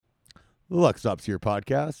Luck Stops Here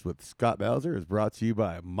podcast with Scott Bowser is brought to you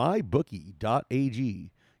by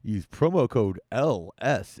mybookie.ag. Use promo code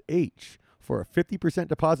LSH for a 50%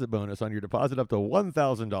 deposit bonus on your deposit up to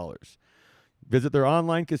 $1,000. Visit their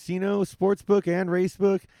online casino, sportsbook, and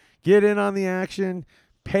racebook. Get in on the action.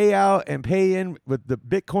 Pay out and pay in with the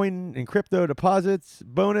Bitcoin and crypto deposits,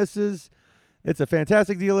 bonuses. It's a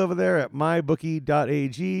fantastic deal over there at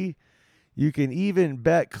mybookie.ag. You can even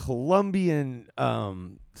bet Colombian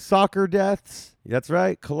soccer deaths. That's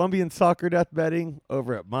right, Colombian soccer death betting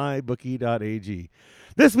over at mybookie.ag.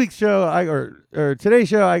 This week's show, or today's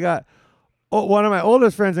show, I got one of my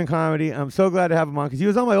oldest friends in comedy. I'm so glad to have him on because he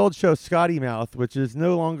was on my old show, Scotty Mouth, which is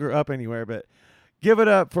no longer up anywhere. But give it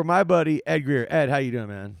up for my buddy Ed Greer. Ed, how you doing,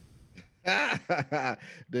 man?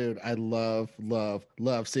 Dude, I love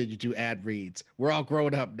seeing you do ad reads. We're all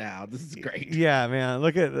grown up now. This is great. Yeah, man.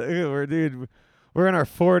 Look at we're in our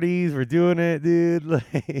 40s. We're doing it, dude.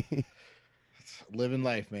 Like, living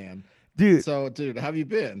life, man. dude. So, dude, how have you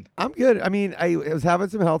been? I'm good. I mean, I was having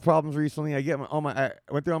some health problems recently. I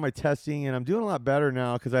went through all my testing, and I'm doing a lot better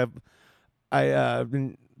now because I've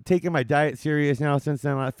been taking my diet serious now since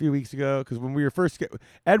then. A few weeks ago, because when we were first,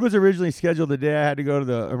 Ed was originally scheduled the day I had to go to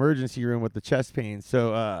the emergency room with the chest pain.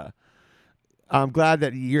 So I'm glad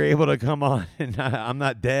that you're able to come on, and I'm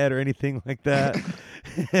not dead or anything like that.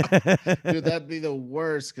 Dude, that'd be the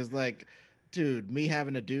worst because, like, dude, me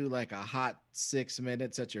having to do like a hot 6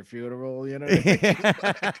 minutes at your funeral, you know what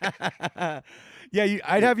I mean? Yeah,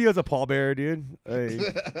 I'd have you as a pallbearer, dude.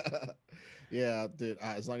 Yeah, dude.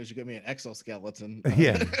 As long as you give me an exoskeleton.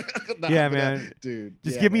 Yeah. Yeah, but, man. dude.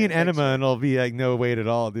 Just yeah, give me man, an enema and it'll be like no weight at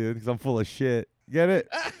all, dude, because I'm full of shit. Get it?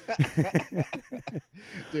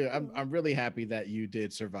 Dude, I'm really happy that you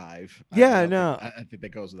did survive. Yeah, no. I think that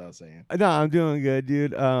goes without saying. No, I'm doing good,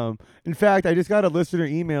 dude. In fact, I just got a listener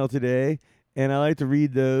email today, and I like to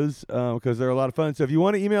read those because they're a lot of fun. So if you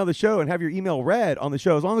want to email the show and have your email read on the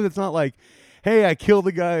show, as long as it's not like, hey, I killed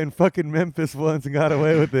a guy in fucking Memphis once and got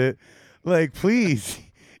away with it, like, please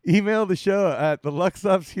email the show at the Luck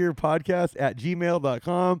Stops Here podcast at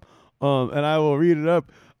gmail.com, and I will read it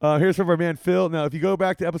up. Here's from our man Phil. Now, if you go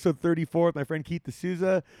back to episode 34 with my friend Keith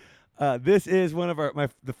D'Souza, this is one of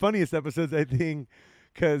the funniest episodes, I think,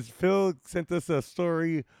 because Phil sent us a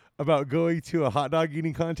story about going to a hot dog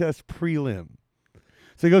eating contest prelim.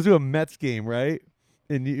 So he goes to a Mets game, right,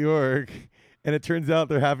 in New York, and it turns out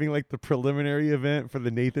they're having like the preliminary event for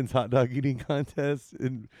the Nathan's hot dog eating contest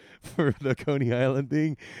for the Coney Island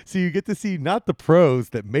thing. So you get to see not the pros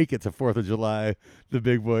that make it to 4th of July, the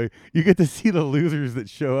big boy. You get to see the losers that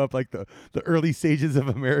show up, like the early stages of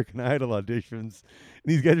American Idol auditions.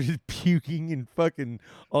 And these guys are just puking and fucking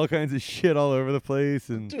all kinds of shit all over the place.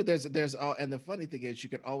 And dude, there's all, and the funny thing is you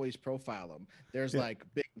can always profile them. There's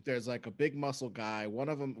there's like a big muscle guy. One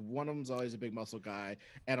of them's always a big muscle guy,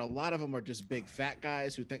 and a lot of them are just big fat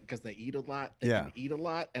guys who think because they eat a lot, they can eat a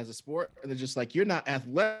lot as a sport. And they're just like, you're not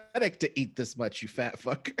athletic to eat this much, you fat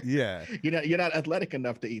fuck. Yeah, you're not athletic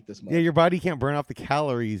enough to eat this much. Yeah, your body can't burn off the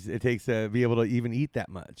calories it takes to be able to even eat that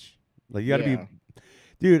much. Like you got to be,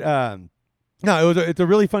 dude. No, it's a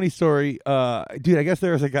really funny story. Dude, I guess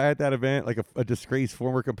there was a guy at that event, like a disgraced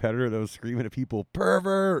former competitor that was screaming at people,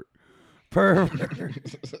 pervert.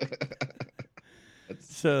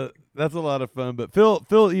 So that's a lot of fun. But Phil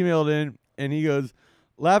emailed in and he goes,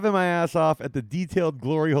 laughing my ass off at the detailed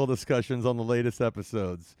glory hole discussions on the latest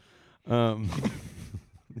episodes.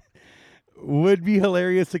 Would be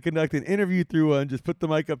hilarious to conduct an interview through one. Just put the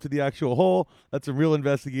mic up to the actual hole. That's some real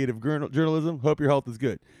investigative journalism. Hope your health is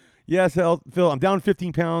good. Yes, Phil, I'm down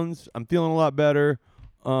 15 pounds. I'm feeling a lot better.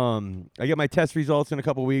 I get my test results in a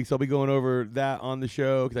couple weeks. I'll be going over that on the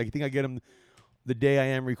show because I think I get them the day I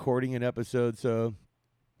am recording an episode. So,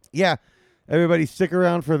 yeah, everybody stick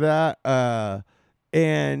around for that.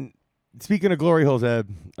 And speaking of glory holes, Ed,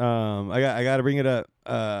 I got to bring it up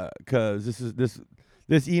because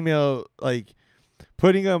this email, like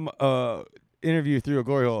putting a interview through a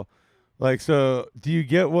glory hole. Like, so do you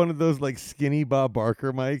get one of those like skinny Bob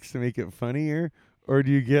Barker mics to make it funnier, or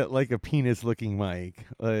do you get like a penis looking mic?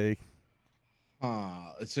 Like,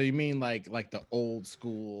 so you mean like the old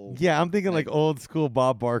school? Yeah, I'm thinking like old school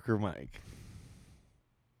Bob Barker mic.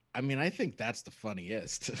 I mean, I think that's the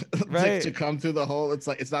funniest. Right. Like, to come through the hole. It's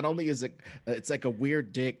like, it's not only is it's like a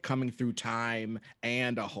weird dick coming through time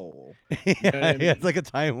and a hole. Yeah, you know I mean? It's like a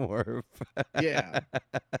time warp. Yeah.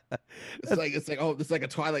 It's like a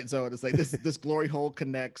Twilight Zone. It's like this glory hole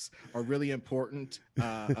connects a really important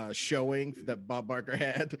showing that Bob Barker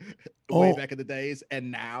had way back in the days,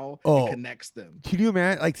 and now it connects them. Can you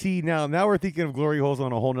imagine? Like, see, now we're thinking of glory holes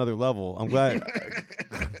on a whole nother level. I'm glad.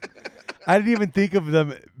 I didn't even think of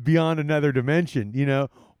them beyond another dimension,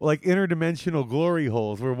 like interdimensional glory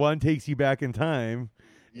holes where one takes you back in time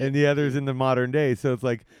Yeah, and the other's in dude. the modern day. So it's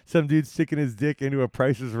like some dude sticking his dick into a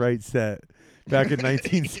Price is Right set back in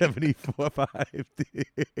 1975.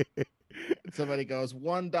 Somebody goes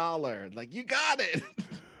 $1, like you got it.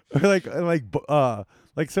 Or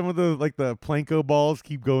like some of the like the Planko balls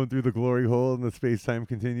keep going through the glory hole in the space time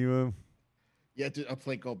continuum. Yeah, dude, a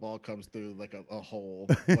Plinko ball comes through like a hole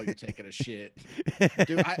while you're taking a shit.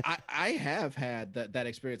 Dude, I have had that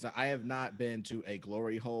experience. I have not been to a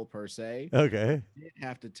glory hole per se, but Okay. I did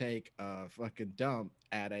have to take a fucking dump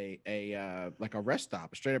at a like a rest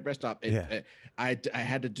stop, a straight up rest stop. Yeah. I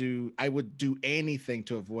had to do I would do anything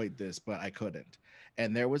to avoid this, but I couldn't.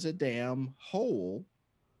 And there was a damn hole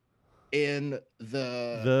in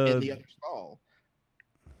The the other stall.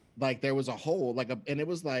 Like there was a hole, and it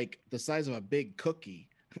was like the size of a big cookie.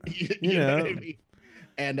 you, you you know what I know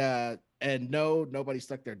mean? And no, nobody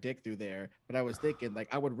stuck their dick through there. But I was thinking,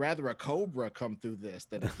 like, I would rather a cobra come through this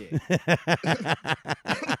than a dick.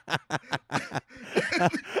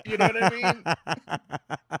 You know what I mean?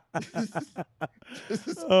 This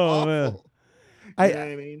is Oh man. awful. You know I what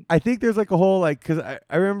I mean? I think there's like a whole like because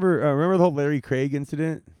I remember the whole Larry Craig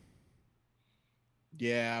incident.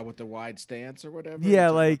 Yeah, with the wide stance or whatever. You Yeah,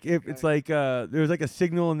 talking about like if that it's guy? like there was like a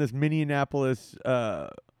signal in this Minneapolis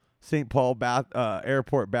St. Paul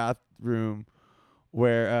airport bathroom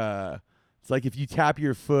where it's like if you tap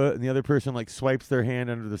your foot and the other person like swipes their hand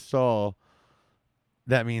under the stall,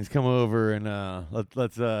 that means come over and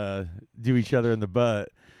let's do each other in the butt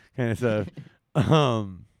kind of stuff.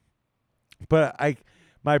 um but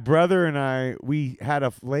my brother and I we had a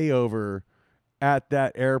layover at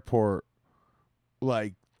that airport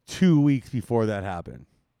like 2 weeks before that happened,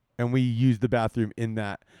 and we used the bathroom in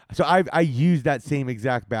that. So I used that same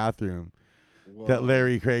exact bathroom that Whoa.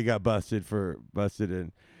 Larry Craig got busted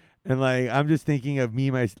in, and like I'm just thinking of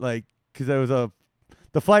me my like because I was a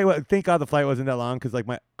the flight. Thank God the flight wasn't that long because like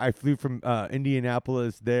I flew from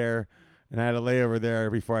Indianapolis there, and I had a layover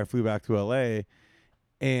there before I flew back to LA,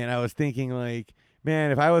 and I was thinking like,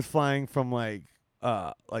 man, if I was flying from like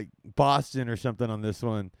Boston or something on this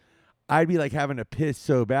one, I'd be like having to piss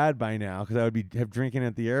so bad by now because I would be have drinking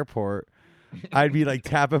at the airport. I'd be like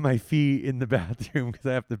tapping my feet in the bathroom because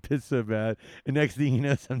I have to piss so bad. And next thing you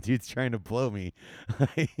know, some dude's trying to blow me.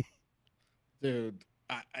 Dude,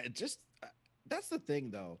 I just that's the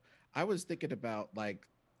thing though. I was thinking about like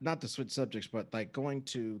not to switch subjects, but like going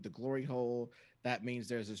to the glory hole. That means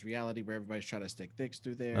there's this reality where everybody's trying to stick dicks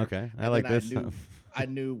through there. Okay, I And then like this stuff. I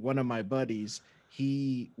knew one of my buddies.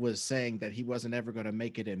 He was saying that he wasn't ever going to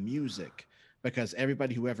make it in music because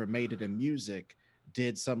everybody who ever made it in music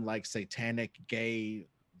did some like satanic gay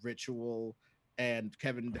ritual, and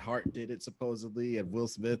Kevin Hart did it supposedly, and Will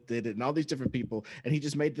Smith did it, and all these different people. And he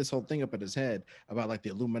just made this whole thing up in his head about like the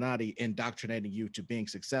Illuminati indoctrinating you to being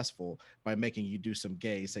successful by making you do some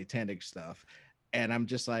gay satanic stuff. And I'm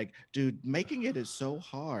just like, dude, making it is so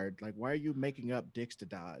hard. Like, why are you making up dicks to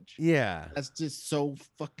dodge? Yeah. That's just so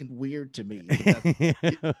fucking weird to me. You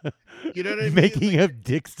know what I mean? Making up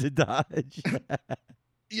dicks to dodge.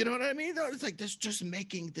 You know what I mean? Though it's like this, just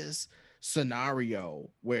making this scenario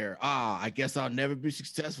where I guess I'll never be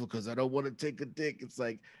successful because I don't want to take a dick. It's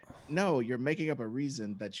like, no, you're making up a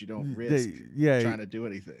reason that you don't risk Yeah, trying to do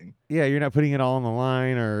anything. yeah. You're not putting it all on the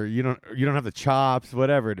line, or you don't have the chops,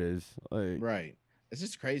 whatever it is. Like Right. It's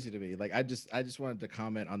just crazy to me. Like I just wanted to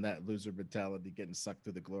comment on that loser mentality getting sucked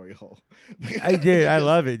through the glory hole. I did. I Because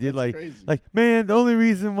love it, dude. that's crazy. Like, man, the only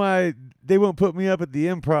reason why they won't put me up at the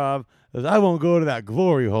Improv is I won't go to that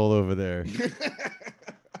glory hole over there.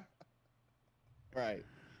 Right.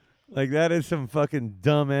 Like, that is some fucking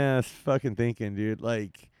dumbass fucking thinking, dude.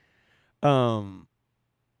 Like, um,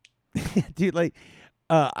 dude, like,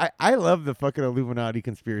 I love the fucking Illuminati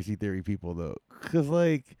conspiracy theory people though, because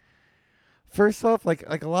like, first off, like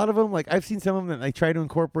a lot of them, like I've seen some of them that like try to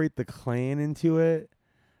incorporate the Klan into it.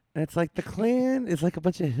 And it's like the Klan is like a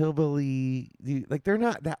bunch of hillbilly, like they're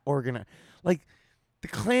not that organized. Like the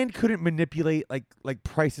Klan couldn't manipulate like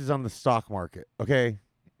prices on the stock market. Okay,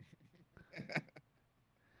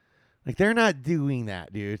 like they're not doing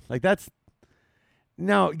that, dude. Like that's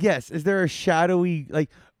now. Yes, is there a shadowy like?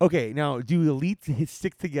 Okay, now do elites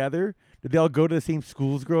stick together? Did they all go to the same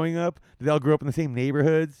schools growing up? Did they all grow up in the same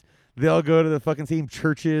neighborhoods? Did they all go to the fucking same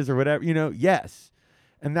churches or whatever? Yes,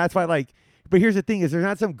 and that's why like. But here's the thing: is there's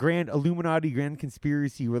not some grand Illuminati grand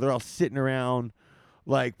conspiracy where they're all sitting around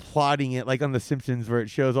like plotting it, like on The Simpsons, where it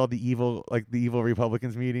shows all the evil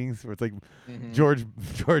Republicans meetings, where it's like Hmm. George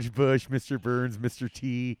George Bush, Mr. Burns, Mr.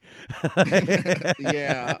 T.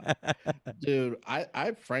 Yeah, dude,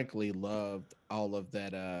 I frankly loved all of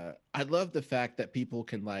that. I love the fact that people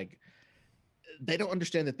can like they don't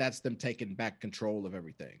understand that that's them taking back control of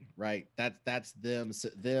everything, right? That's them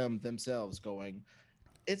themselves going,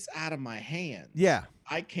 it's out of my hands. Yeah.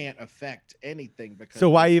 I can't affect anything So because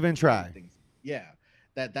why this is even the way try? things. Yeah,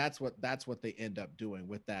 that's what they end up doing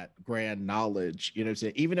with that grand knowledge. You know what I'm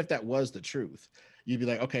saying? Even if that was the truth, you'd be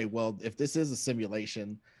like, okay, well, if this is a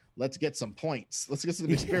simulation, let's get some points. Let's get some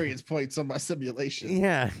experience points on my simulation.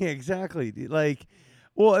 Yeah, yeah, exactly, dude. Like,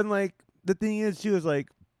 well, and like the thing is too is like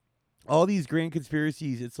all these grand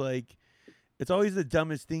conspiracies. It's like it's always the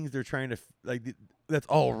dumbest things they're trying to that's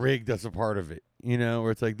all rigged as a part of it,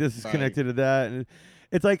 where it's like this is Right. connected to that, and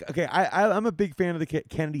it's like okay, I'm a big fan of the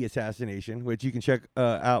Kennedy assassination, which you can check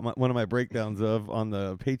out one of my breakdowns of on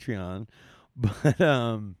the Patreon. but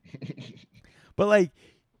but like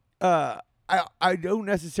uh I don't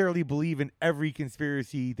necessarily believe in every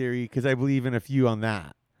conspiracy theory because I believe in a few on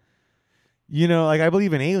that. Like I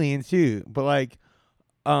believe in aliens too, but like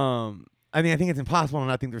I mean, I think it's impossible to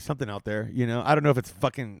not think there's something out there. I don't know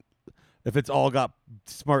if it's all got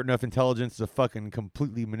smart enough intelligence to fucking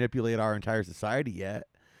completely manipulate our entire society yet.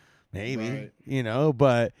 Maybe,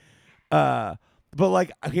 Right. uh, but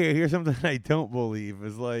like, okay, here's something I don't believe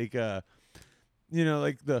is like,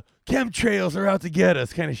 like the chemtrails are out to get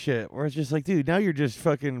us kind of shit. Where it's just like, dude, now you're just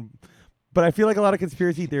fucking. But I feel like a lot of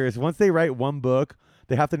conspiracy theorists, once they write one book,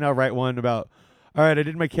 they have to now write one about. All right, I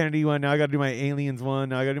did my Kennedy one. Now I got to do my aliens one.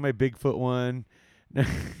 Now I got to do my Bigfoot one.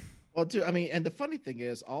 Well, dude, I mean, and the funny thing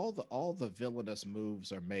is, all the villainous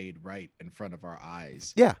moves are made right in front of our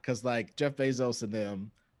eyes. Yeah, Because like Jeff Bezos and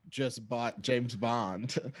them just bought James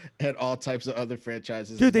Bond and all types of other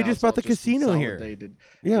franchises, dude, and they now just it's bought all the just casino here. consolidated,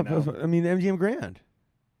 Yeah, you know. I mean the MGM Grand.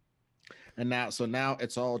 And now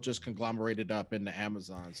it's all just conglomerated up into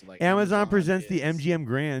Amazon. So like Amazon Amazon presents the is, MGM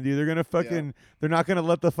Grand, dude. They're gonna yeah. they're not gonna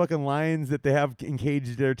let the fucking lions that they have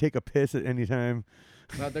encaged there take a piss at any time.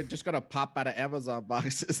 No, they're just gonna pop out of Amazon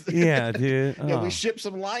boxes. Yeah, dude. Yeah, we Oh. shipped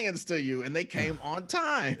some lions to you, and they came on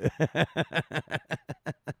time.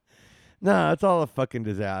 No, it's all a fucking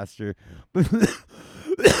disaster. But,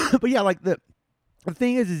 but yeah, like the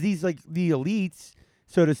thing is these like the elites,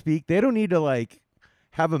 so to speak, they don't need to like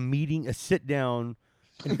have a meeting, a sit down,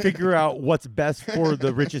 and figure out what's best for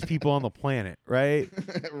the richest people on the planet, right?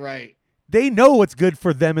 Right. They know what's good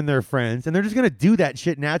for them and their friends, and they're just gonna do that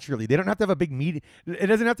shit naturally. They don't have to have a big meeting. It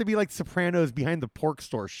doesn't have to be like Sopranos behind the pork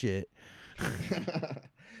store shit.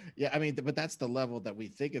 Yeah, I mean, but that's the level that we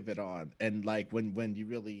think of it on. And like when you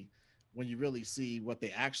really see what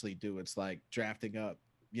they actually do, it's like drafting up,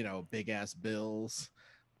 big ass bills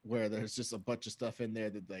where there's just a bunch of stuff in there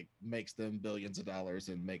that like makes them billions of dollars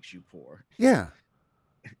and makes you poor. Yeah.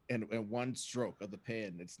 And one stroke of the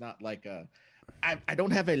pen. It's not like I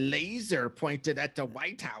don't have a laser pointed at the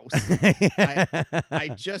White House. I I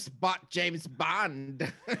just bought James Bond.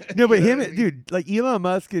 No, You but know what I him, mean? dude, like Elon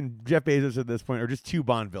Musk and Jeff Bezos at this point are just two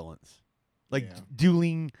Bond villains, like Yeah.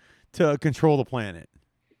 dueling to control the planet.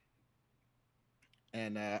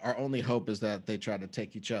 And our only hope is that they try to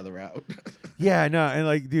take each other out. Yeah, no, and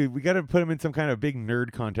like, dude, we got to put them in some kind of big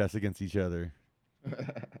nerd contest against each other.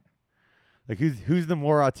 Like, who's the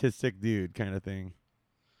more autistic dude, kind of thing.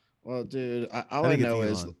 Well, dude, all I I think it's know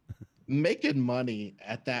is Elon. making money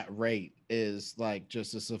at that rate is like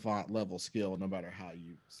just a savant level skill, no matter how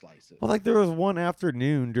you slice it. Well, like there was one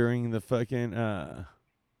afternoon during the fucking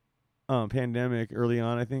pandemic early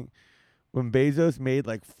on, I think, when Bezos made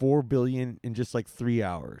like 4 billion in just like 3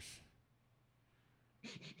 hours.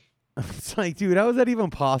 It's like, dude, how is that even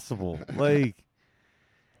possible? Like,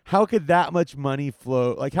 how could that much money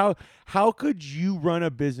flow? Like, how could you run a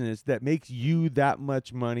business that makes you that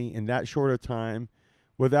much money in that short of time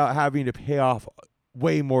without having to pay off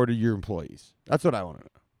way more to your employees? That's what I want to know.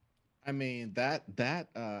 I mean that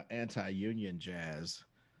anti-union jazz.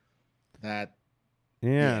 That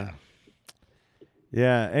Yeah,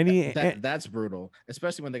 yeah, yeah. that's brutal,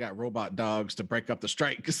 especially when they got robot dogs to break up the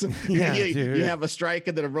strike. 'Cause Yeah, you dude. have a strike,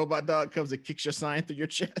 and then a robot dog comes and kicks your sign through your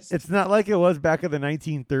chest. It's not like it was back in the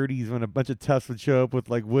 1930s when a bunch of toughs would show up with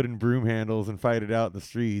like wooden broom handles and fight it out in the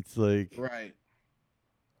streets. Like, Right.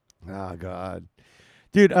 oh god,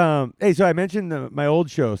 dude. Hey, so I mentioned my old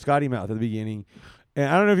show, Scotty Mouth, at the beginning, and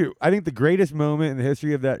I don't know if you. I think the greatest moment in the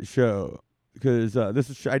history of that show, because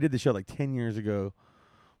I did the show like 10 years ago.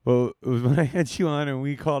 Well, it was when I had you on and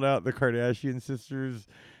we called out the Kardashian sisters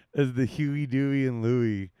as the Huey, Dewey, and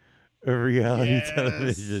Louie of reality Yes.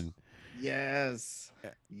 television. Yes.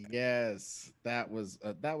 Yes. That was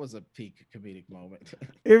a peak comedic moment.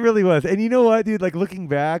 It really was. And you know what, dude? Like looking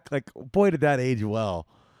back, like boy, did that age well.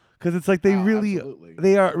 Because it's like Oh, absolutely.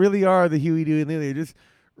 they are really are the Huey, Dewey, and Louie. They're just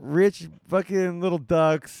rich fucking little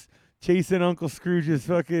ducks chasing Uncle Scrooge's Mhm.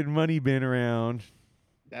 fucking money bin around.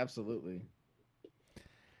 Absolutely.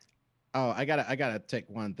 Oh, I gotta take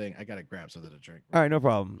one thing. I gotta grab something to drink All real right, no quick.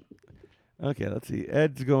 problem. Okay, let's see.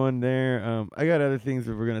 Ed's going there. I got other things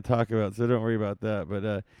that we're gonna talk about, so don't worry about that.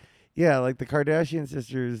 But yeah, like the Kardashian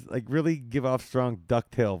sisters, like really give off strong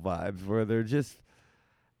Ducktail vibes, where they're just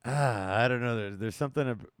I don't know. There's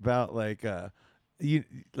something about you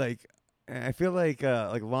like. I feel like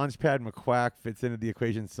Launchpad McQuack fits into the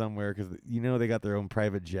equation somewhere because they got their own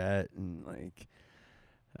private jet and like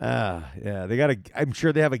yeah they got a. I'm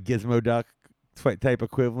sure they have a Gizmo Duck type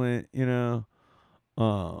equivalent.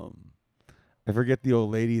 Um, I forget the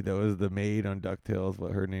old lady that was the maid on DuckTales,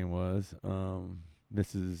 what her name was.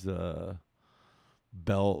 Mrs.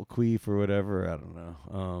 Belqueef or whatever. I don't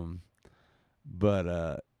know.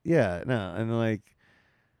 But yeah, no,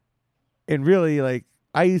 and really, like,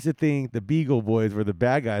 I used to think the Beagle Boys were the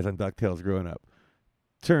bad guys on DuckTales growing up.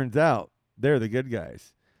 Turns out they're the good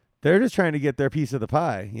guys. They're just trying to get their piece of the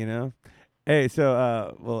pie. Hey,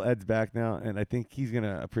 so well, Ed's back now, and I think he's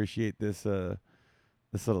gonna appreciate this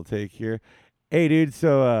little take here. Hey, dude,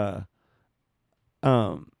 so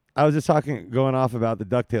I was just going off about the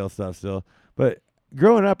DuckTales stuff still, but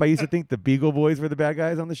growing up, I used to think the Beagle Boys were the bad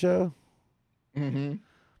guys on the show. Mm-hmm.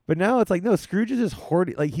 But now it's like no, Scrooge is just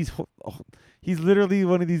hoarding. Like he's literally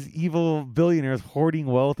one of these evil billionaires hoarding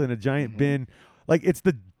wealth in a giant Mm-hmm. bin. Like it's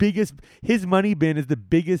the biggest. His money bin is the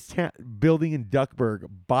biggest building in Duckburg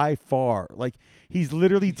by far. Like he's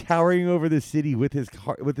literally towering over the city with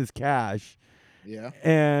his cash. Yeah.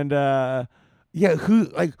 And yeah,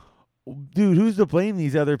 dude, who's to blame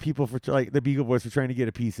these other people for like the Beagle Boys for trying to get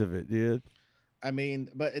a piece of it, dude? I mean,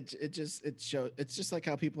 but it's just like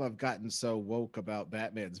how people have gotten so woke about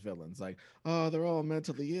Batman's villains, like, oh, they're all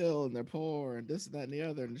mentally ill and they're poor and this and that and the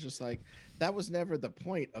other, and it's just like that was never the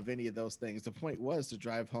point of any of those things. The point was to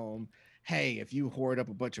drive home, hey, if you hoard up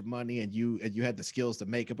a bunch of money and you had the skills to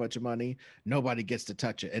make a bunch of money, nobody gets to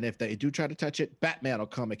touch it, and if they do try to touch it, Batman will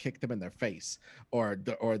come and kick them in their face, or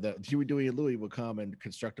the Huey, Dewey, and Louie will come and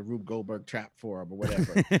construct a Rube Goldberg trap for them or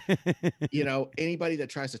whatever. Anybody that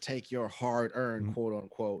tries to take your hard-earned quote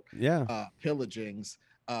unquote Yeah, pillagings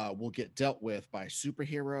will get dealt with by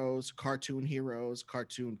superheroes, cartoon heroes,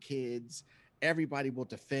 cartoon kids. Everybody will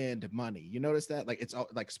defend money. You notice that? Like it's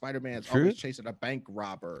like Spider-Man's always true. chasing a bank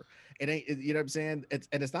robber. You know what I'm saying?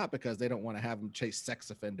 It's not because they don't want to have him chase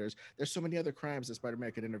sex offenders. There's so many other crimes that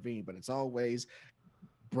Spider-Man could intervene, but it's always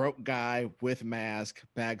broke guy with mask,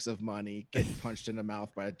 bags of money, getting punched in the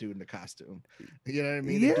mouth by a dude in a costume. You know what I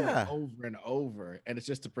mean? They do it Yeah, over and over, and it's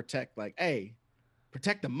just to protect, like, hey,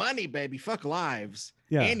 protect the money, baby. Fuck lives,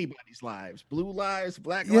 yeah, anybody's lives, blue lives,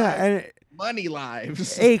 black yeah, lives, and money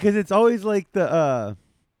lives. hey, because it's always like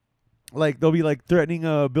like they'll be like threatening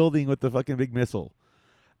a building with the fucking big missile,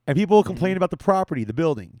 and people will Mm-hmm. complain about the property, the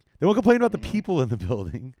building. They won't complain about the Mm-hmm. people in the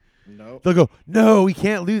building. Nope. They'll go, no, we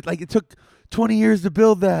can't lose. Like it took 20 years to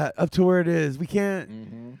build that up to where it is.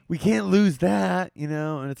 Mm-hmm. We can't lose that.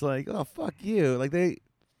 And it's like, oh fuck you. Like yeah,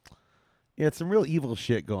 it's some real evil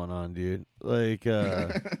shit going on, dude. Like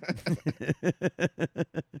Well,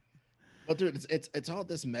 dude, it's all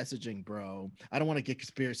this messaging, bro. I don't want to get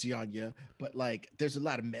conspiracy on you, but like, there's a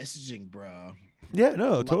lot of messaging, bro. yeah,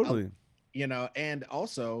 no, A totally. and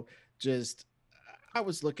also just I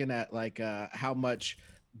was looking at like how much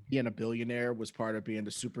being a billionaire was part of being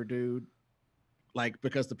a super dude, like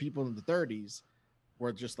because the people in the 30s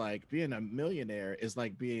were just like being a millionaire is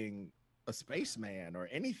like being a spaceman or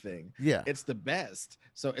anything. Yeah. It's the best.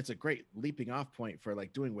 So it's a great leaping off point for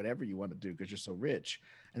like doing whatever you want to do because you're so rich.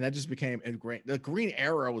 And that just became ingrained. The Green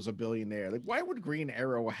Arrow was a billionaire. Like, why would Green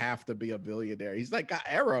Arrow have to be a billionaire? He's like got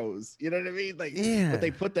arrows. You know what I mean? Like, but Yeah.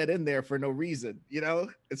 they put that in there for no reason.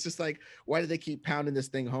 It's just like, why do they keep pounding this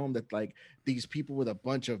thing home that like these people with a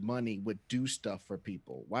bunch of money would do stuff for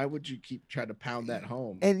people? Why would you keep trying to pound that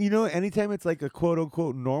home? And anytime it's like a quote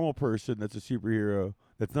unquote normal person that's a superhero,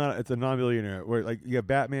 it's a non billionaire, where like you have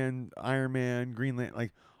Batman, Iron Man, Green Lantern,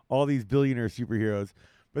 like all these billionaire superheroes.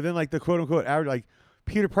 But then like the quote unquote average, like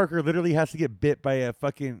Peter Parker literally has to get bit by a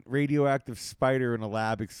fucking radioactive spider in a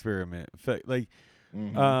lab experiment.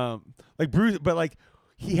 Mm-hmm. Like Bruce, but like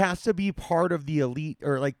he has to be part of the elite,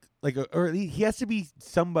 or or at least he has to be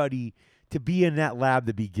somebody to be in that lab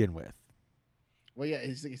to begin with. Well, yeah,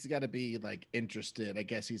 he's got to be like interested. I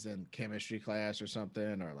guess he's in chemistry class or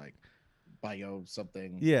something, or like bio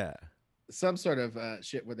something. Yeah. some sort of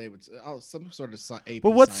shit where they would some sort of But AP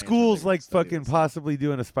what science where they school's would like study fucking this stuff. possibly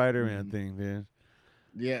doing a Spider-Man Hmm. thing, man?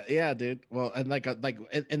 Yeah, yeah, dude. Well, and like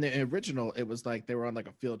in the original, it was like they were on like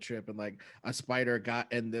a field trip, and like a spider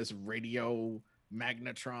got in this radio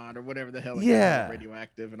magnetron or whatever the hell it got all Yeah,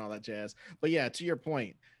 radioactive and all that jazz. But yeah, to your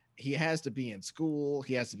point, he has to be in school,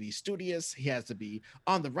 he has to be studious, he has to be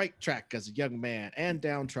on the right track as a young man and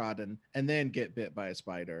downtrodden, and then get bit by a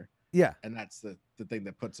spider, yeah. and that's the thing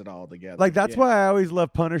that puts it all Like together. that's Yeah, why I always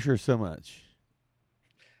love Punisher so much.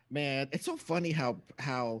 man, it's so funny how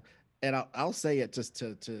and I'll say it just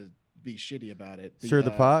to be shitty about it. Sure, the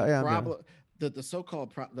The pot. Yeah, I'm down. problem the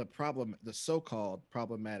so-called the problem the so-called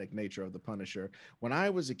problematic nature of the Punisher. When I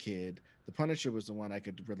was a kid, the Punisher was the one I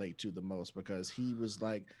could relate to the most because he was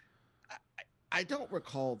like I, I don't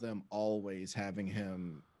recall them always having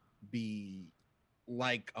him be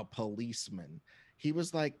like a policeman. He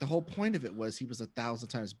was like the whole point of it was he was 1,000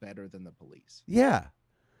 times better than the police. Yeah.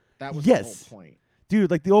 That was the whole Yes, point.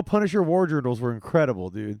 dude. Like the old Punisher war journals were incredible,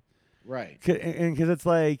 dude. Right. And because it's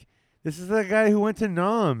like this is the guy who went to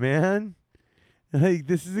Nam, man. Like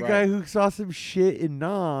this is a guy Right. who saw some shit in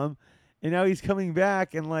Nam, and now he's coming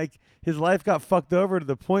back, and like his life got fucked over to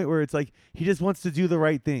the point where it's like he just wants to do the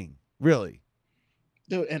right thing. Really?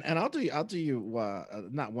 Dude, and I'll do you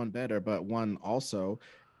not one better but one also.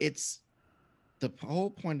 It's the whole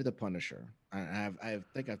point of the Punisher. I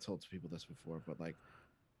think I've told people this before, but like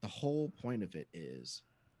the whole point of it is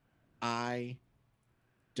I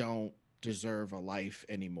don't deserve a life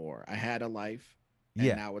anymore. I had a life and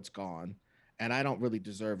Yeah. now it's gone. And I don't really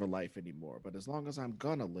deserve a life anymore. But as long as I'm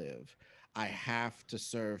gonna live, I have to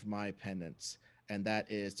serve my penance. And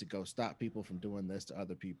that is to go stop people from doing this to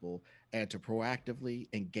other people and to proactively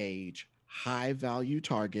engage high value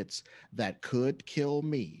targets that could kill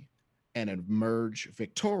me and emerge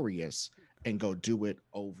victorious and go do it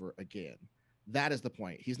over again. That is the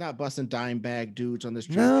point. He's not busting dime bag dudes on the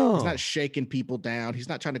street. He's not No, shaking people down. He's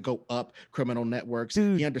not trying to go up criminal networks. He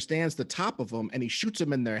dude. understands the top of them and he shoots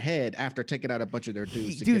them in their head after taking out a bunch of their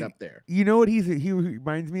dudes to get Dude. up there. You know what he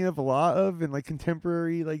reminds me of a lot of in like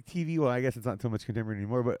contemporary like TV. Well, I guess it's not so much contemporary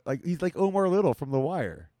anymore, but like he's like Omar Little from The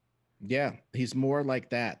Wire. Yeah, he's more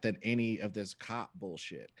like that than any of this cop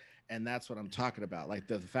bullshit. And that's what I'm talking about. Like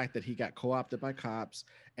the fact that he got co opted by cops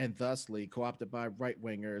and thusly co opted by right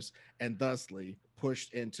wingers and thusly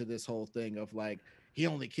pushed into this whole thing of like, he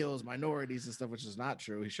only kills minorities and stuff, which is not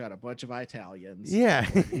true. He shot a bunch of Italians. Yeah.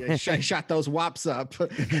 He shot those wops up,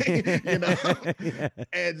 you know. Yeah.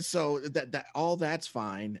 And so that all that's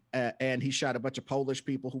fine. And he shot a bunch of Polish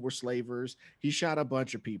people who were slavers. He shot a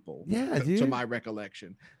bunch of people, Yeah, to dude. my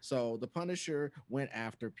recollection. So the Punisher went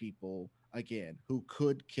after people again who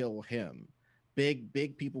could kill him.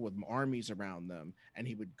 Big people with armies around them, and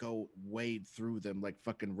he would go wade through them like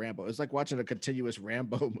fucking Rambo. It's like watching a continuous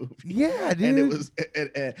Rambo movie, Yeah, and it dude. was,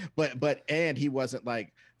 but he wasn't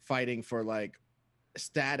like fighting for like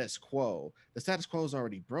status quo. The status quo is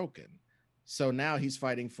already broken. So now he's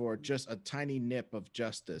fighting for just a tiny nip of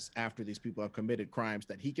justice after these people have committed crimes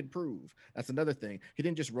that he can prove. That's another thing. He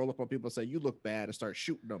didn't just roll up on people and say, "You look bad," and start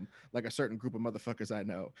shooting them like a certain group of motherfuckers I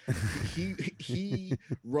know.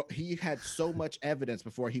 He had so much evidence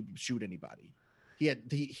before he would shoot anybody.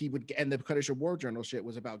 He would, and the Punisher War Journal shit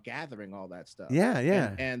was about gathering all that stuff. Yeah,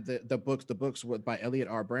 And yeah. the books were by Elliot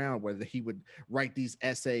R. Brown, where he would write these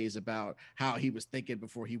essays about how he was thinking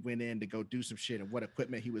before he went in to go do some shit and what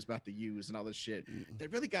equipment he was about to use and all this shit. They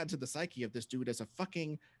really got into the psyche of this dude as a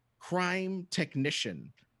fucking crime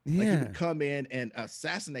technician. Like he would Yeah. come in and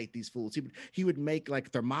assassinate these fools. He would make like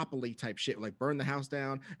Thermopylae type shit, like burn the house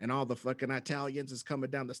down, and all the fucking Italians is coming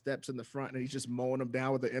down the steps in the front, and he's just mowing them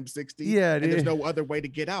down with the M60. Yeah, And there's dude. no other way to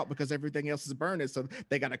get out because everything else is burning. So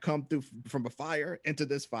they got to come through from a fire into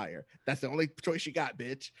this fire. That's the only choice you got,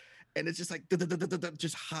 bitch. And it's just like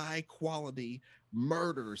just high quality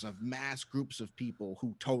murders of mass groups of people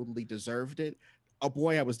who totally deserved it. Oh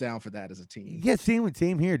boy, I was down for that as a teen. Yeah,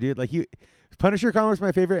 same here, dude. Like you, Punisher comics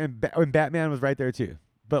my favorite, and Batman was right there too.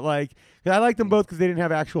 But like, 'cause I like them both because they didn't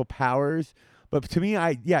have actual powers. But to me,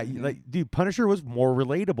 Mm-hmm. like, dude, Punisher was more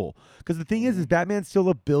relatable because the thing is Mm-hmm. Batman's still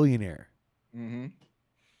a billionaire. Mm-hmm.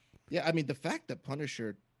 Yeah, I mean the fact that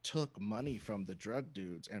Punisher took money from the drug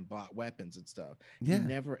dudes and bought weapons and stuff. He Yeah,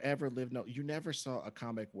 never ever lived no you never saw a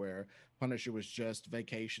comic where Punisher was just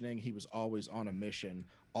vacationing. He was always on a mission,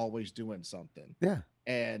 always doing something. yeah,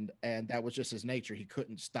 And that was just his nature. He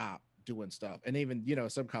couldn't stop doing stuff. And even,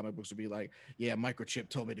 some comic books would be like, yeah, Microchip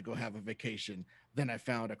told me to go have a vacation. Then I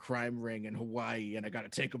found a crime ring in Hawaii and I got to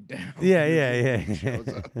take him down. Yeah, And then yeah, Wolverine shows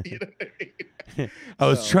yeah. up. You know what I mean? I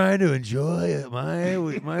was So, trying to enjoy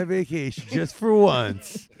my vacation just for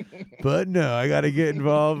once, but no, I got to get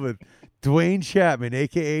involved with Dwayne Chapman,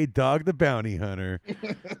 aka Dog the Bounty Hunter.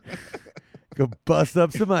 Go bust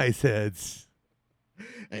up some ice heads.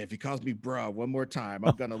 hey, if he calls me bra one more time,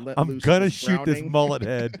 I'm gonna let I'm loose gonna this shoot this Browning. mullet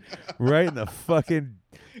head right in the fucking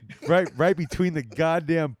right between the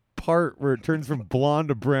goddamn part where it turns from blonde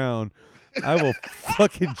to brown. I will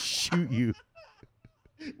fucking shoot you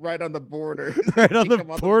Right on the border. right on Kick the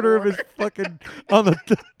him on the border of his border. fucking on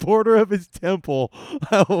the border of his temple.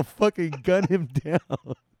 I will fucking gun him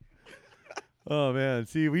down. Oh man,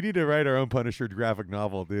 see, we need to write our own Punisher graphic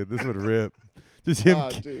novel, dude. This would rip. Just him.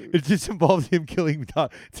 Dude. It just involves him killing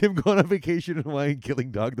dog. It's him going on vacation in Hawaii and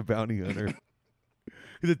killing Dog the Bounty Hunter.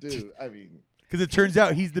 Dude, I mean, Because it turns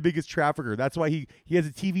out he's the biggest trafficker. That's why he has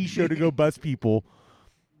a TV show to go bust people.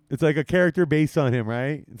 It's like a character based on him,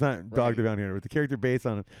 right? It's not Dog the right. Bounty Hunter, but the character based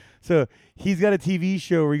on him. So he's got a TV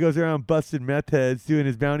show where he goes around busting meth heads, doing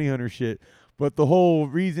his bounty hunter shit. But the whole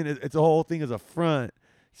reason it's a whole thing is a front,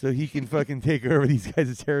 so he can fucking take over these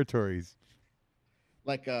guys' territories.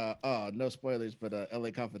 Like no spoilers, but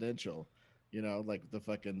LA Confidential, like the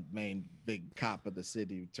fucking main big cop of the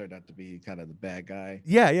city turned out to be kind of the bad guy.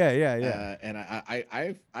 Yeah. And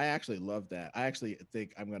I actually love that. I actually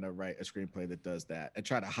think I'm gonna write a screenplay that does that and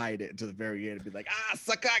try to hide it until the very end and be like,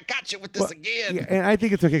 sucker, I got you with this again. Yeah, and I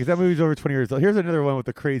think it's okay because that movie's over 20 years old. Here's another one with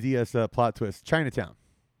the craziest plot twist: Chinatown.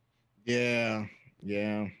 Yeah.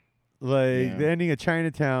 Like the ending of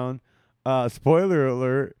Chinatown. Spoiler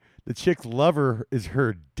alert: the chick's lover is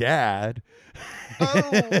her dad.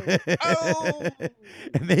 Oh.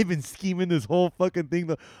 And they've been scheming this whole fucking thing.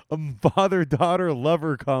 The father-daughter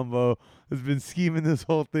lover combo has been scheming this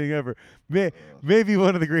whole thing ever. Maybe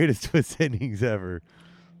one of the greatest twist endings ever.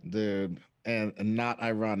 Dude. And not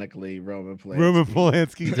ironically, Roman Polanski. Roman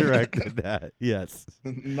Polanski directed that. Yes.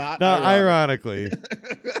 Not ironically.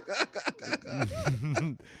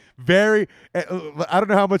 Very. I don't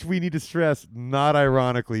know how much we need to stress. Not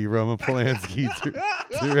ironically, Roman Polanski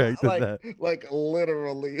directed that. Like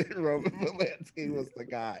literally, Roman Polanski was the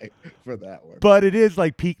guy for that one. But it is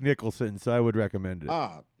like peak Nicholson, so I would recommend it.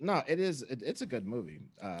 No, it is. It's a good movie.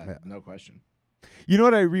 No question. You know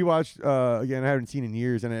what I rewatched again? I haven't seen in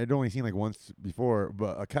years, and I'd only seen like once before.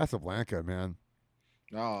 But Casablanca, man.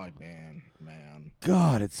 Oh man.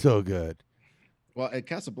 God, it's so good. Well, at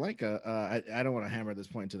Casablanca, I don't want to hammer this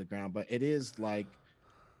point to the ground, but it is like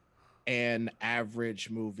an average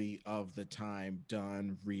movie of the time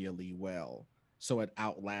done really well. So it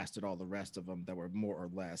outlasted all the rest of them that were more or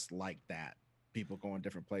less like that. People going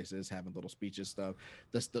different places, having little speeches, stuff.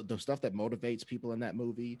 The stuff that motivates people in that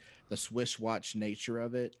movie, the Swiss watch nature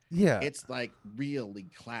of it. Yeah. It's like really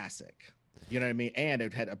classic. You know what I mean? And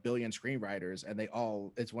it had a billion screenwriters, and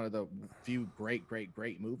it's one of the few great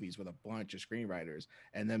movies with a bunch of screenwriters,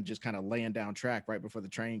 and them just kind of laying down track right before the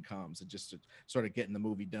train comes and just sort of getting the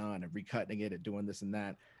movie done and recutting it and doing this and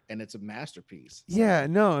that. And it's a masterpiece. Yeah,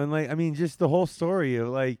 no. And like, I mean, just the whole story of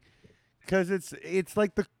like, because it's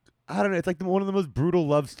like I don't know, it's like one of the most brutal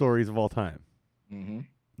love stories of all time. Mm-hmm.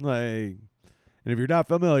 Like, and if you're not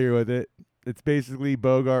familiar with it, it's basically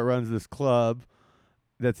Bogart runs this club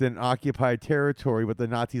that's in occupied territory, but the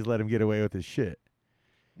Nazis let him get away with his shit.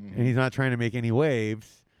 Mm-hmm. And he's not trying to make any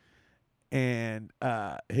waves. And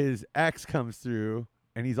his ex comes through,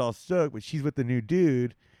 and he's all stoked, but she's with the new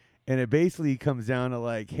dude. And it basically comes down to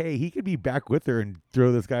like, hey, he could be back with her and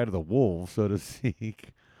throw this guy to the wolves, so to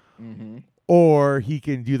speak. Mm-hmm. Or he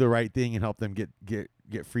can do the right thing and help them get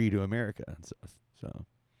free to America and stuff. So.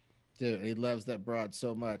 Dude, he loves that broad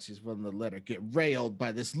so much, he's willing to let her get railed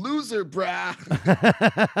by this loser, brah.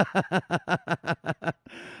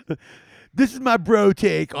 This is my bro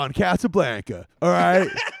take on Casablanca, all right?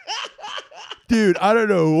 Dude, I don't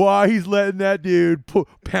know why he's letting that dude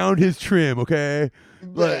pound his trim, okay?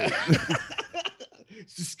 Like,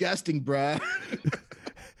 it's disgusting, bruh.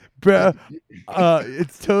 Bruh,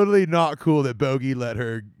 it's totally not cool that Bogey let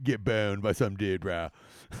her get boned by some dude, bruh.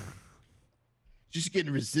 Just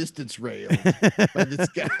getting resistance railed by this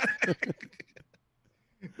guy.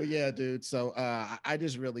 But yeah, dude. So I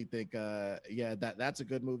just really think that's a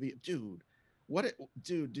good movie. Dude,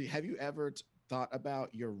 have you ever thought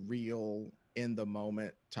about your real in the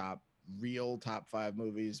moment top 5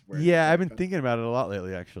 movies? Yeah, I've been thinking about it a lot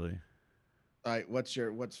lately, actually. All right, what's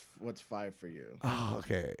 5 for you? Oh,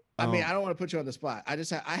 okay. I mean, I don't want to put you on the spot. I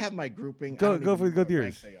have my grouping. Go through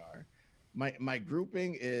yours. They are. My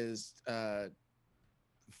grouping is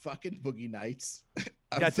fucking Boogie Nights.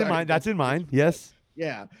 I'm That's in sorry mine. to go That's to in mine. tradition, but Yes,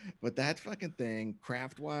 yeah, but that fucking thing,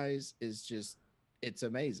 craft wise, is just it's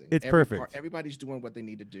amazing. it's perfect. Everybody's doing what they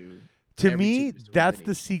need to do. To Every team me, is doing what they that's need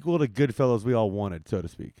the to do. sequel to Goodfellas we all wanted, so to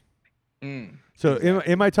speak. So in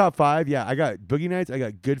Exactly. my top five, yeah, I got Boogie Nights, I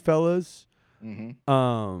got Goodfellas, Mm-hmm.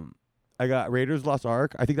 um, I got Raiders Lost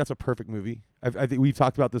Ark. I think that's a perfect movie. I think we've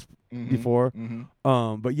talked about this Mm-hmm. before.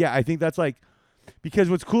 Mm-hmm. But yeah, I think that's like because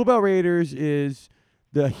what's cool about Raiders is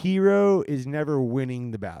the hero is never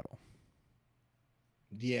winning the battle.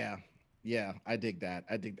 Yeah. Yeah. I dig that.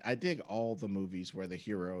 I dig all the movies where the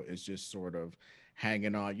hero is just sort of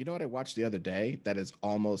hanging on. You know what I watched the other day that is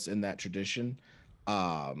almost in that tradition?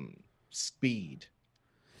 Um, Speed.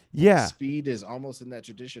 Yeah. Speed is almost in that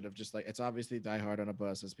tradition of just like it's obviously Die Hard on a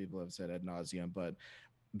Bus, as people have said ad nauseum, but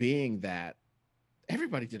being that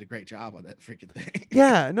everybody did a great job on that freaking thing.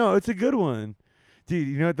 Yeah, no, it's a good one. Dude,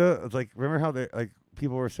 you know what though? It's like remember how they like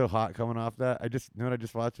people were so hot coming off that? I just you know what I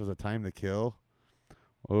just watched was A Time to Kill.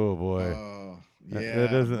 Oh boy. Oh That yeah,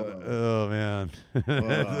 doesn't boy. oh man.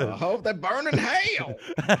 I hope they burn in hell.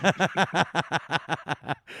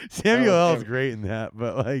 That Samuel was L. is every great in that,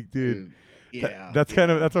 but like, dude, dude. Yeah, that's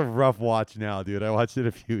kind of yeah. that's a rough watch now, dude. I watched it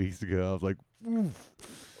a few weeks ago. I was like, oof.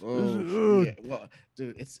 Oh yeah. Well,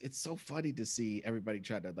 dude, it's so funny to see everybody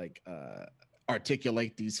try to like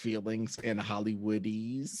articulate these feelings in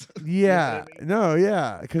Hollywoodese. You know what I Yeah, mean? no,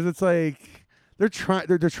 yeah, because it's like they're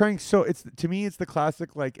trying so it's to me it's the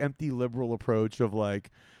classic like empty liberal approach of like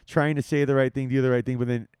trying to say the right thing, do the right thing, but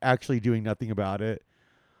then actually doing nothing about it.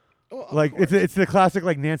 Well, of Like course. it's the classic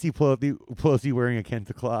like Nancy Pelosi wearing a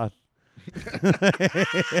Kenta cloth.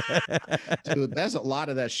 Dude, that's a lot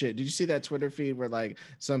of that shit. Did you see that Twitter feed where like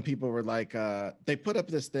some people were like they put up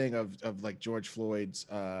this thing of like George Floyd's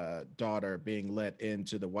daughter being let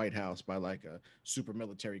into the White House by like a super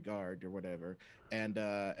military guard or whatever.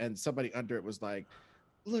 And somebody under it was like,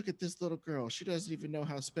 look at this little girl. She doesn't even know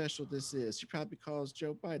how special this is. She probably calls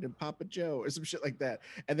Joe Biden Papa Joe or some shit like that.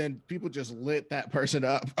 And then people just lit that person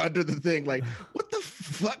up under the thing. Like, what the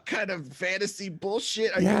fuck kind of fantasy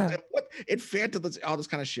bullshit are you? Yeah. What it fantasy, all this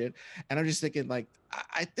kind of shit. And I'm just thinking, like,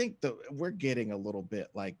 I think that we're getting a little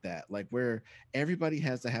bit like that. Like, where everybody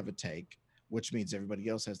has to have a take, which means everybody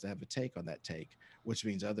else has to have a take on that take, which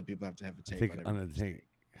means other people have to have a I take think on on the everybody's thing. take.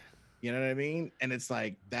 You know what I mean? And it's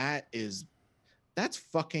like that's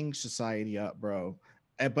fucking society up, bro.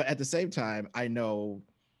 But at the same time, I know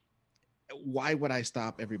why would I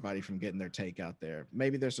stop everybody from getting their take out there?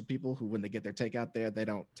 Maybe there's some people who, when they get their take out there, they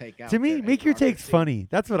don't take To out me, their make your hard takes critique. funny.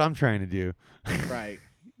 That's what I'm trying to do. Right.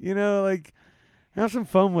 You know, like have some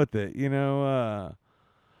fun with it. You know,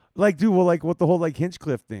 like dude, well, like what the whole like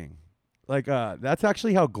Hinchcliffe thing. Like that's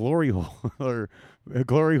actually how glory hole or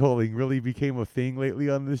glory holing really became a thing lately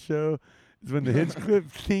on this show. Is when the Hinchcliffe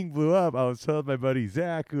thing blew up. I was telling my buddy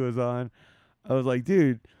Zach who was on. I was like,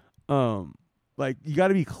 dude, um, like you got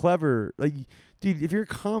to be clever. Like, dude, if you're a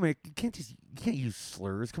comic, you can't use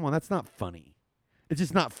slurs. Come on, that's not funny. It's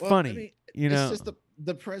just not Well, I funny. mean, You it's know? just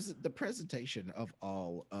the presentation of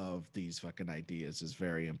all of these fucking ideas is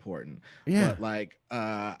very important. Yeah. But like,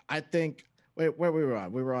 I think wait, where we were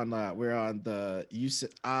on? We were on the you said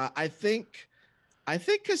I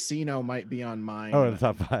think Casino might be on Oh, the mine.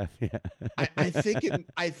 top five.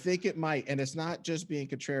 I think it might, and it's not just being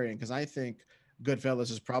contrarian because I think Goodfellas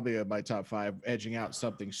is probably in my top five, edging out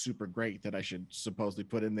something super great that I should supposedly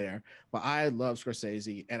put in there. But I love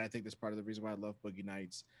Scorsese, and I think that's part of the reason why I love Boogie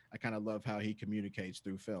Nights. I kind of love how he communicates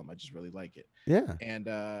through film. I just really like it. Yeah. And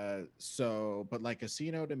but like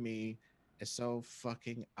Casino to me is so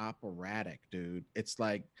fucking operatic, dude. It's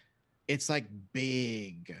like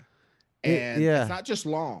big, and it's Yeah. not just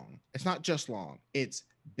long. It's not just long. It's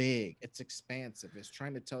big. It's expansive. It's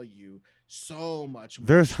trying to tell you so much more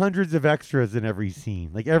There's story. hundreds of extras in every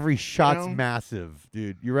scene. Like every You shot's know, massive,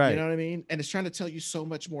 dude. You're you right. know what I mean? And it's trying to tell you so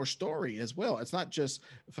much more story as well. It's not just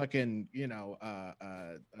fucking,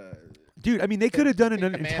 Dude, I mean, they could have done Ten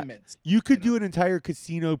an entire. Commandments. You You could know. do an entire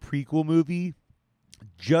casino prequel movie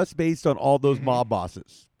just based on all those Mm-hmm. mob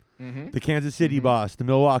bosses. Mm-hmm. The Kansas City Mm-hmm. boss, the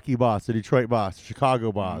Milwaukee boss, the Detroit boss, the Chicago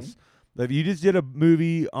Mm-hmm. boss. If you just did a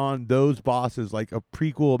movie on those bosses, like a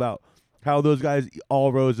prequel about how those guys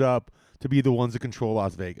all rose up to be the ones that control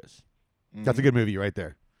Las Vegas. That's a Mm-hmm. good movie right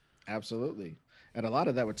there. Absolutely. And a lot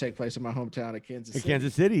of that would take place in my hometown of Kansas In City.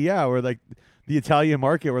 Kansas City, yeah, where like the Italian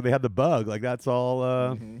market where they had the bug, like that's all.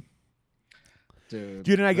 Mm-hmm. Dude,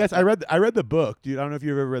 Dude, and I guess that I read the book, dude. I don't know if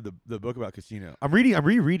you've ever read the book about Casino. I'm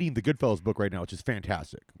rereading the Goodfellas book right now, which is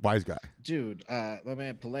fantastic. Wise guy. dude, my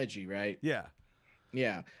man Pileggi, right? Yeah.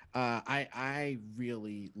 Yeah. I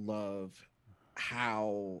really love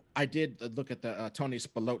how I did look at the Tony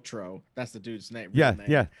Spilotro. That's the dude's name, real Yeah, name.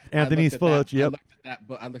 yeah. Anthony Spilloch. I Yep. looked at that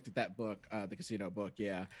book. I looked at that book, the casino book.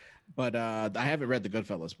 Yeah, but I haven't read the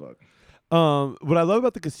Goodfellas book. What I love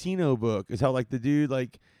about the casino book is how like the dude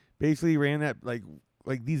like basically ran that like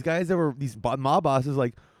these guys that were these mob bosses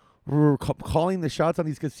like were calling the shots on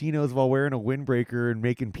these casinos while wearing a windbreaker and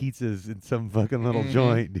making pizzas in some fucking little Mm-hmm.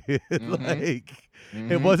 joint, dude. Mm-hmm. Like it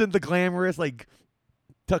Mm-hmm. wasn't the glamorous like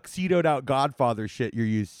tuxedoed out Godfather shit you're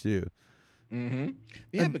used to. Mm-hmm.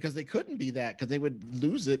 Yeah, And because they couldn't be that because they would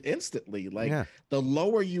lose it instantly. Like yeah, the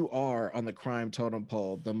lower you are on the crime totem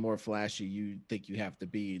pole, the more flashy you think you have to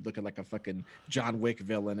be, looking like a fucking John Wick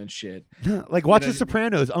villain and shit. like You watch know The what I mean?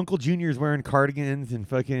 Sopranos. Uncle Junior's wearing cardigans and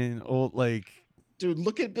fucking old like Dude,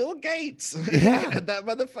 look at Bill Gates. yeah. That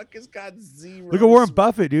motherfucker's got Look at zero Warren swag.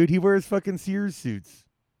 Buffett, dude. He wears fucking Sears suits.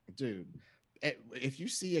 Dude, if you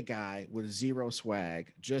see a guy with zero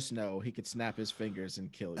swag, just know he could snap his fingers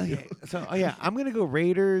and kill you. Okay, so yeah, I'm gonna go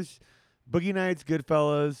Raiders, Boogie Nights,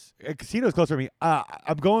 Goodfellas. Casino's closer to me.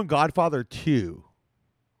 I'm going Godfather 2.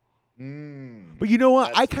 But you know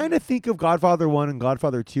what? I That's kind of think of Godfather 1 and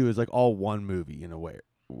Godfather 2 as like all one movie in a way,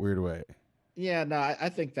 weird way. yeah, no, I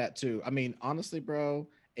think that too. I mean, honestly, bro,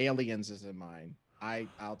 Aliens is in mine.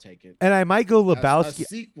 I'll take it. And I might go A Lebowski.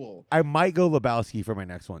 sequel, I might go Lebowski for my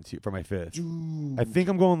next one too, for my fifth. I dude. think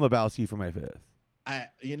I'm going Lebowski for my fifth.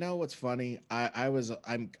 You know what's funny?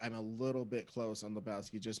 I'm a little bit close on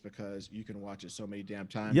Lebowski just because you can watch it so many damn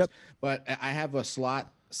times. Yep. But I have a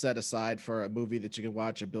slot set aside for a movie that you can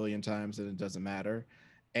watch a billion times and it doesn't matter,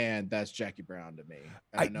 and that's Jackie Brown to me.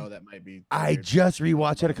 And I I know that might be I weird, just you know,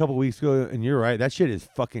 rewatched it a but couple weeks ago, and you're right. That shit is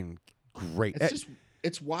fucking great. it's just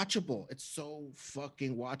it's watchable. It's so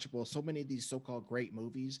fucking watchable. So many of these so-called great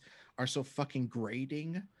movies are so fucking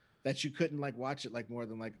grating that you couldn't like watch it like more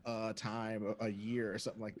than like a time, a year or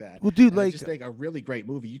something like that. Well, dude, And I like just think a really great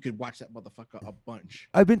movie, you could watch that motherfucker a bunch.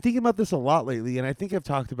 I've been thinking about this a lot lately, and I think I've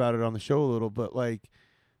talked about it on the show a little, but like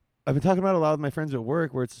I've been talking about it a lot with my friends at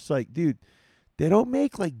work where it's just like, dude, they don't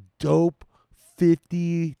make like dope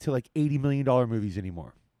 50 to like $80 million movies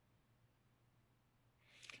anymore.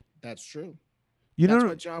 That's true. You That's know,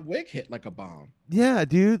 why John Wick hit like a bomb. yeah,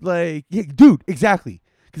 dude, like, yeah, dude, exactly.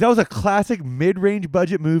 Because that was a classic mid range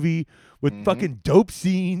budget movie with Mm-hmm. fucking dope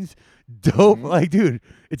scenes. Dope, Mm-hmm. like, dude,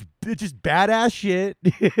 it's just badass shit.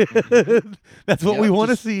 Mm-hmm. That's what we Yep. want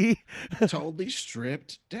to Just see. totally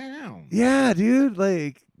stripped down. Yeah, dude,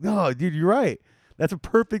 like, no, dude, you're right. That's a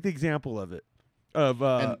perfect example of it. Of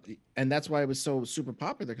And that's why it was so super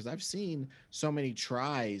popular because I've seen so many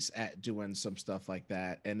tries at doing some stuff like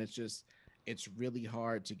that, and it's really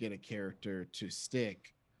hard to get a character to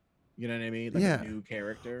stick. You know what I mean? Like a yeah, new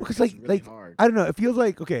character, because it's really like hard. I don't know. It feels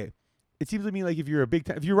like okay. It seems to me like if you're a big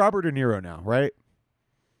time, if you're Robert De Niro now, right?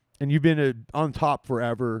 And you've been on top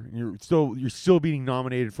forever, and you're still being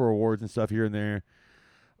nominated for awards and stuff here and there.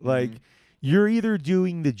 Mm-hmm. Like you're either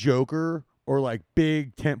doing the Joker or like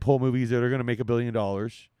big tentpole movies that are going to make $1 billion, where you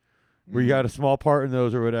Mm-hmm. got a small part in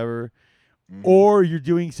those or whatever, Mm-hmm. or you're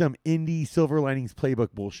doing some indie Silver Linings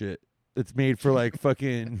Playbook bullshit that's made for like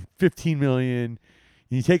fucking 15 million.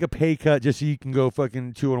 And you take a pay cut just so you can go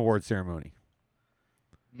fucking to an award ceremony.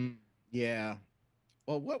 Mm, yeah.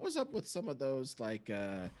 Well, what was up with some of those like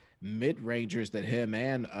mid rangers that him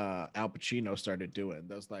and Al Pacino started doing?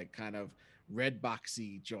 Those like kind of red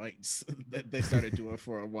boxy joints that they started doing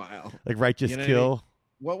for a while. Like Righteous You know what I mean? Kill.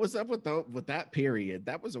 What was up with that period?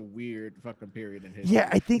 That was a weird fucking period in Yeah, history.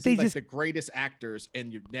 I think It they seemed like just the greatest actors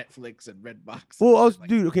in your Netflix and Redbox and well, shit like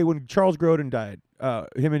dude, okay, when Charles Grodin died,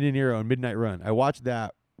 him and De Niro on Midnight Run, I watched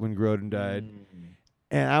that when Grodin that. died,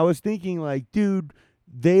 and I was thinking like, dude,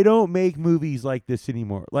 they don't make movies like this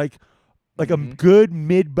anymore. Like a Mm-hmm. good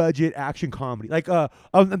mid-budget action comedy. Like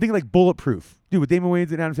I'm thinking like Bulletproof, dude, with Damon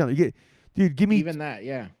Wayans and Adam Sandler. Dude, Even that,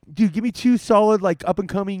 yeah. give me two solid like up and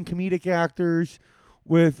coming comedic actors.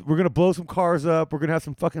 With we're gonna blow some cars up. We're gonna have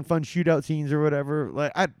some fucking fun shootout scenes or whatever.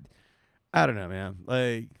 Like I don't know, man.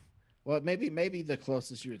 Like Well, maybe the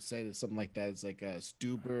closest you would say to something like that is like a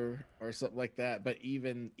Stuber or something like that. But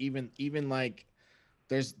even like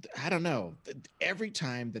there's I don't know. Every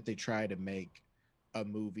time that they try to make a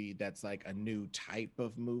movie that's like a new type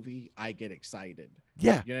of movie, I get excited.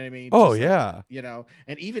 yeah. You know what I mean? Oh Just like yeah.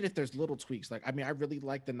 and even if there's little tweaks, like I mean, I really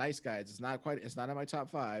like The Nice Guys. It's not in my top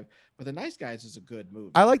five, but The Nice Guys is a good I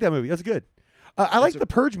movie. like that movie. That's good. I It's like a the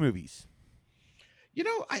Purge movies.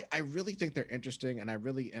 I really think they're interesting, and I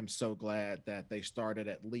really am so glad that they started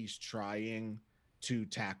at least trying to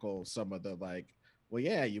tackle some of the like, well,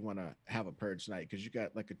 yeah, you want to have a purge night because you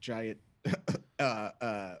got like a giant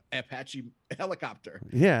Apache helicopter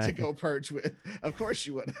Yeah. to go purge with. Of course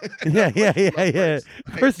you would. Yeah, Of yeah, course you yeah, love yeah. purge.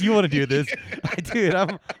 Of course you want to do this. Dude,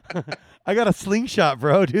 I got a slingshot,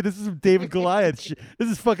 bro. Dude, this is some David Goliath shit. This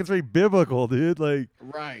is fucking straight biblical, dude. Like,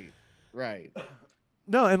 Right, right.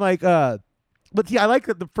 no, and like, but see, I like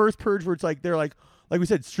that the first purge where it's like they're like we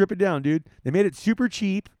said, strip it down, dude. They made it super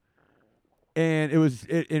cheap, and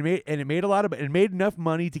it made a lot of it made enough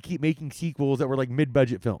money to keep making sequels that were like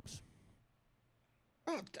mid-budget films.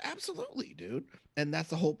 Oh, absolutely, dude. And that's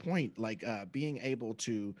the whole point. Like being able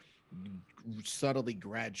to subtly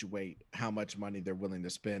graduate how much money they're willing to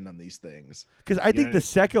spend on these things. Because I You know think what I the mean?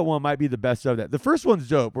 second one might be the best of that. The first one's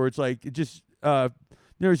dope, where it's like it just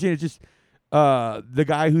never seen it. It's just the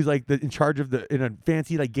guy who's like in charge of the in a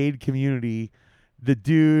fancy like gated community. The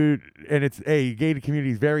dude, and it's a gated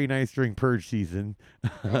community is very nice during purge season.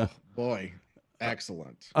 Oh boy,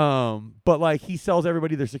 excellent. But like he sells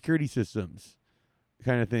everybody their security systems,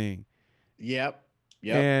 kind of thing, Yep,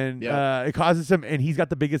 yep, and yep. it causes him. And he's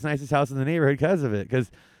got the biggest, nicest house in the neighborhood because of it.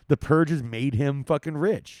 Because the purge has made him fucking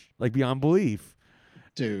rich, like beyond belief.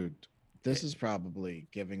 Dude, this is probably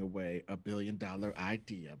giving away $1 billion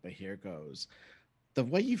idea, but here goes. The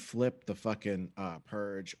way you flip the fucking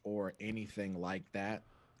purge or anything like that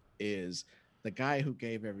is the guy who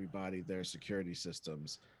gave everybody their security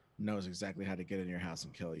systems knows exactly how to get in your house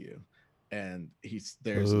and kill you. And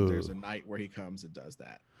there's a Ooh. night where he comes and does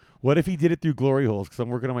that. What if he did it through glory holes? Because I'm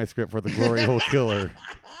working on my script for the glory hole killer.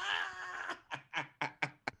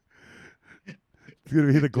 It's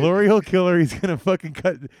gonna be the glory hole killer. He's gonna fucking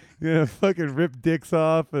fucking rip dicks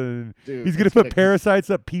off, and Dude, he's gonna it's put gonna parasites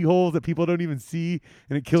up pee holes that people don't even see,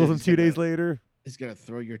 and it kills dude, them 2 days later. he's gonna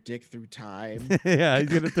throw your dick through time. Yeah, he's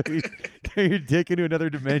gonna throw your dick into another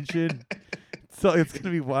dimension. So it's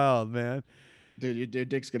gonna be wild, man. Dude, your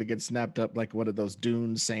dick's gonna get snapped up like one of those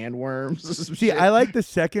dune sandworms or some See, shit. I like the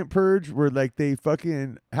second purge where like they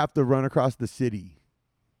fucking have to run across the city.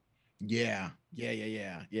 Yeah.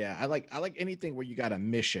 I like anything where you got a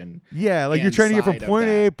mission Yeah, like you're trying to get from inside of point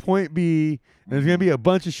A that. to point B, and there's gonna be a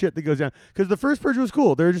bunch of shit that goes down. Because the first purge was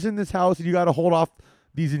cool. They're just in this house, and you got to hold off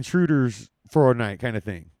these intruders for a night, kind of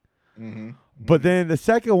thing. Mm-hmm. But then the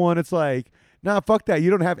second one, it's like, nah, fuck that. You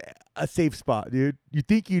don't have a safe spot, dude. You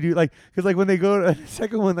think you do, like, because like when they go to the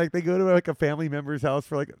second one, like they go to like a family member's house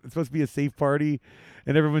for like it's supposed to be a safe party,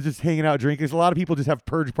 and everyone's just hanging out drinking. So a lot of people just have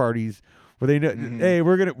purge parties where they know, hey,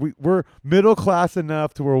 we're middle class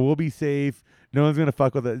enough to where we'll be safe. No one's gonna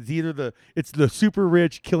fuck with it. It's the super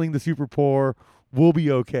rich killing the super poor. We'll be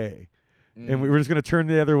okay, and we're just gonna turn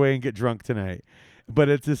the other way and get drunk tonight. But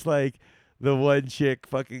it's just like the one chick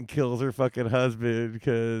fucking kills her fucking husband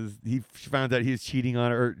because she found out he was cheating on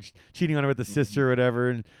her, or cheating on her with the sister or whatever,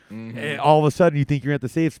 and all of a sudden you think you're at the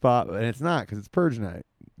safe spot, and it's not because it's purge night.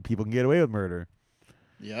 People can get away with murder.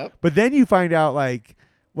 Yep. But then you find out like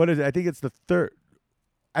what is it? I think it's the third.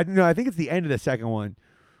 I don't know. I think it's the end of the second one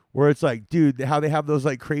where it's like, dude, how they have those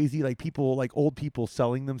like crazy like people like old people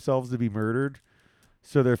selling themselves to be murdered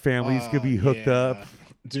so their families could be hooked up.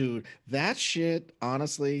 Dude, that shit,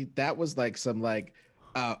 honestly, that was like some like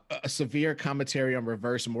a severe commentary on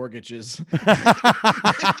reverse mortgages.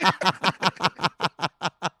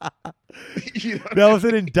 You know That was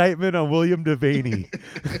an indictment on William Devaney.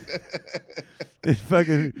 And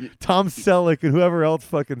fucking Tom Selleck and whoever else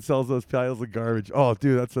fucking sells those piles of garbage. Oh,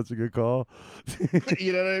 dude, that's such a good call.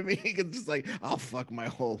 You know what I mean? It's just like I'll fuck my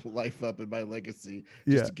whole life up in my legacy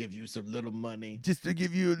just to give you some little money. Just to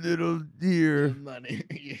give you a little here. Little money.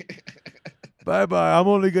 Yeah. Bye bye. I'm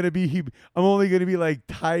only gonna be like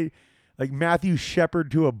tied like Matthew Shepard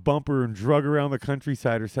to a bumper and drug around the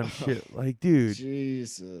countryside or some shit. Like, dude.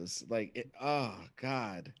 Jesus. Like oh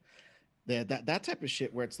God. That type of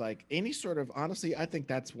shit where it's like any sort of honestly, I think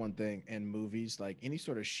that's one thing in movies, like any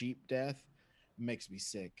sort of sheep death makes me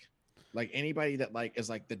sick. Like anybody that like is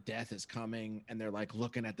like the death is coming and they're like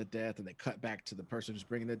looking at the death and they cut back to the person who's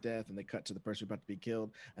bringing the death and they cut to the person who's about to be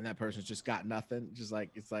killed and that person's just got nothing. Just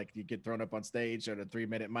like it's like you get thrown up on stage or a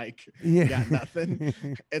 3-minute mic, Yeah. you got nothing.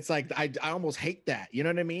 It's like I almost hate that. You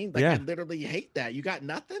know what I mean? Like Yeah. I literally hate that. You got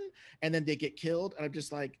nothing and then they get killed and I'm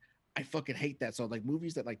just like I fucking hate that. So like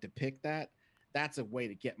movies that like depict that, that's a way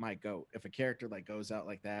to get my goat. If a character like goes out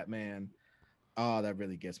like that, man, oh, that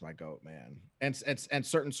really gets my goat, man. And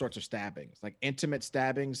certain sorts of stabbings, like intimate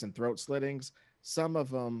stabbings and throat slittings, some of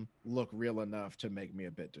them look real enough to make me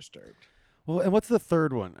a bit disturbed. Well, and what's the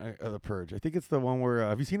third one of the Purge? I think it's the one where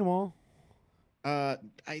have you seen them all? I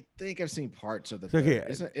think I've seen parts of the Okay.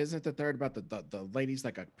 third. Isn't the third about the lady's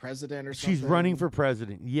like a president or something? She's running for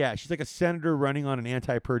president. Yeah, she's like a senator running on an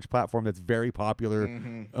anti-purge platform that's very popular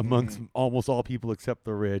amongst almost all people except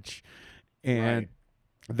the rich. and Right.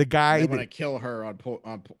 the And they guy want that to kill her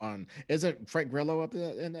on. Isn't Frank Grillo up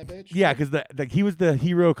in that bitch? yeah, because the he was the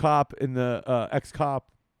hero cop in the ex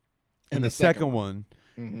cop in In the the second second one. one,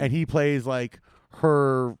 Mm-hmm. and he plays like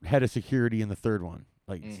her head of security in the third one.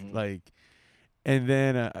 Mm-hmm. And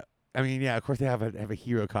then I mean, yeah, of course they have a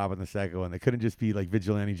hero cop in the second one. They couldn't just be like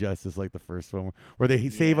vigilante justice like the first one, where they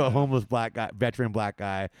save a Yeah. homeless black guy, veteran black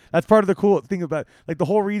guy. That's part of the cool thing about like the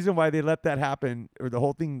whole reason why they let that happen, or the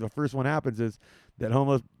whole thing. The first one happens is that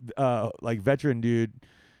homeless like veteran dude,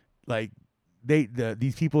 like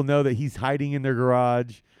these people know that he's hiding in their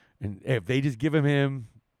garage, and if they just give him,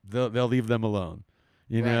 they'll leave them alone,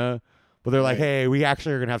 you Right. know. But they're like, Right. hey, we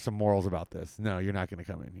actually are gonna have some morals about this. No, you're not gonna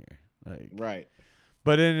come in here, like. Right.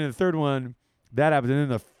 But then in the third one, that happens, and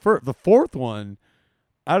then the fourth one,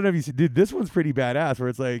 I don't know if you see, dude. This one's pretty badass. Where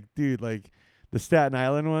it's like, dude, like the Staten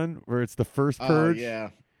Island one, where it's the first Oh purge. yeah.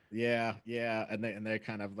 Yeah, yeah, and they're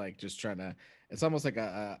kind of like just trying to. It's almost like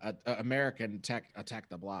a American attack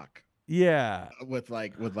the block Yeah, with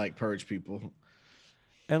purge people.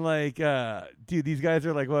 and like, dude, these guys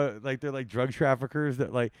are like what? Like they're like drug traffickers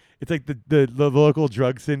that like it's like the local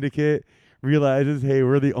drug syndicate realizes, hey,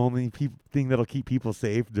 we're the only thing that'll keep people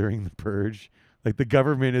safe during the purge. Like the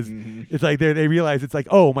government is, Mm-hmm. it's like they realize it's like,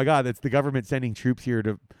 oh my god, it's the government sending troops here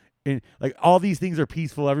to, and like all these things are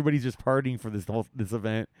peaceful. Everybody's just partying for this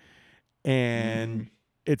event, Mm-hmm. and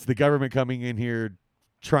it's the government coming in here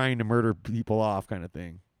trying to murder people off, kind of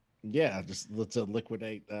thing. Yeah, just let's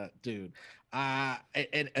liquidate dude.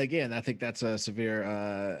 And again, I think that's a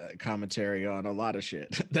severe commentary on a lot of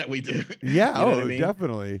shit that we do. Yeah, You know what I oh, mean?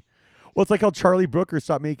 definitely. Well, it's like how Charlie Brooker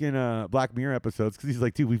stopped making Black Mirror episodes because he's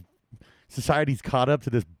like, dude, society's caught up to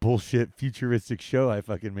this bullshit futuristic show I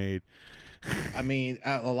fucking made. I mean,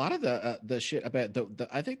 a lot of the shit about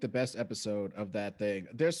I think the best episode of that thing.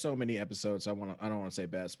 There's so many episodes. I don't want to say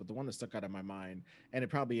best, but the one that stuck out of my mind, and it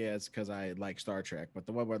probably is because I like Star Trek. But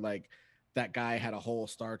the one where like that guy had a whole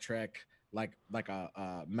Star Trek like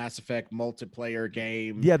a Mass Effect multiplayer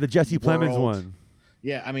game Yeah, the Jesse Plemons world. one.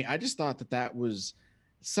 Yeah, I mean, I just thought that that was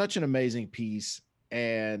such an amazing piece,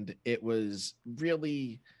 and it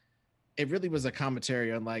really was a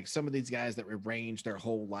commentary on like some of these guys that arrange their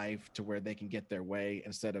whole life to where they can get their way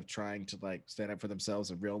instead of trying to like stand up for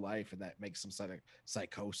themselves in real life, and that makes some sort of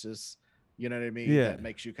psychosis. You know what I mean? Yeah, That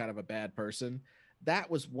makes you kind of a bad person.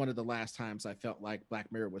 That was one of the last times I felt like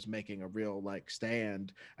Black Mirror was making a real like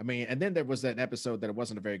stand. I mean, and then there was that episode that it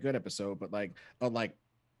wasn't a very good episode, but like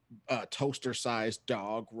a toaster sized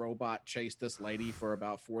dog robot chased this lady for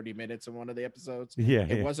about 40 minutes in one of the episodes. yeah,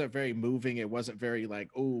 It yeah. wasn't very moving. It wasn't very like,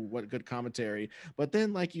 oh, what good commentary. But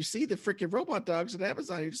then, like, you see the freaking robot dogs at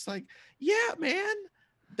Amazon, you're just like, yeah, man,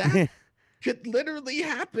 that could literally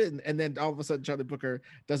happen. And then all of a sudden, Charlie Booker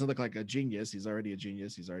doesn't look like a genius. He's already a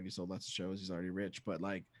genius. He's already sold lots of shows. He's already rich. But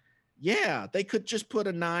like, yeah, they could just put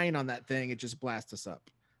a 9 on that thing and just blast us up.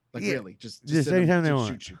 Like, Yeah, really, just just send them anytime they to want.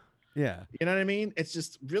 shoot you. Yeah, You know what I mean? It's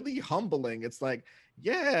just really humbling. It's like,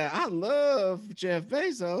 yeah, I love Jeff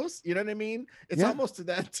Bezos. You know what I mean? It's yeah. almost to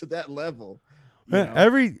that level. You know,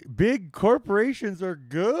 Every big corporations are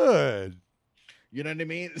good. you know what I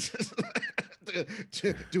mean?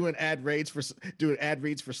 Doing doing ad reads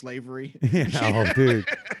for slavery. Yeah, oh, dude.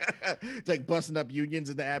 Like busting up unions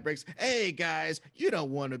in the ad breaks. Hey guys, you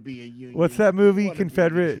don't want to be a What's union. that You movie? want to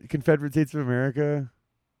be. Confederate States of America.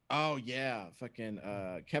 Oh yeah, fucking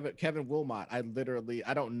Kevin Wilmot. I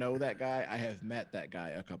don't know that guy. I have met that guy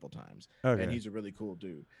a couple times, and Okay. he's a really cool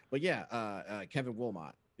dude. But yeah, Kevin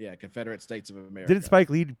Wilmot. Yeah, Confederate States of Didn't America. Spike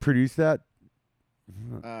Lee produce that?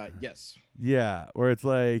 Yes. Yeah, where it's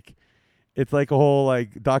like a whole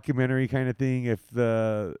like documentary kind of thing if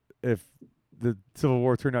the Civil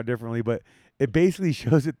War turned out differently, but it basically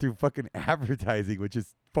shows it through fucking advertising, which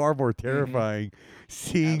is far more Hmm. terrifying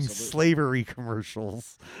seeing Absolutely. slavery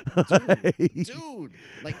commercials. Dude, Like, dude.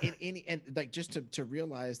 Like in any and like just to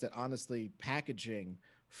realize that honestly, packaging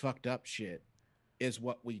fucked up shit is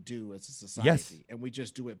what we do as a yes. society, and we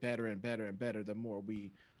just do it better and better and better the more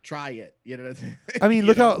we try it. You know, I mean,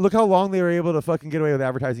 you know. look how long they were able to fucking get away with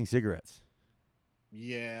advertising cigarettes.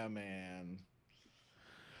 Yeah, man.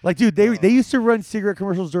 Like, dude, they Uh, used to run cigarette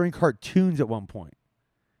commercials during cartoons at one point.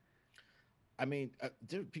 I mean,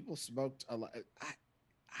 dude, people smoked a lot.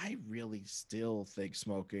 I really still think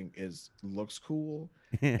smoking is looks cool,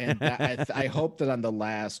 and that I hope that I'm the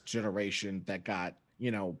last generation that got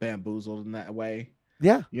bamboozled in that way.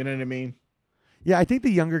 Yeah. You know what I mean? Yeah, I think the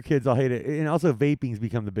younger kids all hate it. And also vaping's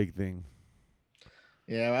become the big thing.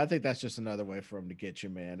 Yeah, I think that's just another way for them to get you,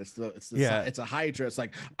 man. Yeah. It's a hydra. It's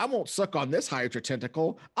like I won't suck on this hydra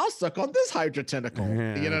tentacle. I'll suck on this hydra tentacle. You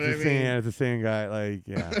Yeah, know what I mean? it's the same guy. Like,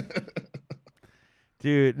 yeah.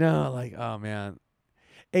 dude. No, like, oh man.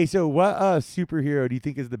 Hey, so what superhero do you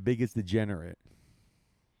think is the biggest degenerate?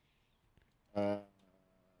 Uh,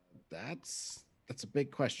 that's a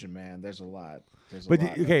big question, man. There's a lot. There's a But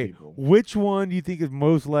lot of okay, people. which one do you think is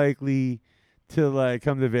most likely to like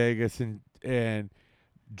come to Vegas and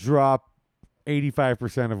drop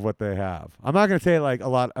 85% of what they have? I'm not gonna say like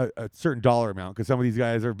a certain dollar amount because some of these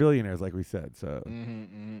guys are billionaires, like we said. So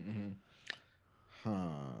Huh.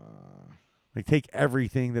 like take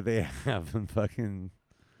everything that they have and fucking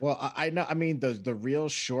Well, I know. I mean, the real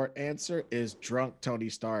short answer is drunk Tony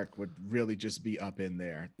Stark would really just be up in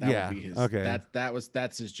there. That would yeah. be his. Okay.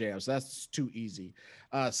 That's his jam. So that's too easy.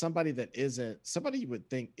 Somebody that isn't somebody you would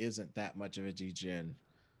think isn't that much of a degen,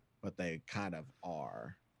 but they kind of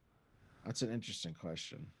are. That's an interesting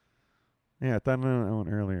question. Yeah, I thought of that one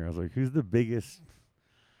earlier. I was like, who's the biggest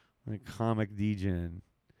like comic degen?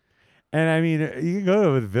 And I mean, you can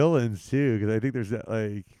go with villains too, because I think there's that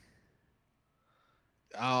like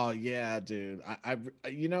Oh yeah, dude.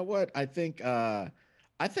 You know what? I think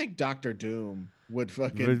Doctor Doom would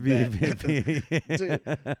fucking would be, bet dude,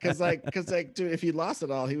 cause like dude, if he lost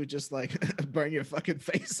it all, he would just like burn your fucking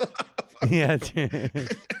face off. yeah,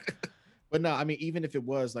 dude. But no, I mean, even if there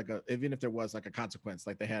was like a consequence,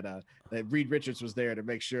 like that Reed Richards was there to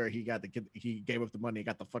make sure he gave up the money and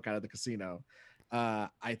got the fuck out of the casino.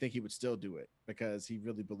 I think he would still do it because he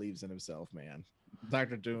really believes in himself, man.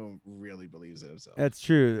 Doctor Doom really believes in himself. That's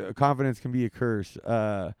true. Confidence can be a curse.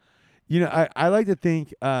 I like to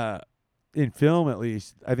think in film at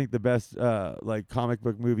least, I think the best like comic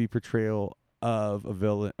book movie portrayal of a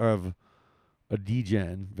villain or of a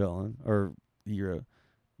degen villain or your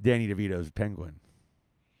Danny DeVito's Penguin.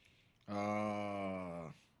 Uh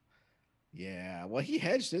yeah. Well, he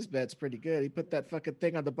hedged his bets pretty good. He put that fucking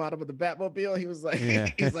thing on the bottom of the Batmobile. He was Yeah.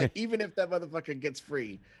 like, he's like, even if that motherfucker gets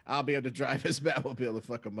free, I'll be able to drive his Batmobile and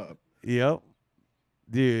fuck him up. Yep.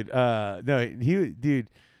 Dude, no, dude,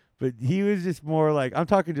 but he was just more like I'm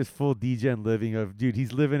talking just full degen living of dude,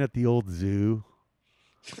 he's living at the old zoo.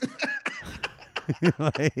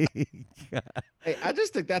 like Hey, I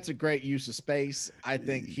just think that's a great use of space. I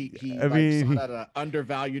think he I like saw mean that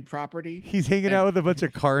undervalued property, he's hanging and out with a bunch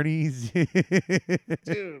of carnies.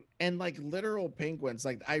 dude, and like literal penguins.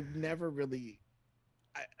 Like I've never really.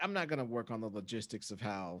 I'm not gonna work on the logistics of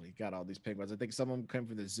how he got all these penguins. I think some of them came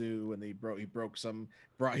from the zoo, and he broke some.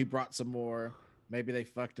 He brought some more. Maybe they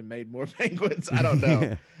fucked and made more penguins. I don't know.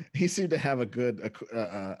 yeah. He seemed to have a good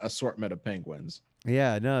assortment of penguins,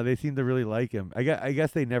 Yeah, no, they seem to really like him. I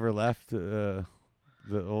guess they never left the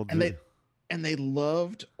old and zoo. they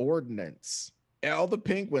loved ordnance. All the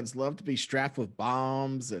penguins loved to be strapped with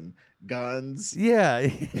bombs and guns. Yeah.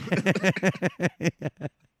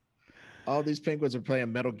 All these penguins are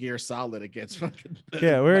playing Metal Gear Solid against fucking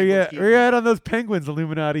yeah, where you Michael at? Where you Keaton. at on those penguins,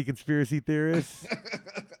 Illuminati conspiracy theorists?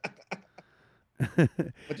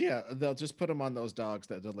 But yeah, they'll just put them on those dogs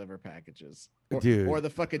that deliver packages, or Dude. the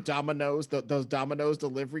fucking Domino's, those Domino's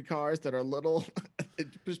delivery cars that are little.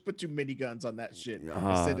 Just put two miniguns on that shit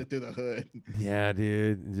and send it through the hood. Yeah,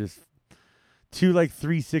 dude. Just two like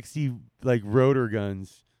 360 like rotor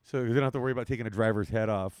guns, so they don't have to worry about taking a driver's head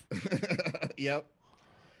off. Yep,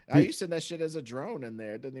 I Dude, used to send that shit as a drone in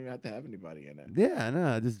there. It doesn't even have to have anybody in yeah,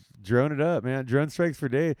 no, just drone it up, man. Drone strikes for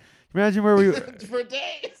days. Imagine where we. it for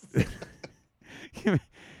days. Can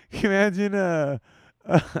you imagine? I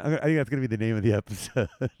think that's gonna be the name of the episode.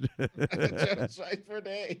 Drone strike for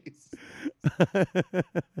days.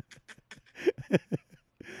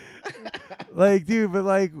 like, dude, but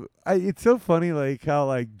like, it's so funny, like how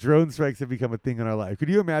like drone strikes have become a thing in our life. Could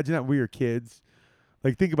you imagine that when we were kids?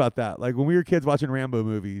 Like, think about that. Like when we were kids watching Rambo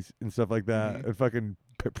movies and stuff like that, Mhm. and fucking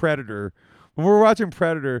Predator. When we were watching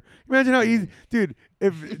Predator, imagine how easy, dude.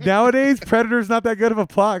 If nowadays Predator's not that good of a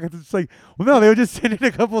plot, 'cause it's just like, well, no, they would just send in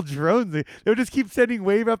a couple drones. They would just keep sending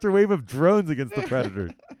wave after wave of drones against the Predator.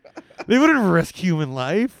 They wouldn't risk human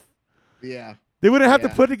life. Yeah, They wouldn't have to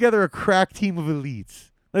yeah. put together a crack team of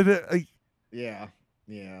elites. Like, Yeah,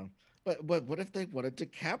 yeah. But what if they wanted to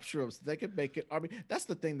capture them so they could make it? I mean, that's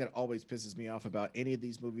the thing that always pisses me off about any of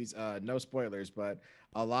these movies. No spoilers, but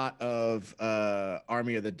a lot of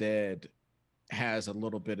Army of the Dead has a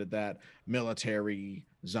little bit of that military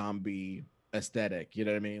zombie aesthetic. You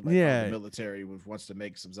know what I mean? Like, oh, the yeah, military wants to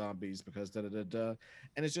make some zombies because da da da da,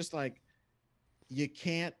 and it's just like you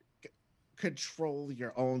can't control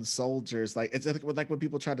your own soldiers. Like it's like when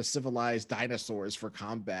people try to civilize dinosaurs for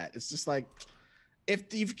combat. It's just like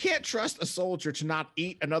if you can't trust a soldier to not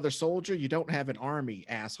eat another soldier, you don't have an army,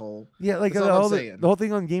 asshole. yeah. Like That's all I'm the saying. whole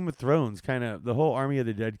thing on Game of Thrones, kind of the whole Army of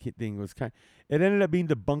the Dead thing was kind. It ended up being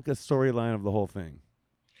the bunkus storyline of the whole thing.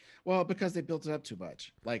 Well, because they built it up too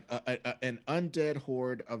much. Like an undead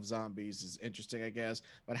horde of zombies is interesting, I guess.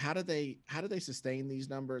 But how do they sustain these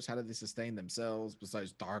numbers? How do they sustain themselves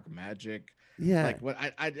besides dark magic? Yeah. Like what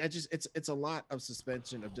I just it's a lot of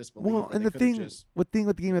suspension of disbelief Well, when and they the could have thing, just what thing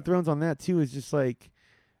with the Game of Thrones on that too is just like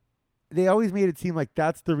they always made it seem like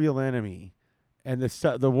that's the real enemy, and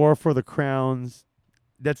the war for the crowns.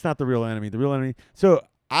 That's not the real enemy. The real enemy. So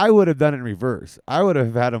I would have done it in reverse. I would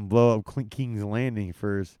have had him blow up King's Landing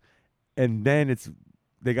first, and then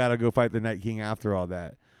they got to go fight the Night King after all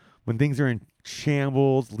that. When things are in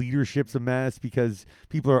shambles, leadership's a mess because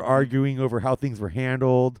people are Mhm. arguing over how things were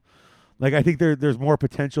handled. Like I think there's more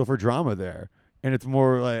potential for drama there, and it's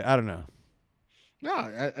more like I don't know. No,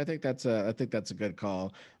 I think that's a good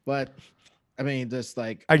call. But I mean, just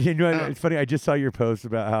like You know, I it's funny. I just saw your post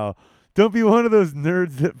about how don't be one of those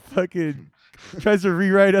nerds that fucking tries to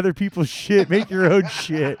rewrite other people's shit, make your own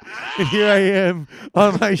shit. And here I am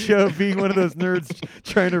on my show being one of those nerds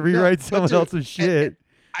trying to no, rewrite but someone dude, else's and shit.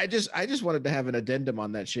 I just wanted to have an addendum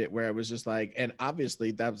on that shit where it was just like, and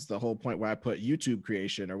obviously that was the whole point where I put YouTube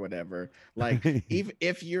creation or whatever. Like, even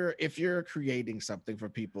if you're creating something for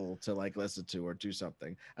people to like listen to or do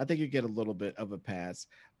something, I think you get a little bit of a pass.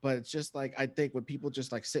 But it's just like I think when people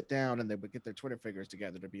just like sit down and they would get their Twitter fingers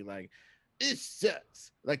together to be like, it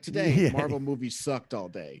sucks. Like today, Yeah. Marvel movies sucked all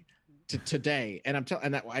day. Today, and I'm telling,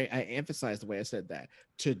 and that I emphasize the way I said that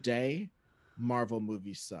today, Marvel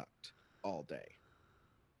movies sucked all day,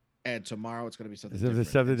 and tomorrow it's going to be something There's different.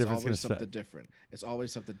 something It's different always gonna suck. something different. It's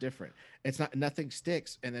always something different. It's not, nothing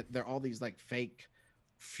sticks, and they're all these like fake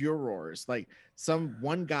furors. Like some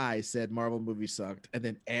one guy said Marvel movie sucked, and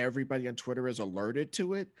then everybody on Twitter is alerted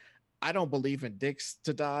to it. I don't believe in dicks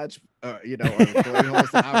to dodge, or glory holes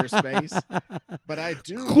to outer space, but I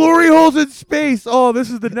do Glory believe. holes in space. Oh, this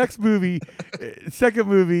is the next movie, second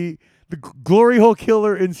movie, the Glory Hole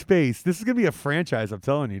Killer in space. This is gonna be a franchise. I'm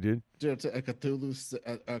telling you, dude. Dude, a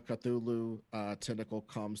Cthulhu tentacle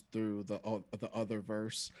comes through the other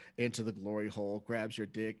verse into the glory hole, grabs your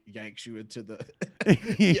dick, yanks you into the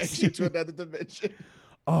yanks you to another dimension.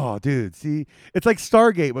 Oh, dude. See, it's like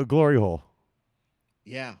Stargate with Glory Hole.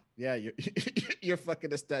 Yeah, yeah, you're you're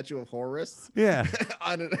fucking a statue of Horus Yeah.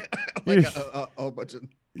 on an, You're like just, a whole bunch of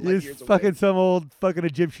you're light just years fucking away. some old fucking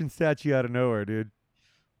Egyptian statue out of nowhere, dude.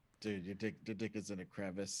 Dude, your dick is in a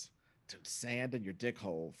crevice. Dude, sand in your dick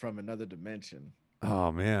hole from another dimension.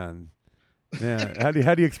 Oh man. Yeah. How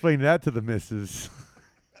do you explain that to the missus?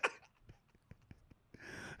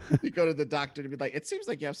 You go to the doctor to be like, it seems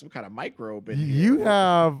like you have some kind of microbe in here, You or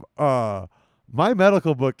have my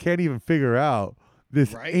medical book can't even figure out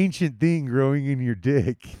this right? ancient thing growing in your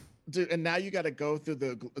dick. Dude, and now you got to go through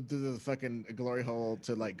the fucking glory hole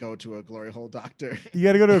to like go to a glory hole doctor. You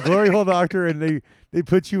got to go to a glory hole doctor, and they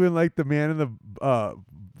put you in like the man in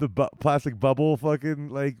the plastic bubble fucking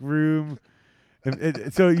like room,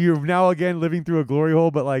 and so you're now again living through a glory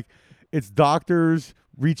hole, but like it's doctors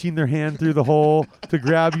reaching their hand through the hole to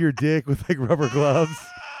grab your dick with like rubber gloves,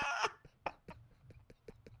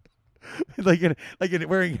 like in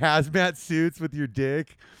wearing hazmat suits with your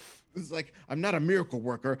dick. It's like, I'm not a miracle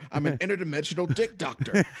worker. I'm an interdimensional dick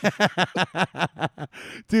doctor.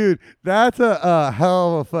 Dude, that's a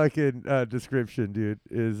hell of a fucking description, dude.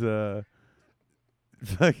 Is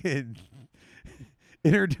fucking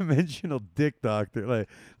interdimensional dick doctor,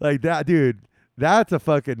 like that, dude. That's a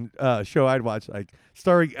fucking show I'd watch, like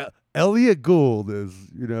starring Elliot Gould as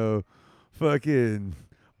fucking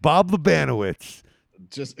Bob Labanowitz,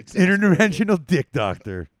 Just exasperated. interdimensional dick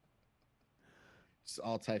doctor. Just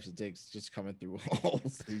all types of dicks just coming through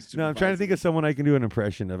holes. He's No, I'm trying to think supervising. of someone I can do an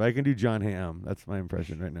impression of. I can do John Hamm. That's my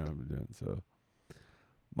impression right now. I'm doing so.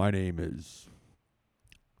 My name is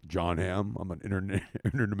John Hamm. I'm an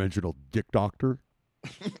interdimensional dick doctor.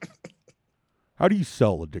 How do you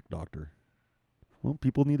sell a dick doctor? Well,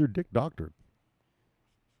 people need their dick doctored.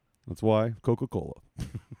 That's why Coca-Cola.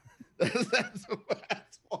 That's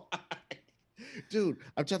why. Dude,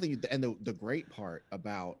 I'm telling you, and the great part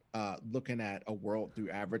about looking at a world through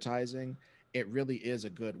advertising, it really is a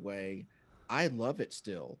good way. I love it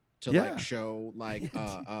still to like Yeah. show like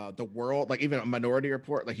the world, like even a Minority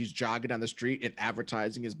Report, like he's jogging down the street and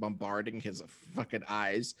advertising is bombarding his fucking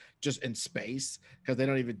eyes just in space because they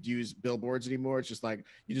don't even use billboards anymore. It's just like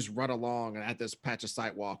you just run along and at this patch of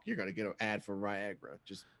sidewalk, you're gonna get an ad for Viagra.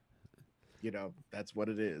 Just that's what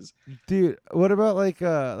it is. Dude, what about like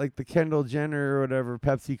the Kendall Jenner or whatever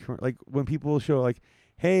Pepsi like when people show like,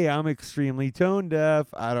 "Hey, I'm extremely tone deaf.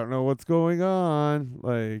 I don't know what's going on."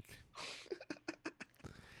 Like,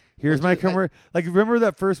 Well, here's my dude, like remember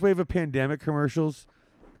that first wave of pandemic commercials?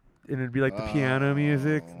 And it'd be like the piano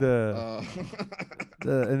music, oh, the oh.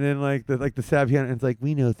 And then the sad piano, and it's like,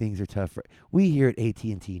 we know things are tough. We here at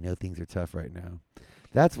AT&T know things are tough right now.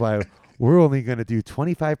 That's why we're only going to do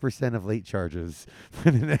 25% of late charges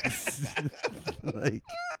for the next like.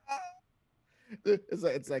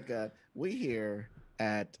 It's like we here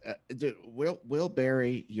at dude, we'll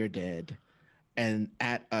bury your dead and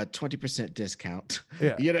at a 20% discount.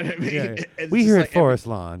 Yeah. You know what I mean? Yeah. It's We just here at like every Forest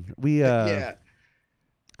Lawn, we yeah,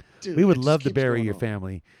 we dude, would it just love to keeps bury going your on.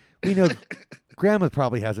 family. We know grandma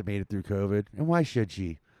probably hasn't made it through COVID, and why should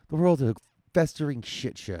she? The world's a festering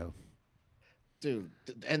shit show. Dude,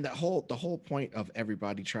 and the whole point of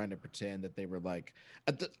everybody trying to pretend that they were like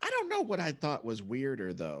I don't know what I thought was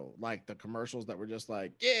weirder though, like the commercials that were just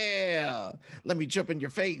like, yeah, let me jump in your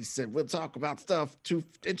face and we'll talk about stuff 2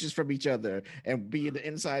 inches from each other and be in the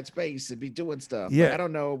inside space and be doing stuff. Like, Yeah, I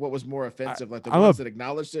don't know what was more I, offensive, like the I'm a ones that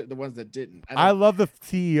acknowledged it, the ones that didn't. I I don't. love the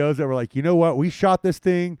CEOs that were like, you know what, we shot this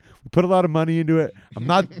thing, we put a lot of money into it. We're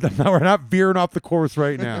not veering off the course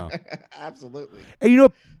right now. Absolutely.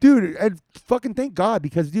 And dude, and fucking thank God,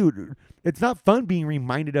 because dude, it's not fun being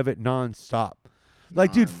reminded of it nonstop.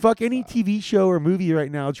 Like, dude, fuck any Non-stop. TV show or movie right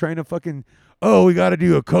now trying to fucking, oh, we got to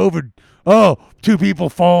do a COVID. Oh, two people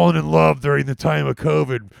falling in love during the time of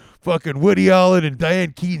COVID. Fucking Woody Allen and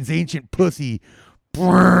Diane Keaton's Ancient Pussy.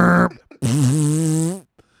 Oh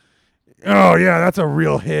yeah, that's a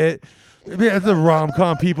real hit. That's a rom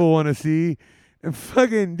com people want to see. And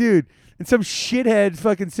fucking dude, and some shitheads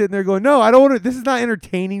fucking sitting there going, no, I don't want to. This is not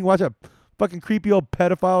entertaining. Watch a fucking creepy old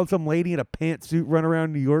pedophile and some lady in a pantsuit run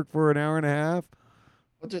around New York for an hour and a half.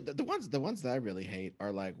 Well, dude, the ones that I really hate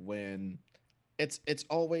are like when it's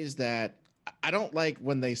always that I don't like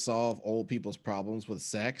when they solve old people's problems with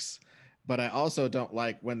sex, but I also don't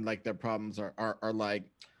like when like their problems are like,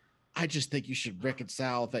 I just think you should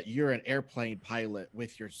reconcile that you're an airplane pilot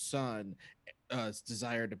with your son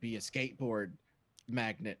desire to be a skateboard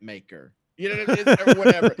magnet maker. You know what I mean? Or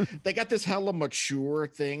whatever. They got this hella mature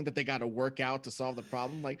thing that they got to work out to solve the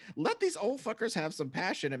problem. Like, let these old fuckers have some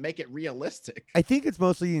passion and make it realistic. I think it's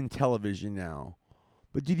mostly in television now.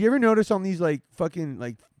 But did you ever notice on these like fucking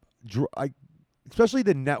like especially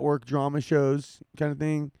the network drama shows kind of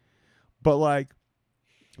thing? But like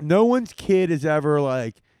no one's kid is ever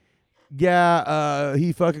like, yeah,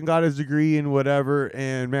 he fucking got his degree in whatever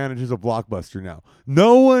and manages a Blockbuster now.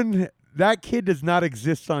 No one, that kid does not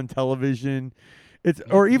exist on television. It's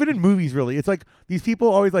or even in movies really. It's like these people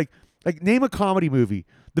always like name a comedy movie.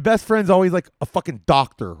 The best friend's always like a fucking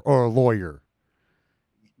doctor or a lawyer.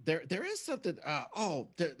 There is something.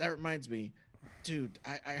 That reminds me, dude.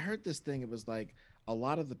 I heard this thing. It was like a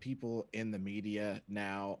lot of the people in the media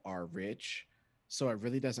now are rich, so it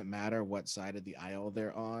really doesn't matter what side of the aisle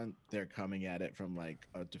they're on. They're coming at it from like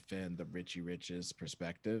a defend the richie riches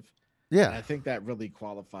perspective. And Yeah. I think that really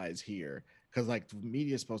qualifies here because like the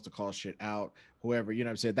media is supposed to call shit out, whoever, you know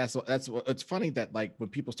what I'm saying? It's funny that like when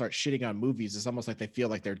people start shitting on movies, it's almost like they feel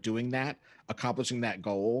like they're doing that, accomplishing that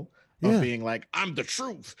goal of Yeah. being like, I'm the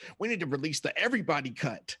truth. We need to release the everybody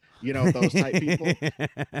cut, those type people.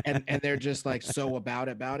 And they're just like so about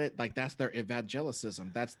it. Like that's their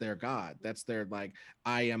evangelicism. That's their God. That's their like,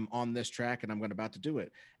 I am on this track and I'm going about to do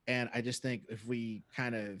it. And I just think if we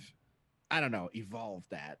kind of I don't know, evolve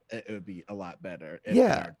that, it would be a lot better in Yeah.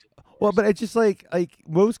 our Well, discourse. but it's just like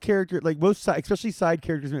most character, like most especially side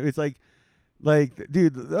characters. It's like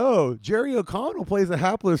dude, oh, Jerry O'Connell plays a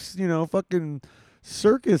hapless, fucking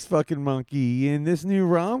circus fucking monkey in this new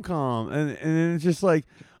rom com, and then it's just like,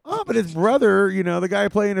 oh, but his brother, the guy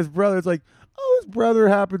playing his brother, it's like, oh, his brother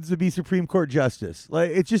happens to be Supreme Court justice.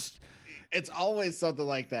 Like it's just It's always something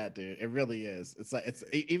like that, dude. It really is. It's like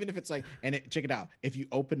even if it's like, and check it out. If you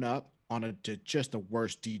open up on to just the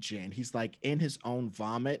worst DJ, and he's like in his own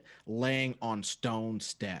vomit, laying on stone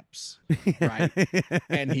steps, right?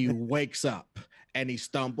 And he wakes up and he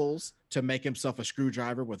stumbles to make himself a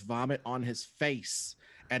screwdriver with vomit on his face.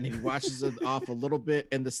 And he washes it off a little bit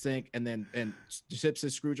in the sink and then sips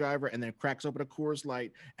his screwdriver and then cracks open a Coors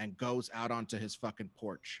Light and goes out onto his fucking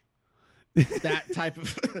porch. That type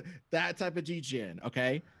of that type of GGN,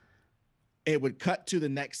 okay? It would cut to the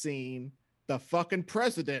next scene. The fucking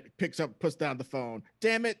president puts down the phone.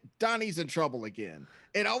 Damn it, Donnie's in trouble again.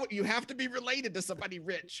 You have to be related to somebody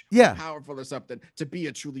rich or yeah. powerful or something to be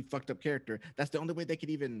a truly fucked up character. That's the only way they could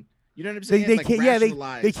even, you know what I'm They, saying? they Like can't yeah they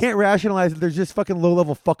rationalize. can't rationalize that there's just fucking low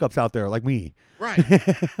level fuck ups out there like me. Right,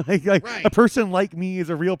 like a right. person like me is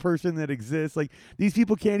a real person that exists. Like these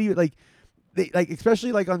people can't even like they like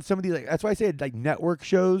especially like on some of these like that's why I say like network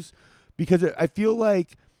shows because I feel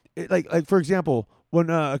like like for example when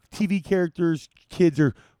TV characters kids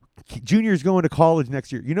are Junior's going to college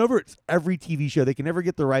next year. You know, over every TV show, they can never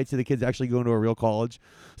get the rights to the kids actually going to a real college.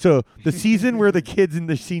 So the season where the kids in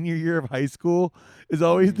the senior year of high school is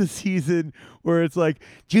always the season where it's like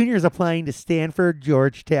Junior's applying to Stanford,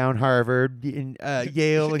 Georgetown, Harvard,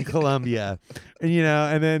 Yale, and Columbia,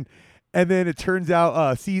 and and then it turns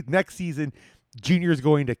out, next season, Junior's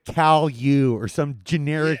going to Cal U or some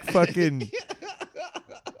generic fucking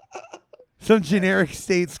some generic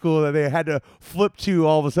state school that they had to flip to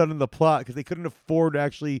all of a sudden in the plot because they couldn't afford to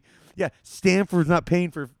actually. Yeah, Stanford's not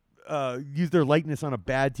paying for use their likeness on a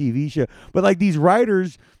bad TV show, but like these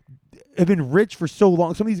writers have been rich for so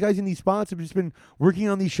long. Some of these guys in these spots have just been working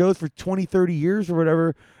on these shows for 20, 30 years or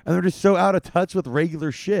whatever, and they're just so out of touch with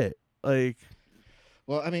regular shit. Like,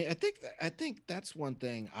 Well, I mean, I think that's one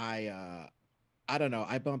thing I don't know.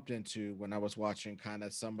 I bumped into when I was watching kind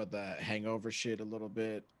of some of the hangover shit a little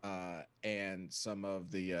bit, and some of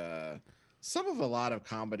a lot of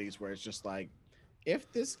comedies where it's just like,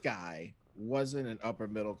 if this guy wasn't an upper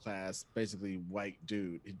middle class, basically white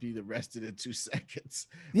dude, he'd be arrested in 2 seconds.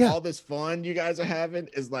 yeah, All this fun you guys are having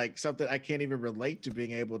is like something I can't even relate to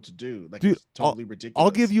being able to do. Like dude, it's totally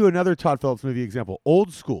I'll give ridiculous. you another Todd Phillips movie example.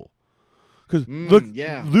 Old School. Because look,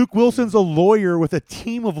 Yeah. Luke Wilson's a lawyer with a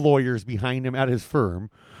team of lawyers behind him at his firm.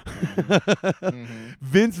 Mm-hmm. Mm-hmm.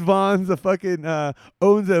 Vince Vaughn's a fucking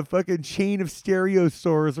owns a fucking chain of stereo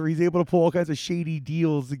stores where he's able to pull all kinds of shady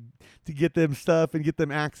deals to get them stuff and get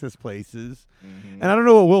them access places. Mm-hmm. And I don't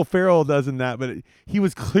know what Will Ferrell does in that, but he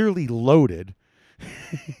was clearly loaded.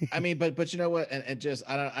 I mean, but you know what? And just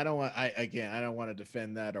I don't want I don't want to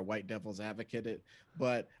defend that or white devil's advocate it,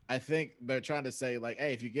 but I think they're trying to say like,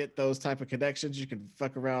 hey, if you get those type of connections, you can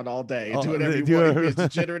fuck around all day and do whatever you want, and be as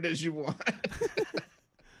degenerate as you want.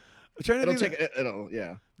 I'm trying to It'll think take it'll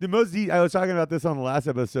yeah. the most. I was talking about this on the last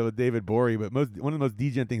episode with David Bory, but one of the most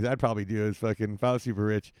degen things I'd probably do is fucking if I was super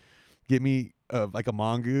rich, get me like a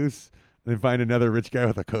mongoose. And then find another rich guy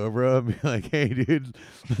with a cobra and be like, hey, dude,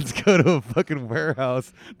 let's go to a fucking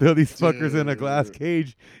warehouse, throw these fuckers in a glass Dude.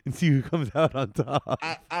 cage, and see who comes out on top.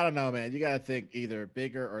 I don't know, man. You got to think either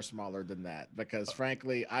bigger or smaller than that because,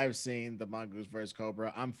 frankly, I've seen the mongoose versus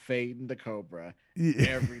cobra. I'm fading the cobra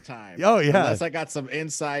every time. Oh, yeah. Unless I got some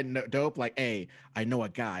inside dope, like, hey, I know a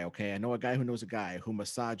guy, okay? I know a guy who knows a guy who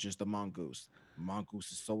massages the mongoose.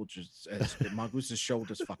 Mongoose's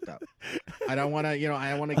shoulders fucked up. I don't want to, I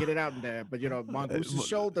don't want to get it out in there, but Mongoose's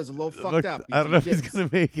shoulder's a little fucked up. I don't know if he's going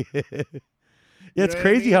to make it. Yeah, You it's know what I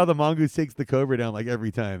crazy how mean? the mongoose takes the cobra down like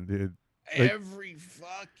every time, dude. Like, Every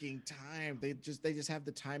fucking time they just have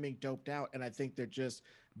the timing doped out, and I think they're just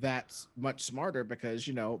that much smarter because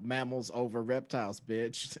mammals over reptiles,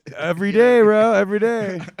 bitch. every You know day, what bro. Every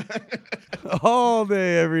day. I All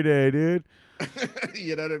day, every day, dude. mean?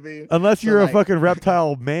 You know what I mean? Unless So you're a like, fucking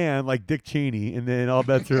reptile man like Dick Cheney, and then all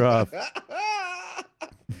bets are off.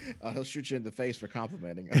 he'll shoot you in the face for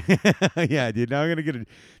complimenting. Yeah, dude. Now I'm gonna get a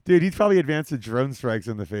dude. He's probably advanced to drone strikes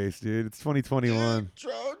in the face, dude. It's 2021.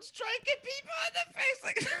 Drone striking people in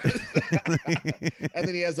the face, like, and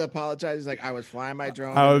then he has to apologize. He's like, "I was flying my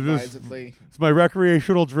drone I was just advisedly." it's my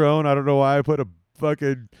recreational drone. I don't know why I put a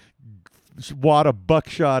fucking wad of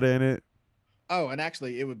buckshot in it. Oh, and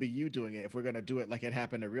actually, it would be you doing it if we're gonna do it like it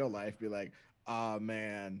happened in real life. Be like, "Oh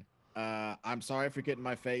man, I'm sorry for getting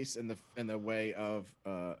my face in the way of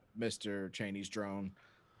Mr. Cheney's drone.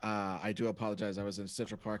 I do apologize. I was in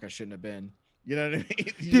Central Park. I shouldn't have been. You know what I mean?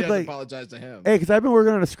 You Dude, have to like, apologize to him. hey, because I've been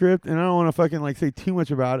working on a script, and I don't want to fucking like say too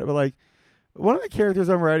much about it, but like one of the characters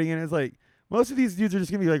I'm writing in is like most of these dudes are just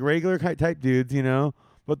gonna be like regular type dudes, you know.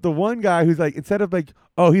 But the one guy who's like, instead of like,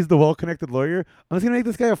 oh, he's the well-connected lawyer, I'm just gonna make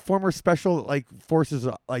this guy a former special like forces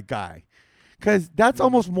like guy, because that's Mhm.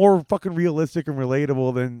 almost more fucking realistic and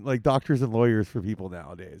relatable than like doctors and lawyers for people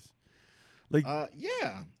nowadays. Like,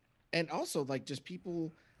 Yeah, and also like just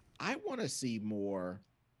people. I want to see more.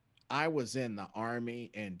 I was in the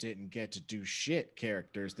army and didn't get to do shit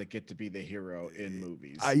characters that get to be the hero in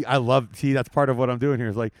movies. I love see that's part of what I'm doing here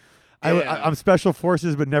is like, Yeah, I'm special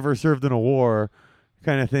forces but never served in a war,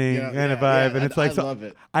 kind of thing, yeah, kind of yeah, yeah. vibe, and it's I like so love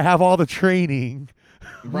it. I have all the training.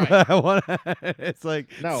 Right. But I want it's like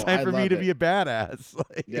it's No, time I for me love to it. be a badass.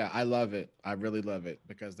 Like, Yeah, I love it. I really love it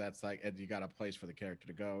because that's like, and you got a place for the character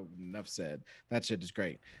to go. Enough said. That shit is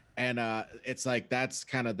great, and it's like that's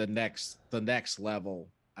kind of the next level.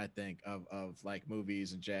 I think of like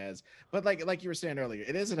movies and jazz, but like you were saying earlier,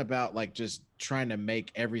 it isn't about like just trying to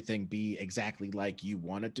make everything be exactly like you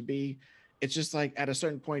want it to be. It's just like at a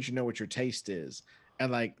certain point, you know what your taste is,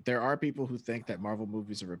 And like there are people who think that Marvel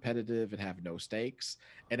movies are repetitive and have no stakes.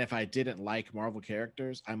 And if I didn't like Marvel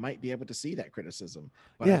characters, I might be able to see that criticism.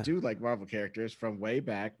 But I Yeah. do like Marvel characters from way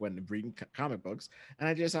back when reading comic books. And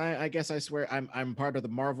I guess I swear I'm part of the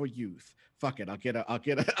Marvel youth. Fuck it, I'll get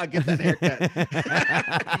that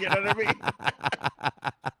haircut. You know what I mean?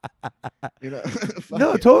 You know, fuck No,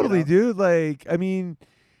 it. You totally, know, dude. Like, I mean,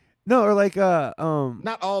 no, or like, not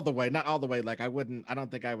all the way, not all the way. Like I wouldn't. I don't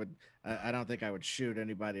think I would. I don't think I would shoot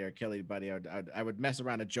anybody or kill anybody. I would mess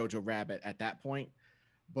around a Jojo Rabbit at that point.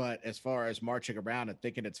 But as far as marching around and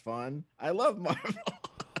thinking it's fun, I love Marvel.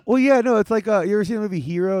 well, yeah, no, it's like, you ever seen the movie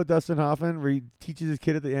Hero, Dustin Hoffman, where he teaches his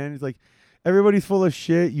kid at the end? He's like, everybody's full of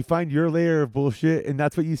shit. You find your layer of bullshit, and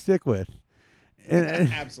that's what you stick with. And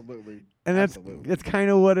Absolutely, and absolutely. that's kind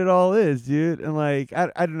of what it all is, dude. And like, I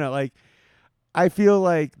don't know, like, I feel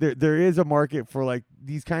like there is a market for like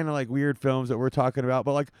these kind of like weird films that we're talking about,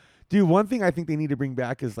 but like, dude, one thing I think they need to bring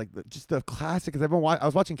back is like just the classic. Because I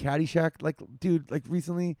was watching Caddyshack, like, dude, like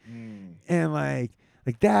recently, Mm, and like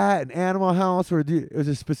that and Animal House, where dude, it was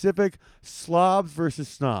a specific slobs versus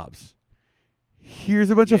snobs. Here's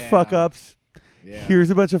a bunch of fuck yeah, ups. yeah. Here's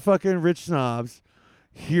a bunch of fucking rich snobs.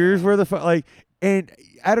 Here's Yeah. where the like, and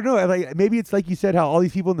I don't know, like maybe it's like you said, how all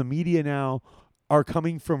these people in the media now are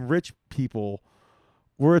coming from rich people,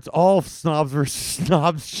 where it's all snobs versus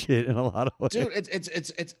snobs shit in a lot of ways. Dude,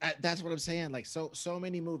 it's that's what I'm saying. Like so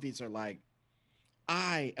many movies are like,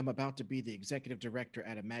 I am about to be the executive director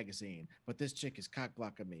at a magazine, but this chick is cock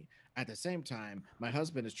blocking me. At the same time, my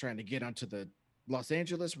husband is trying to get onto the Los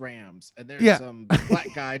Angeles Rams, and there's Yeah. some black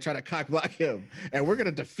guy trying to cock block him, and we're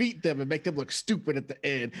gonna defeat them and make them look stupid at the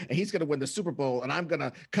end, and he's gonna win the Super Bowl, and I'm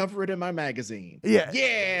gonna cover it in my magazine. Yeah.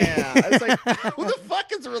 Yeah, it's like who the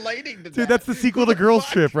fuck is relating to Dude, that? that's the Who sequel to the Girls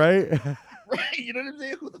fuck? Trip, right? Right? You know what I'm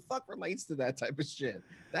saying? Who the fuck relates to that type of shit?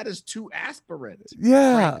 That is too aspirant,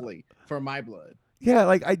 Yeah. frankly, for my blood. Yeah,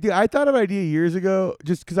 like I thought of an idea years ago,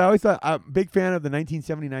 just because I always thought I'm a big fan of the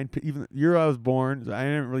 1979, even the year I was born. So I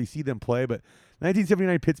didn't really see them play, but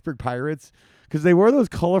 1979 Pittsburgh Pirates, because they wore those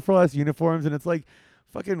colorful ass uniforms, and it's like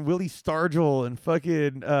fucking Willie Stargell and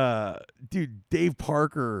fucking dude Dave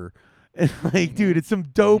Parker, and like dude, Mm-hmm. it's some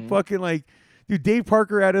dope Mm-hmm. fucking like. Dude, Dave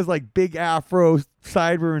Parker had his like big afro,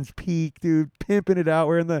 sideburns peak, dude, pimping it out,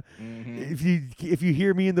 wearing the Mm-hmm. if you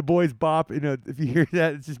hear me and the boys bop, if you hear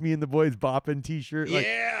that, it's just me and the boys bopping t-shirt. Like,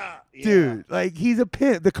 Yeah. Yeah. dude, like he's a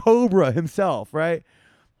pimp, the Cobra himself, right?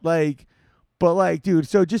 Like, but like, dude,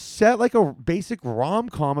 so just set like a basic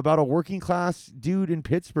rom-com about a working class dude in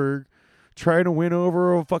Pittsburgh trying to win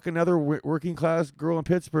over a fucking other working class girl in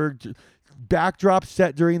Pittsburgh. Backdrop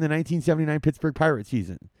set during the 1979 Pittsburgh Pirate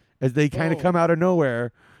season as they kind of come Boom. out of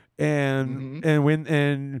nowhere Mm-hmm. and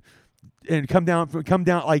win and come down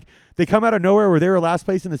like they come out of nowhere where they were last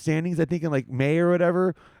place in the standings, I think in like May or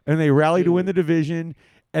whatever, and they rally to win the Dude. division,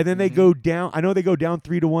 and then they Mm-hmm. go down. I know they go down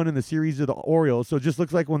 3-1 in the series of the Orioles, so it just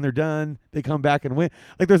looks like when they're done, they come back and win.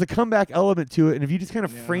 Like there's a comeback element to it, and if you just kind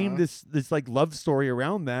of frame Uh-huh. this like love story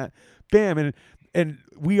around that, bam, and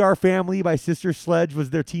We Are Family by Sister Sledge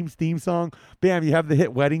was their team's theme song. Bam, you have the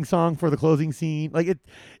hit wedding song for the closing scene. Like it,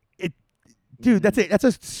 dude, Mm-hmm. that's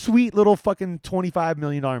a sweet little fucking $25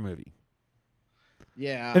 million movie.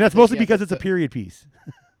 Yeah, And I that's think mostly because it's a period piece.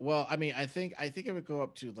 well, I mean, I think it would go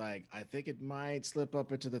up to like I think it might slip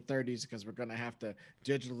up into the 30s because we're gonna have to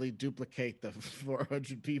digitally duplicate the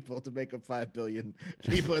 400 people to make up 5 billion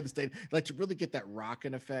people in the state. Like to really get that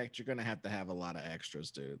rockin' effect, you're gonna have a lot of extras,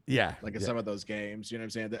 dude. Yeah. Like in Yeah. some of those games, you know what I'm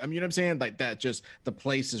saying? I mean, you know what I'm saying? Like that, just the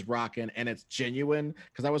place is rocking and it's genuine.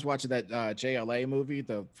 Because I was watching that JLA movie,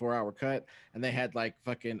 the 4 hour cut, and they had like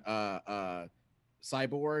fucking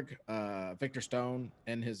Cyborg, Victor Stone,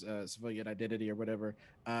 and his civilian identity or whatever.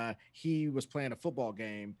 He was playing a football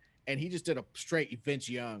game and he just did a straight Vince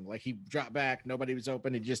Young. Like he dropped back, nobody was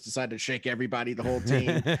open. He just decided to shake everybody, the whole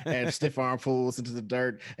team, and stiff arm fools into the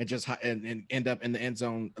dirt and just and end up in the end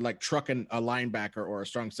zone, like trucking a linebacker or a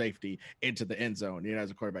strong safety into the end zone, you know,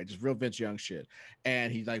 as a quarterback. Just real Vince Young shit.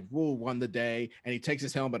 And he's like, woo, won the day. And he takes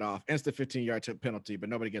his helmet off, instant 15-yard penalty, but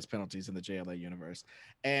nobody gets penalties in the JLA universe.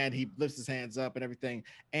 And he lifts his hands up and everything.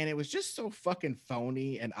 And it was just so fucking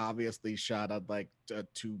phony and obviously shot at like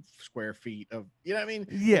 2 square feet of, you know what I mean?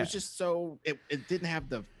 It Yeah. was just so, it didn't have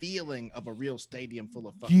the feeling of a real stadium full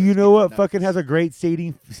of Do you fuckers know getting what fucking has nuts. a great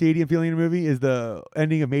stadium feeling in the movie is the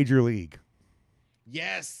ending of Major League.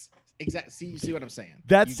 Yes, exactly. See, you see what I'm saying?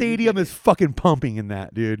 That You stadium get is it. fucking pumping in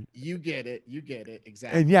that, dude. You get it. You get it. And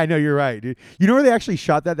Exactly. yeah, no, you're right, dude. You know where they actually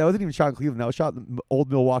shot that? That wasn't even shot in Cleveland. That was shot in the old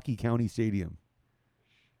Milwaukee County Stadium.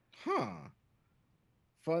 Huh.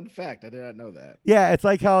 Fun fact, I did not know that. Yeah, it's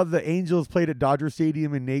like how the Angels played at Dodger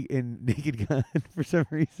Stadium in Naked Gun for some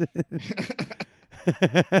reason.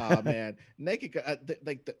 Oh man,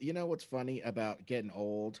 you know what's funny about getting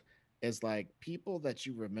old is like people that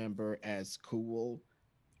you remember as cool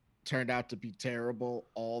turned out to be terrible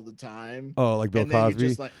all the time. Oh, like Bill And then you Cosby.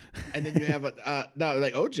 just like, and then you have a no,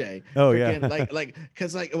 like OJ, Oh yeah. freaking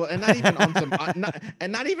because like, well, and not even on some,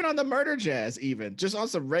 not even on the murder jazz, even just on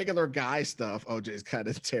some regular guy stuff. OJ's kind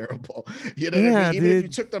of terrible. You know what I mean? Yeah, Even if you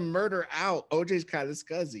dude. took the murder out, OJ's kind of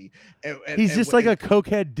scuzzy. He's just like a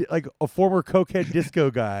cokehead, like a former cokehead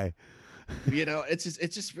disco guy. you know, it's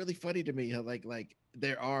just really funny to me how like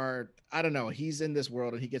there are, I don't know, he's in this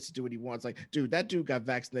world and he gets to do what he wants. Like, dude, that dude got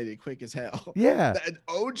vaccinated quick as hell. Yeah. That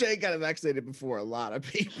OJ got vaccinated before a lot of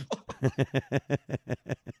people.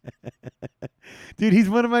 Dude, he's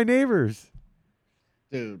one of my neighbors.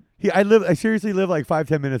 Dude, I seriously live like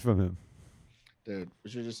 5-10 minutes from him. dude, we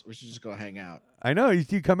should just go hang out. I know.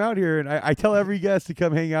 You come out here, and I tell every guest to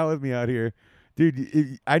come hang out with me out here.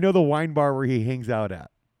 Dude, I know the wine bar where he hangs out at.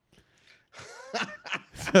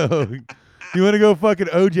 So you want to go fucking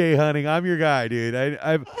OJ hunting? I'm your guy, dude.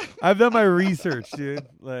 I've done my research, dude.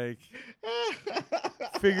 Like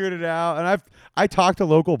figured it out, and I talked to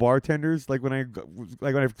local bartenders.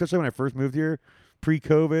 Especially when I first moved here,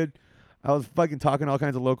 pre-COVID. I was fucking talking to all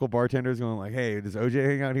kinds of local bartenders, going like, "Hey, does OJ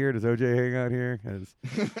hang out here? Does OJ hang out here?" 'Cause-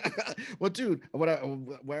 Well, dude,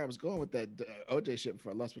 where I was going with that OJ shit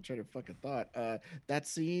before I lost my train of fucking thought. That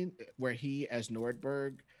scene where he as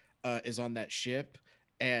Nordberg is on that ship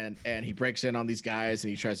and he breaks in on these guys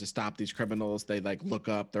and he tries to stop these criminals. They like look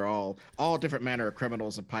up. They're all different manner of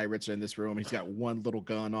criminals and pirates are in this room. He's got one little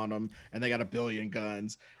gun on him and they got a billion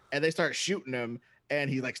guns and they start shooting him and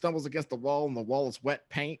he like stumbles against the wall and the wall is wet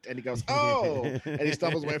paint and he goes, oh, and he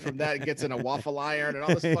stumbles away from that and gets in a waffle iron and all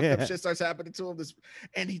this fucked up yeah. shit starts happening to him.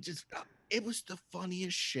 And he just it was the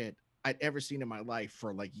funniest shit I'd ever seen in my life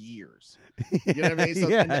for like years. You know what I mean? So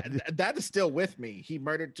and Yeah. that is still with me. He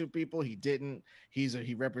murdered two people. He didn't.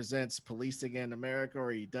 He represents policing in America, or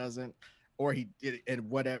he doesn't, or he did. And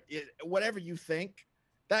whatever you think,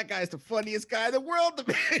 that guy's the funniest guy in the world to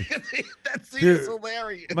me. That scene is Dude,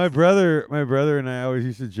 hilarious. my brother and I always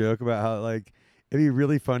used to joke about how like it'd be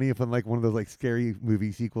really funny if on like one of those like scary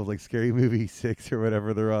movie sequels, like Scary Movie 6 or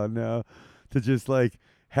whatever they're on now, to just like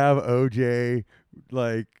have OJ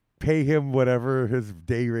like pay him whatever his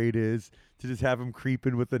day rate is to just have him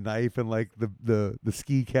creeping with the knife and like the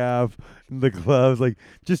ski cap and the gloves, like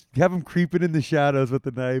just have him creeping in the shadows with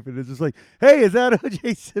the knife, and it's just like, hey, is that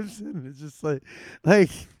OJ Simpson? It's just like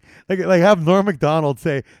like have Norm Macdonald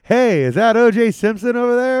say, hey, is that OJ Simpson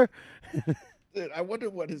over there? Dude, I wonder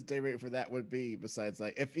what his day rate for that would be. Besides,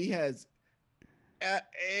 like, if he has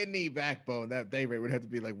any backbone, that day rate would have to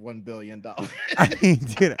be like $1 billion. I mean,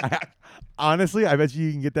 dude, honestly, I bet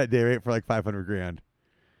you can get that day rate for like 500 grand.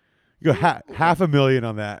 You go half a million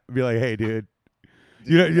on that. Be like, hey, dude,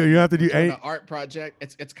 you don't have to We're do doing any. an art project.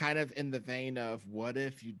 It's kind of in the vein of what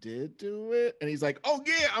if you did do it? And he's like, oh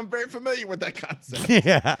yeah, I'm very familiar with that concept.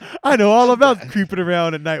 Yeah, I know all I'm about that. creeping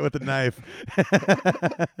around at night with a knife.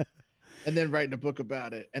 And then writing a book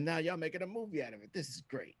about it. And now y'all making a movie out of it. This is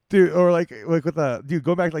great. Dude, or like with the dude,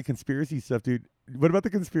 go back to like conspiracy stuff, dude. What about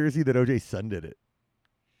the conspiracy that OJ's son did it?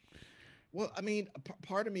 Well, I mean,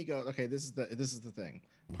 part of me goes, okay, this is the thing.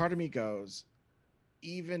 Part of me goes,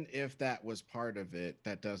 even if that was part of it,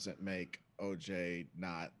 that doesn't make OJ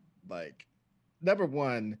not like number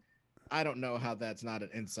one. I don't know how that's not an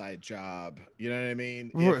inside job. You know what I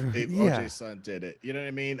mean? If Yeah. OJ's son did it, you know what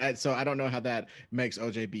I mean? So I don't know how that makes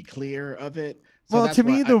OJ be clear of it. So Well, that's to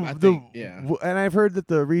why me, I think, yeah. and I've heard that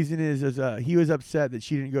the reason is he was upset that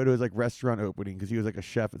she didn't go to his like restaurant opening because he was like a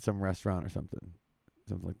chef at some restaurant or something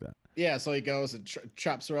like that. Yeah, so he goes and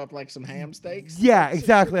chops her up like some ham steaks. Yeah,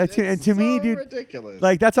 exactly. And It's to me, so dude, ridiculous.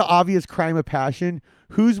 like that's an obvious crime of passion.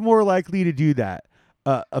 Who's more likely to do that?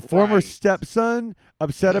 A former Right. stepson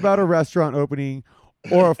upset about a restaurant opening,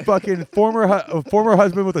 or a fucking a former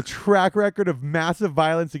husband with a track record of massive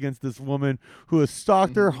violence against this woman who has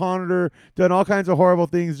stalked her, haunted her, done all kinds of horrible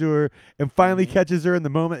things to her, and finally Mhm. catches her in the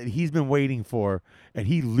moment that he's been waiting for, and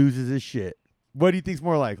he loses his shit. What do you think's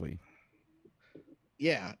more likely?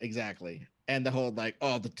 Yeah, exactly. And the whole like,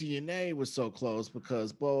 oh, the DNA was so close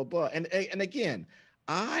because blah blah blah. And again,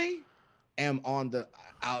 I am on the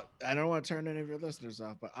out. I don't want to turn any of your listeners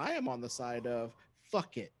off, but I am on the side of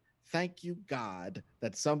fuck it. Thank you God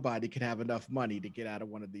that somebody could have enough money to get out of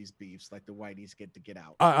one of these beefs, like the whiteys get to get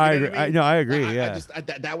out. You I know what agree. I mean? I I, agree. I Yeah. just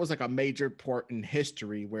that was like a major part in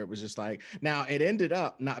history where it was just like now it ended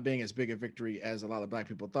up not being as big a victory as a lot of black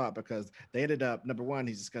people thought because they ended up number one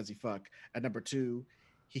he's a scuzzy fuck and number two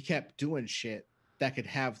he kept doing shit that could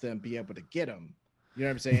have them be able to get him. You know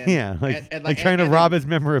what I'm saying? Yeah, And like like trying to and rob then his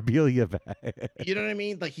memorabilia back. you know what I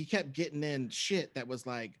mean? Like he kept getting in shit that was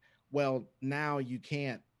like, well, now you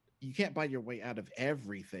can't buy your way out of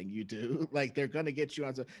everything you do. Like they're gonna get you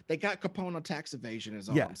on. They got Capone on tax evasion, is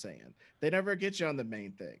all Yeah, I'm saying. They never get you on the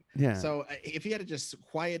main thing. yeah, So if he had to just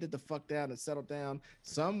quieted the fuck down and settled down,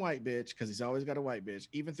 some white bitch, because he's always got a white bitch,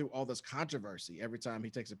 even through all this controversy, every time he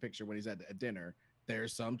takes a picture when he's at a dinner,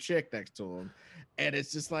 there's some chick next to him, and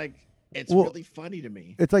it's just like it's well, really funny to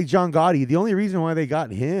me. it's like John Gotti. The only reason why they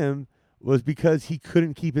got him was because he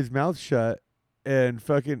couldn't keep his mouth shut and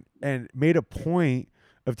fucking and made a point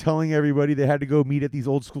of telling everybody they had to go meet at these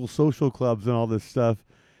old school social clubs and all this stuff.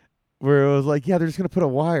 Where it was like, yeah, they're just gonna put a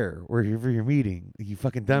wire where you for your meeting, you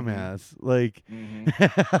fucking Mm-hmm. dumbass. Like,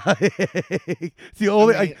 Mm-hmm. it's the I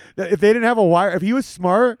only like mean, if they didn't have a wire, if he was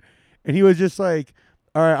smart and he was just like,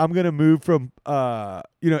 all right, I'm gonna move from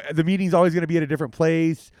the meeting's always gonna be at a different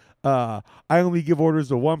place. I only give orders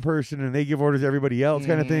to one person and they give orders to everybody else,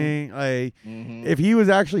 kind of mm-hmm. thing. Like, Mm-hmm. if he was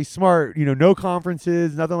actually smart, no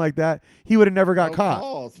conferences, nothing like that, he would have never got No caught.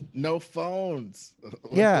 calls, no phones.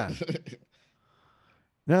 Yeah,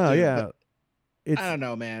 no, Dude, but yeah, I it's don't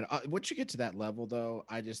know, man. Once you get to that level, though,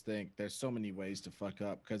 I just think there's so many ways to fuck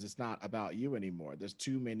up because it's not about you anymore. There's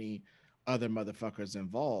too many other motherfuckers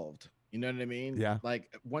involved. You know what I mean? yeah.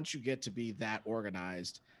 Like, once you get to be that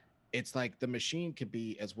organized, it's like the machine could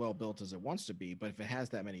be as well built as it wants to be, but if it has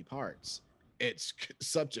that many parts, it's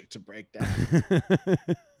subject to breakdown.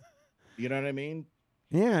 You know what I mean?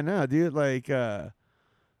 Yeah, no, dude, like no,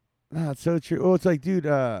 it's so true. Oh, it's like, dude,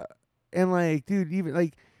 and like, dude, even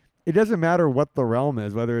like it doesn't matter what the realm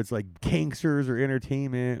is, whether it's like gangsters or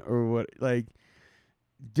entertainment or what like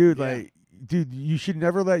dude, Yeah. like dude, you should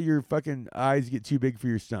never let your fucking eyes get too big for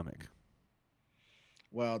your stomach.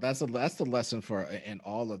 Well, that's the lesson for in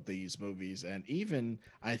all of these movies, and even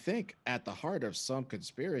I think at the heart of some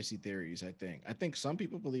conspiracy theories. I think some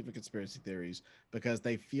people believe in conspiracy theories because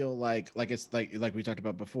they feel like it's like we talked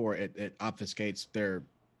about before. It obfuscates their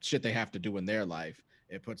shit they have to do in their life.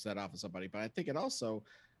 It puts that off of somebody, but I think it also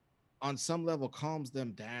on some level calms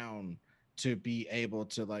them down to be able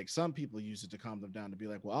to like some people use it to calm them down to be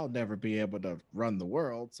like, well, I'll never be able to run the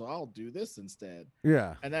world, so I'll do this instead.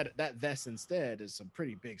 Yeah. And that this instead is some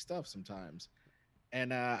pretty big stuff sometimes.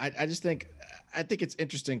 And I just think it's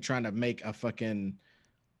interesting trying to make a fucking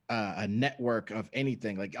a network of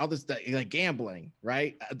anything like all this like gambling,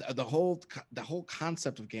 right? The whole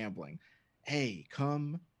concept of gambling. Hey,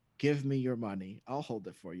 come give me your money. I'll hold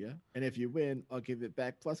it for you. And if you win, I'll give it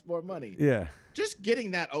back plus more money. Yeah. Just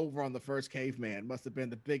getting that over on the first caveman must have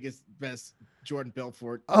been the biggest, best Jordan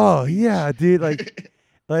Belfort Oh speech. yeah, dude,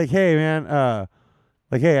 like hey man,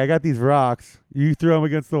 like hey, I got these rocks. You throw them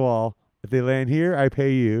against the wall. If they land here, I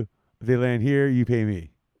pay you. If they land here, you pay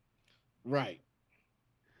me. Right.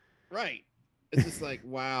 Right. It's just like,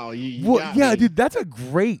 wow, you Well, got yeah, me. dude, that's a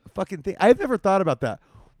great fucking thing. I've never thought about that.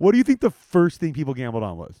 What do you think the first thing people gambled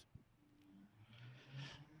on was?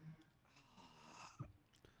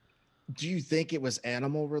 Do you think it was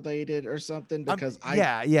animal related or something? Because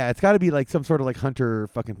Yeah, it's got to be like some sort of like hunter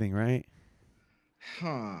fucking thing, right?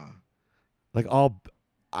 huh, Like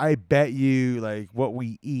I bet you like what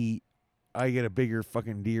we eat, I get a bigger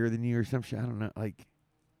fucking deer than you or some shit. I don't know. Like,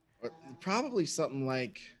 probably something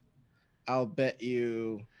like, I'll bet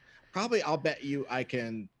you, I'll bet you I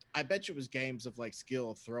bet you it was games of like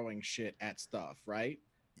skill throwing shit at stuff, right?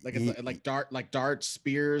 Like it's y- y- like darts,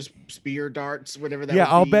 spear darts, whatever that yeah,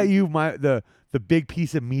 would I'll bet be. you the big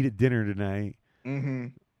piece of meat at dinner tonight, Mm-hmm.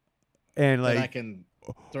 and That I like, can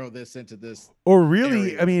throw this into this or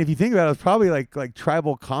really, I area. mean, if you think about it, it's probably like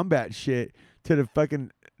tribal combat shit to the fucking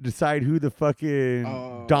decide who the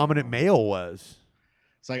fucking dominant Oh. male was.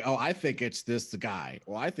 It's like, oh, I think it's this guy.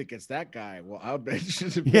 Well, I think it's that guy. Well, I'll bet you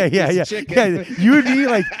it's a Yeah, big yeah, piece of yeah, chicken. yeah. You and me,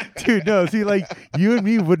 like, dude, no. See, like, you and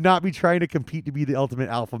me would not be trying to compete to be the ultimate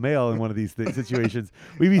alpha male in one of these situations.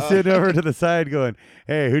 We'd be uh, sitting over to the side, going,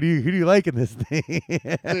 "Hey, who do you like in this thing?"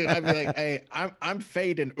 dude, I'd be like, hey, I'm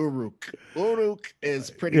fading Uruk. Uruk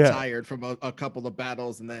is pretty Yeah. tired from a couple of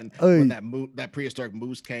battles, and then when Oh, that prehistoric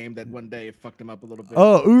moose came, that one day it fucked him up a little bit.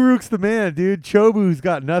 oh, Uruk's the man, dude. Chobu's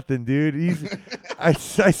got nothing, dude. I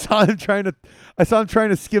saw him trying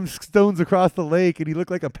to skim stones across the lake, and he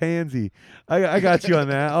looked like a pansy. I got you on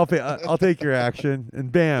that. I'll take your action,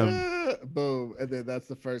 and bam. Boom, and then that's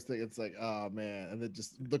the first thing. It's like, oh man, and then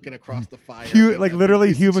just looking across the fire again, Like that big literally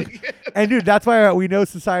piece of human. chicken. And dude, that's why we know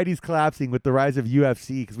society's collapsing with the rise of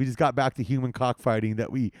UFC because we just got back to human cockfighting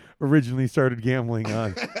that we originally started gambling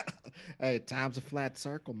on. Hey, time's a flat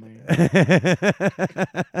circle, man.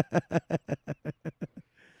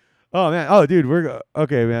 Oh man. Oh dude,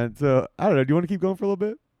 okay, man. So I don't know. Do you want to keep going for a little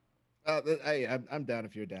bit? I'm down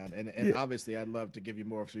if you're down, and Yeah. obviously I'd love to give you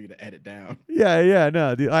more for you to edit down. Yeah,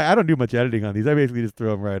 no, dude. I don't do much editing on these. I basically just throw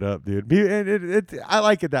them right up, dude. And I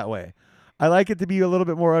like it that way. I like it to be a little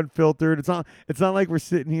bit more unfiltered. It's not like we're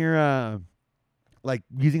sitting here like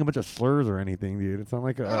using a bunch of slurs or anything, dude. It's not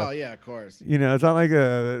like Oh yeah, of course. it's not like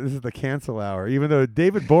this is the cancel hour. Even though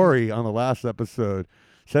David Bory on the last episode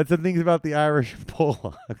said some things about the Irish and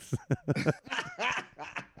Polacks.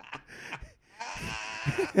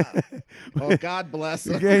 Oh, God bless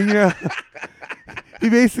him. Okay, he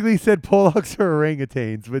basically said Polacks are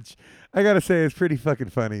orangutans, which I gotta say is pretty fucking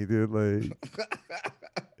funny, dude. Like,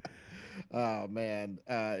 Oh man,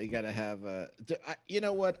 you gotta have you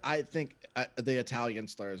know what? I think the Italian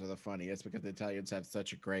slurs are the funniest because the Italians have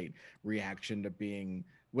such a great reaction to being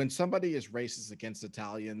when somebody is racist against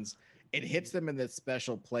Italians. It hits them in this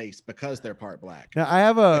special place because they're part black. now I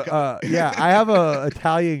have Because, I have a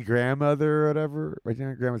Italian grandmother or whatever. My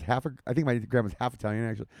grandma's I think my grandma's half Italian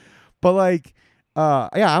actually. But like, yeah,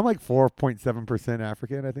 I'm like 4.7%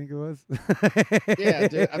 African. I think it was. yeah,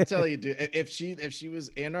 dude, I'm telling you, dude, if she was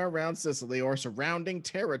in or around Sicily or surrounding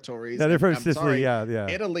territories, Yeah, they're and from I'm Sicily. sorry, Yeah, yeah,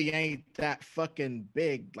 Italy ain't that fucking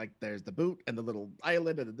big. Like there's the boot and the little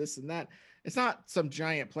island and this and that. It's not some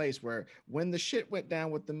giant place where when the shit went down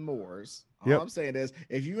with the Moors, all yep. I'm saying is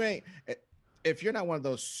if you're not one of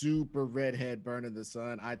those super redhead burn in the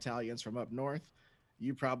sun Italians from up north,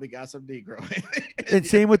 you probably got some Negro. And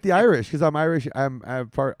same with the Irish, because I'm Irish. I have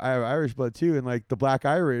Irish blood too, and like the black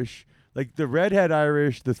Irish, like the redhead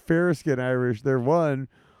Irish, the fair skin Irish, they're one,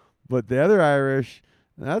 but the other Irish,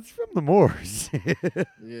 that's from the Moors.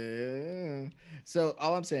 Yeah. So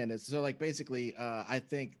all I'm saying is, so like basically, I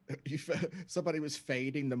think somebody was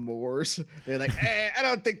fading the Moors. They're like, hey, I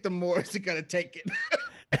don't think the Moors are gonna take it.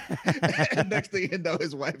 And next thing you know,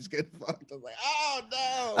 his wife's getting fucked. I was like, oh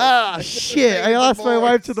no, Ah, I should have shit! I faded the lost my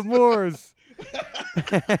wife to the Moors. Moors.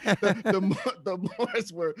 The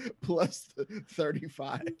Moors were plus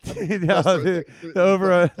 35, No, plus the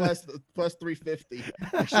over. plus 350.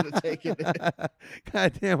 I should have taken it.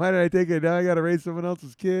 God damn! Why did I take it? Now I got to raise someone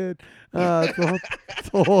else's kid. It's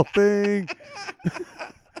the whole thing.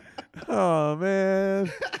 Oh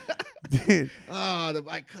man, dude,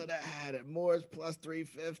 I could have had it. Moore's plus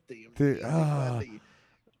 350. dude. Easy money.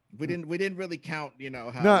 We didn't really count,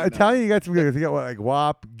 how No, Italian. You got some good. You got what, like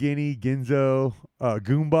Wop, Guinea, Ginzo,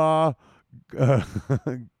 Goomba, uh,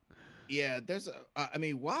 yeah, I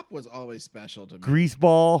mean, WAP was always special to me.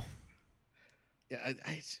 Greaseball. Yeah,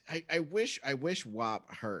 I wish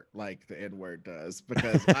WAP hurt like the N word does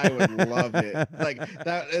because I would love it. Like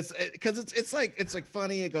that is because it's like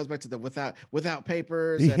funny. It goes back to the without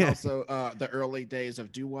papers and Yeah, also the early days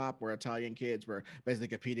of doo wop where Italian kids were basically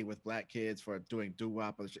competing with black kids for doing doo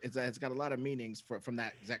wop. It's got a lot of meanings from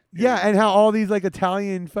that exact yeah, period of and how time. all these like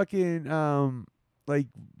Italian fucking like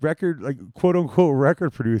record like quote unquote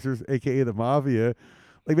record producers, aka the mafia,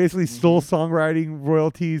 like basically stole Mm-hmm. songwriting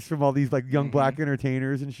royalties from all these like young Mm-hmm. black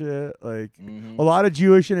entertainers and shit. Like a Mm-hmm. lot of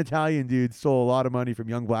Jewish and Italian dudes stole a lot of money from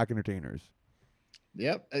young black entertainers.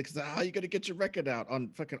 Yep, because how you gonna get your record out on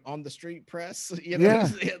fucking on the street press? You know, Yeah,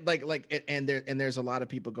 and there's a lot of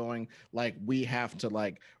people going like we have to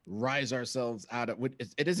like rise ourselves out of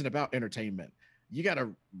it isn't about entertainment. You gotta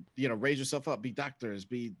raise yourself up, be doctors,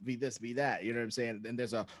 be this, be that. You know what I'm saying? And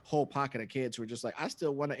there's a whole pocket of kids who are just like, I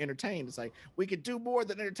still want to entertain. It's like we could do more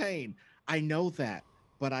than entertain. I know that,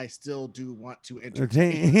 but I still do want to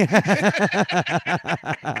entertain.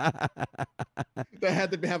 They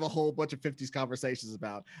had to have a whole bunch of 50s conversations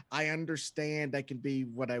about I understand I can be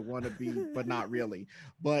what I want to be but not really,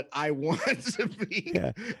 but I want to be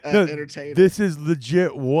yeah. an No, entertainer. this is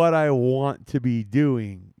legit what I want to be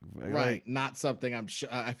doing. Like Right, not something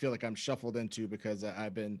I feel like I'm shuffled into because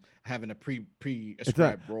I've been having a pre it's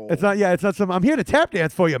not. ascribed It's role. not. Yeah, it's not some. I'm here to tap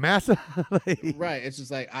dance for you, massa. Like, Right, it's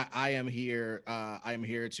just like I am here. I am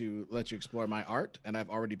here to let you explore my art, and I've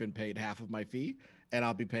already been paid half of my fee, and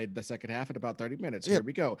I'll be paid the second half in about 30 minutes. yeah. Here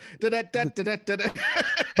we go. Da-da-da-da-da-da-da.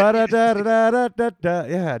 Ba-da-da-da-da-da-da.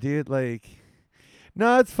 Yeah, dude. Like,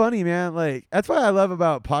 no, it's funny, man. Like, that's what I love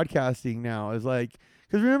about podcasting now is like,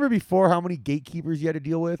 because remember before how many gatekeepers you had to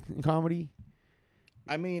deal with in comedy?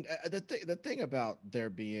 I mean, the thing about there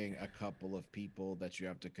being a couple of people that you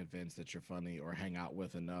have to convince that you're funny or hang out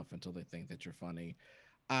with enough until they think that you're funny,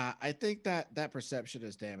 I think that perception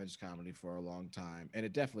has damaged comedy for a long time, and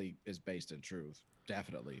it definitely is based in truth.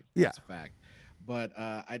 Definitely, Yeah. that's a fact. But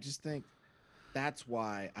I just think that's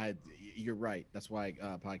why you're right. That's why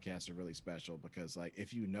podcasts are really special because like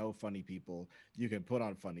if you know funny people, you can put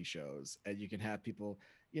on funny shows and you can have people,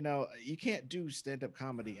 you can't do stand-up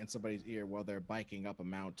comedy in somebody's ear while they're biking up a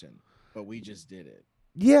mountain, but we just did it.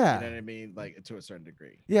 You Yeah. know what I mean? Like to a certain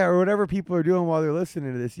degree. Yeah, or whatever people are doing while they're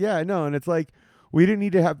listening to this. Yeah, no, and it's like we didn't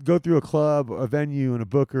need to have go through a club, a venue, and a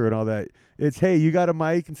booker and all that. It's hey, you got a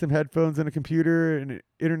mic and some headphones and a computer and an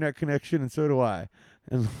internet connection, and so do I.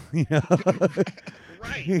 And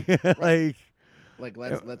Right. yeah, Right. like Like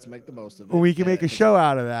uh, let's make the most of it we can make a because show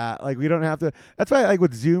out of that. Like we don't have to. That's why like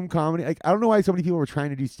with Zoom comedy. Like I don't know why so many people were trying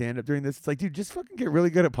to do stand up during this. It's like, dude, just fucking get really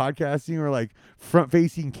good at podcasting or like front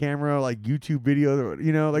facing camera, like YouTube videos,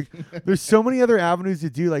 or like there's so many other avenues to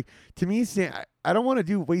do. Like to me, I don't want to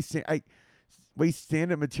do waste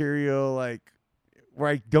stand up material like where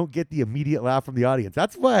I don't get the immediate laugh from the audience.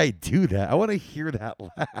 That's why I do that. I want to hear that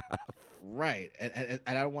laugh. right.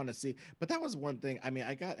 And I want to see, but that was one thing. I mean,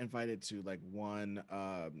 I got invited to like one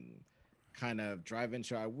kind of drive-in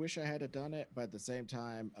show. I wish I had done it, but at the same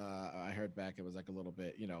time, I heard back it was like a little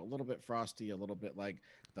bit, a little bit frosty, a little bit like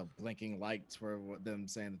the blinking lights were them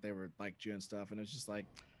saying that they were like you and stuff, and it's just like,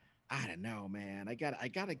 I don't know, man. I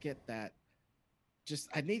gotta get that. Just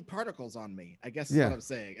I need particles on me. I guess is what Yeah. I'm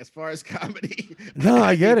saying. As far as comedy, No, I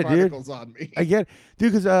I get need it, dude. particles on me. I get,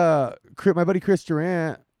 dude, because my buddy Chris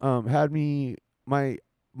Durant had me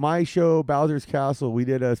my show Bowser's Castle. We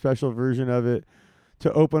did a special version of it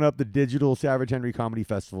to open up the digital Savage Henry Comedy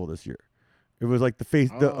Festival this year. It was like the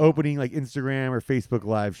Oh, opening like Instagram or Facebook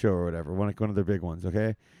live show or whatever, one of their big ones.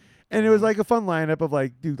 Okay, and it was uh-huh. like a fun lineup of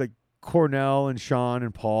like dude like Cornell and Sean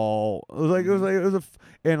and Paul. Mm-hmm. It was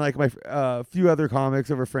and like my few other comics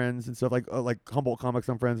that were friends and stuff like Humboldt comics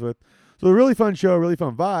I'm friends with. So a really fun show, really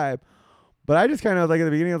fun vibe. But I just kind of like at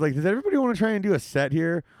the beginning, I was like, does everybody want to try and do a set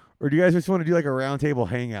here? Or do you guys just want to do like a roundtable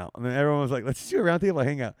hangout? And then everyone was like, let's do a roundtable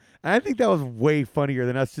hangout. And I think that was way funnier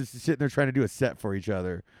than us just sitting there trying to do a set for each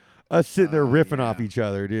other. Us sitting there riffing off Yeah. each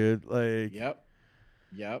other, dude. Like, Yep.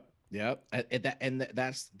 Yep. Yep.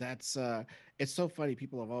 That's it's so funny.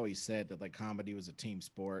 People have always said that like comedy was a team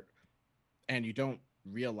sport, and you don't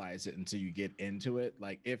realize it until you get into it.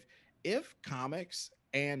 Like if comics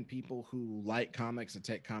and people who like comics and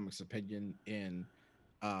take comics opinion in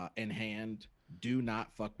hand do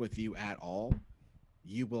not fuck with you at all,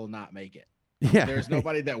 you will not make it. yeah. There's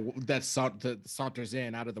nobody that saunters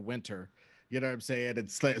in out of the winter. You know what I'm saying?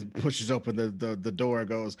 And pushes open the door and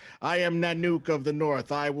goes, I am Nanook of the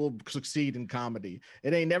North. I will succeed in comedy.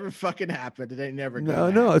 It ain't never fucking happened. It ain't never No,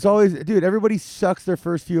 gonna no, it's happen. always, dude. Everybody sucks their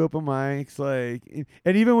first few open mics, like,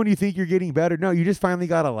 and even when you think you're getting better, no, you just finally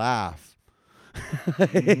got to laugh.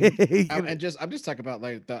 Mm-hmm. Like, And just I'm just talking about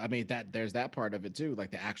like I mean that there's that part of it too,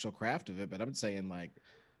 like the actual craft of it. But I'm saying like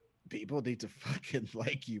people need to fucking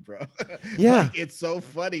like you, bro. yeah. Like it's so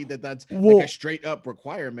funny that that's like a Well, straight up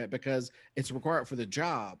requirement because it's required for the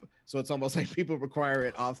job. So it's almost like people require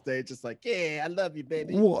it off stage. Just like, yeah, I love you,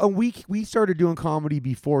 baby. and we started doing comedy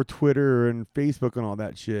before Twitter and Facebook and all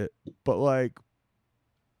that shit. But like,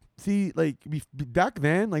 see, like back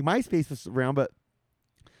then, like MySpace was around, but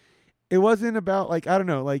it wasn't about like I don't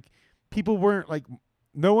know, like people weren't like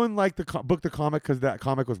no one liked the book the comic because that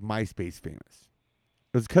comic was MySpace famous.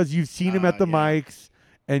 It was because you've seen him at the Yeah, mics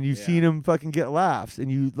and you've yeah. seen him fucking get laughs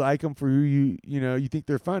and you like them for who you think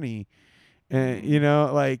they're funny and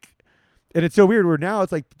Mm-hmm. like and it's so weird where now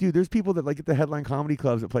it's like dude there's people that like at the headline comedy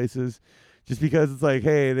clubs at places just because it's like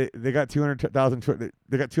hey they got 200,000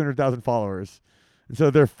 they got 200,000 followers and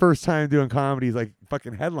so their first time doing comedy is like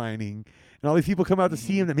fucking headlining and all these people come out to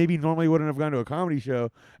see Mm-hmm. him that maybe normally wouldn't have gone to a comedy show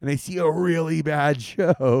and they see a really bad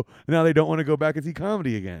show and now they don't want to go back and see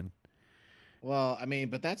comedy again. Well, I mean,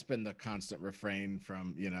 but that's been the constant refrain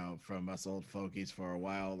from from us old fogies for a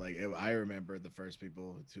while. Like I remember the first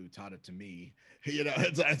people who taught it to me.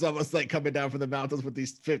 It's almost like coming down from the mountains with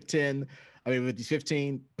these 15. I mean, with these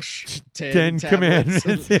 15, 10 10 tablets.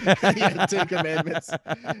 commandments. Yeah, 10 commandments.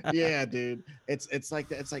 Yeah, dude. It's like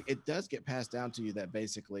that. It's like it does get passed down to you that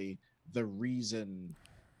basically the reason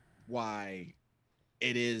why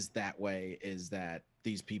it is that way is that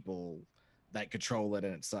these people that control it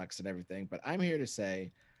and it sucks and everything. But I'm here to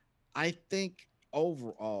say, I think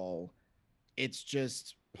overall, it's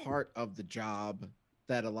just part of the job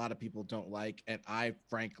that a lot of people don't like. And I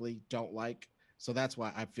frankly don't like. So that's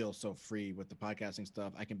why I feel so free with the podcasting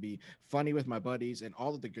stuff. I can be funny with my buddies, and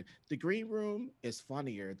all of the green room is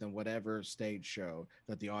funnier than whatever stage show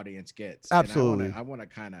that the audience gets. And Absolutely. I want to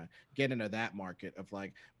kind of get into that market of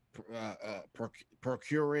like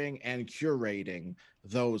procuring and curating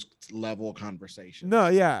those level No, conversations.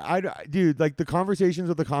 yeah, dude, like the conversations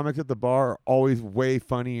with the comics at the bar are always way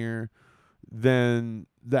funnier than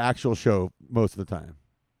the actual show most of the time.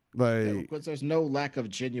 Yeah, Like, because there's no lack of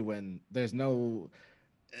genuine. There's no.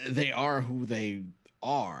 They are who they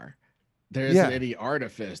are. There isn't yeah, any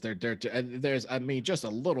artifice. There's I mean just a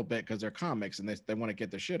little bit because they're comics and they want to get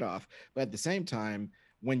their shit off. But at the same time,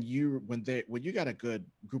 when you got a good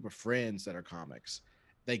group of friends that are comics,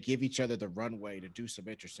 they give each other the runway to do some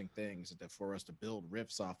interesting things for us to build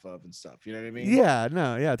riffs off of and stuff. You know what I mean? yeah,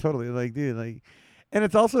 no, yeah, totally. Like, dude, like, and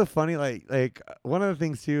it's also funny. Like one of the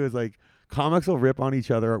things too is like comics will rip on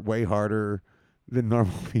each other way harder than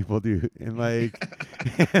normal people do, and like,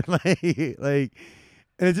 and like,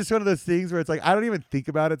 and it's just one of those things where it's like I don't even think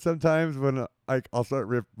about it sometimes when like I'll start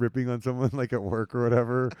ripping on someone like at work or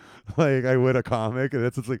whatever, like I would a comic, and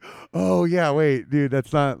it's just like, oh yeah, wait, dude,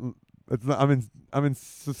 that's not. That's not. I'm in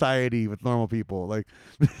society with normal people. Like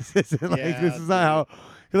this isn't like this Yeah, is not dude. how.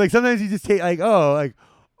 'Cause, like sometimes you just take like,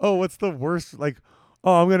 what's the worst? Like,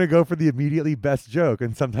 oh, I'm gonna go for the immediately best joke,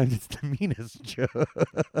 and sometimes it's the meanest joke.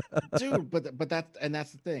 Dude, but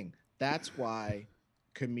that's the thing. That's why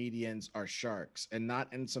comedians are sharks and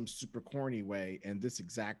not in some super corny way, in this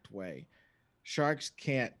exact way. Sharks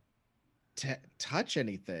can't touch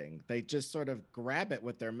anything. They just sort of grab it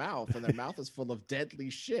with their mouth, and their mouth is full of deadly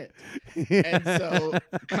shit. And so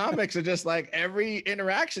comics are just like every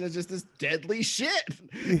interaction is just this deadly shit,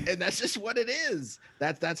 and that's just what it is.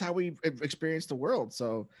 That's how we experience the world.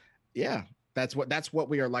 So, yeah, that's what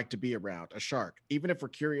we are like to be around a shark. Even if we're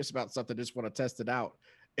curious about something, just want to test it out.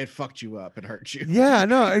 It fucked you up. It hurt you. Yeah,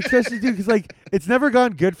 no, especially dude, because like it's never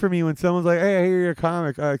gone good for me when someone's like, "Hey, I hear you're a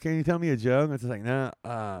comic. Can you tell me a joke?" And it's just like,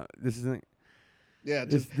 "Nah, this isn't. Yeah,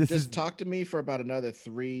 This is just talk to me for about another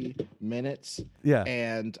 3 minutes, yeah,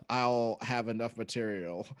 and I'll have enough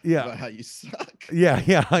material yeah." about how you suck. Yeah,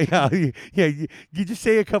 yeah, yeah, yeah. You just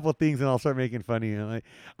say a couple of things and I'll start making fun of you. Like,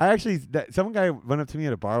 I actually, some guy went up to me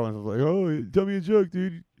at a bar once and was like, "Oh, tell me a joke,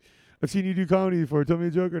 dude. I've seen you do comedy before. Tell me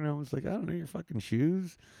a joke." And I was like, "I don't know your fucking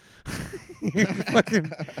shoes, your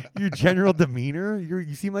fucking your general demeanor.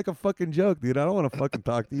 You seem like a fucking joke, dude. I don't want to fucking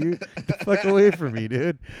talk to you. Get the fuck away from me,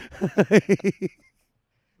 dude."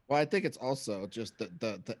 Well, I think it's also just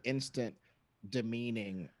the instant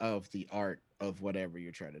demeaning of the art of whatever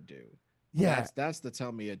you're trying to do. Yeah, That's the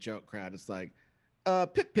tell me a joke crowd. It's like,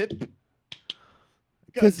 pip pip,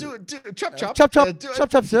 because do it, chop chop, chop chop do it. chop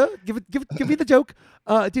chop, sir. Give me the joke,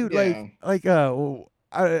 dude. Yeah,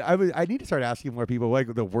 I need to start asking more people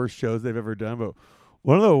like the worst shows they've ever done, but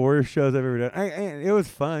one of the worst shows I've ever done. And it was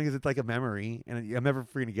fun because it's like a memory, and I'm never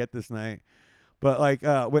free to get this night. But like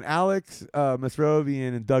when Alex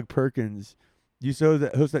Masrovian and Doug Perkins used to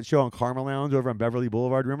host that show on Karma Lounge over on Beverly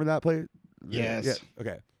Boulevard. Remember that place? Yeah. yes.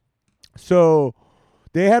 Okay. So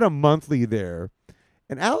they had a monthly there,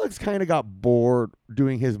 and Alex kind of got bored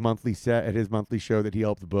doing his monthly set at his monthly show that he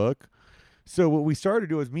helped book. So what we started to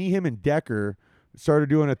do was me, him, and Decker started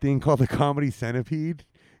doing a thing called the Comedy Centipede,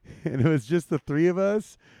 and it was just the three of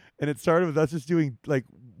us. And it started with us just doing like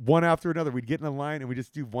one after another. We'd get in a line and we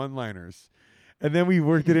just do one-liners. And then we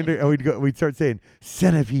worked it into, and we'd start saying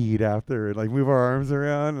centipede after, and like move our arms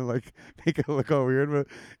around and like make it look all weird. But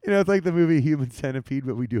it's like the movie Human Centipede,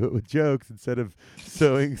 but we do it with jokes instead of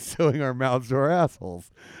sewing our mouths to our assholes.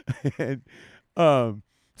 And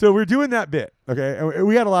so we're doing that bit, okay? And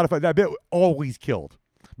we had a lot of fun. That bit always killed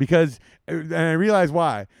because, and I realized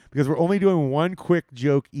why, because we're only doing one quick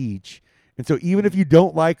joke each. And so even if you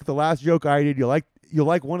don't like the last joke I did, you'll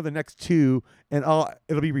like one of the next two, and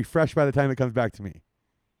it'll be refreshed by the time it comes back to me.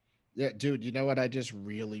 Yeah, dude, you know what I just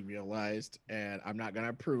really realized, and I'm not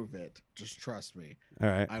gonna prove it. Just trust me. All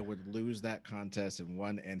right. I would lose that contest in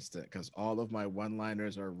one instant because all of my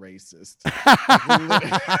one-liners are racist.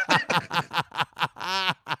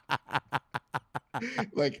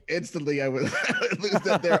 Like instantly, I would lose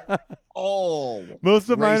that. They're all Most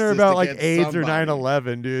of mine are racist about like against AIDS or somebody.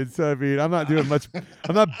 9/11, dude. So I mean, I'm not doing much.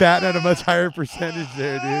 I'm not batting at a much higher percentage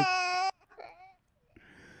there, dude.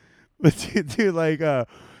 But dude, like,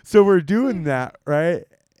 so we're doing that, right?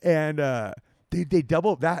 And they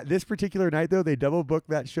double that this particular night though. They double booked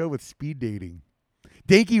that show with speed dating.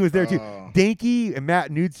 Danky was there too. Oh, Danky and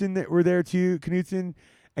Matt Knudsen that were there too. Knudsen.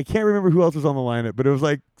 I can't remember who else was on the lineup, but it was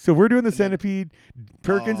like, so we're doing the and then centipede.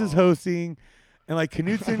 Perkins is oh, hosting, and like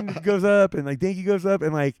Knudsen goes up, and like Danky goes up,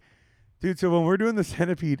 and like, dude. So when we're doing the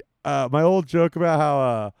centipede, my old joke about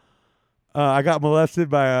how I got molested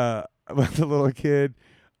by by a little kid,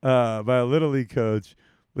 by a little league coach.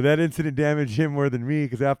 But that incident damaged him more than me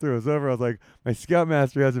because after it was over, I was like, my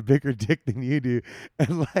scoutmaster has a bigger dick than you do.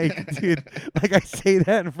 And like, dude, like I say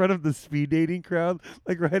that in front of the speed dating crowd,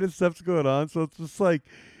 like right as stuff's going on. So it's just like,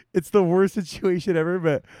 it's the worst situation ever.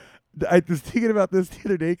 But I was thinking about this the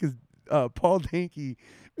other day because Paul Dankey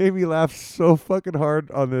made me laugh so fucking hard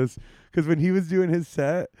on this because when he was doing his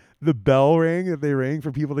set, the bell rang that they rang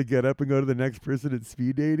for people to get up and go to the next person at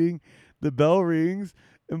speed dating. The bell rings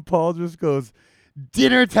and Paul just goes,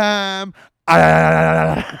 "Dinner time."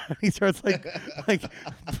 He starts like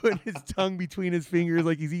putting his tongue between his fingers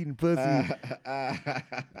like he's eating pussy.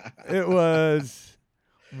 It was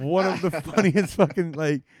one of the funniest fucking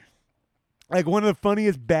like one of the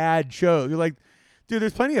funniest bad shows. You're like, dude,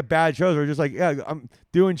 there's plenty of bad shows where just like, yeah, I'm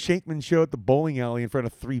doing Shankman's show at the bowling alley in front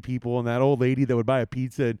of 3 people, and that old lady that would buy a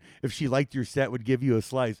pizza and if she liked your set would give you a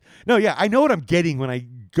slice. No, yeah, I know what I'm getting when I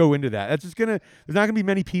go into that. That's just there's not gonna be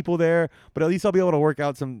many people there, but at least I'll be able to work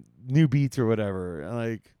out some new beats or whatever.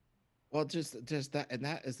 Like, Well, just that, and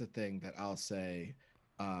that is the thing that I'll say,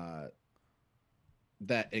 uh,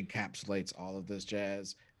 that encapsulates all of this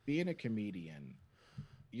jazz. Being a comedian,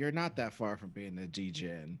 you're not that far from being a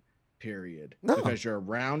degen, period, no, because you're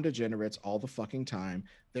around degenerates all the fucking time.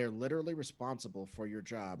 They're literally responsible for your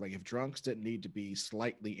job. Like if drunks didn't need to be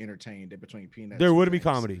slightly entertained in between peanuts there and wouldn't be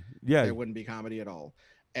drinks, comedy. Yeah, there wouldn't be comedy at all.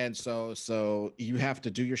 And so you have to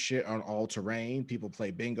do your shit on all terrain. People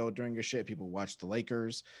play bingo during your shit. People watch the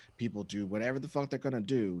Lakers. People do whatever the fuck they're gonna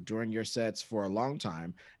do during your sets for a long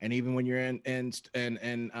time. And even when you're in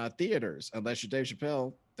theaters, unless you're Dave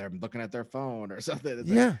Chappelle, they're looking at their phone or something. It's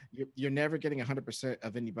like yeah, you're never getting 100%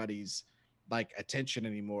 of anybody's like attention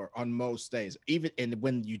anymore on most days. Even and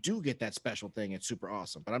when you do get that special thing, it's super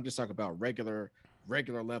awesome. But I'm just talking about regular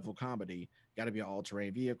level comedy. Got to be an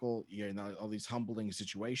all-terrain vehicle. You're in all these humbling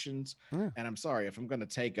situations. yeah. And I'm sorry if I'm going to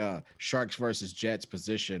take a Sharks versus Jets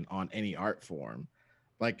position on any art form.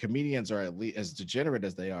 Like comedians are at least as degenerate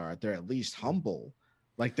as they are. They're at least humble.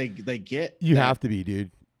 Like they get You that. have to be,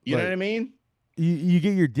 dude. You know what Like, I mean? you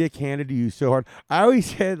get your dick handed to you so hard. I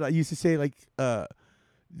always said, I used to say, like,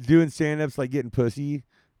 doing stand ups like getting pussy,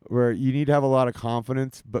 where you need to have a lot of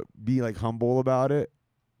confidence, but be like humble about it.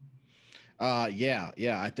 Yeah.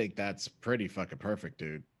 I think that's pretty fucking perfect,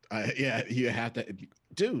 dude. Yeah, you have to,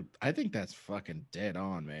 dude. I think that's fucking dead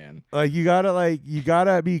on, man. You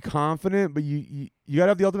gotta be confident, but you gotta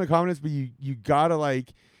have the ultimate confidence, but you gotta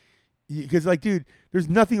because like, dude, there's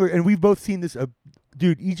nothing, and we've both seen this.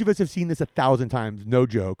 Dude, each of us have seen this 1,000 times, no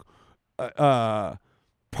joke. Uh, uh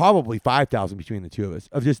Probably 5,000 between the two of us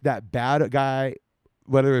of just that bad guy,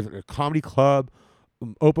 whether it's a comedy club,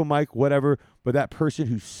 open mic, whatever. But that person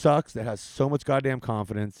who sucks, that has so much goddamn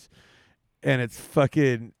confidence, and it's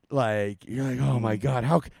fucking like you're like, oh my Mm. god,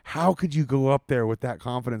 how could you go up there with that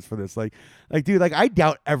confidence for this? Like dude, like I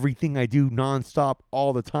doubt everything I do nonstop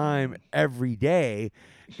all the time Mm. every day,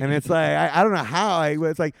 and it's like I don't know how.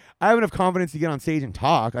 It's like I have enough confidence to get on stage and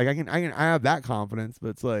talk. Like I have that confidence, but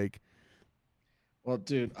it's like Well,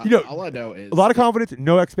 dude, you know all I know a lot is of confidence,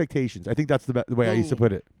 no expectations. I think that's the way I used to put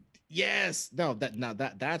boom. it. Yes, no,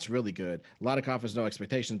 that's really good. A lot of confidence, no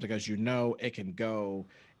expectations, because you know it can go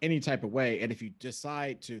any type of way, and if you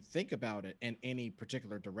decide to think about it in any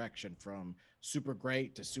particular direction, from super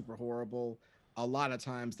great to super horrible, a lot of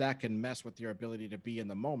times that can mess with your ability to be in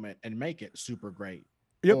the moment and make it super great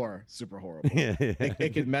Yep. or super horrible. Yeah, yeah.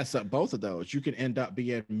 It can mess up both of those. You can end up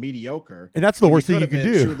being mediocre And that's the when you worst thing could you have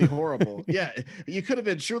can been do. truly horrible. Yeah, you could have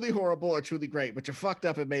been truly horrible or truly great, but you fucked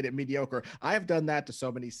up and made it mediocre. I have done that to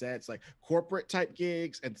so many sets, like corporate type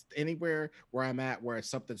gigs, and anywhere where I'm at where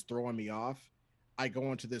something's throwing me off. I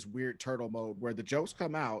go into this weird turtle mode where the jokes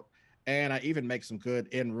come out, and I even make some good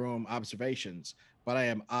in room observations. But I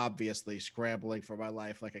am obviously scrambling for my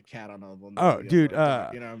life like a cat on a Oh, linoleum. dude,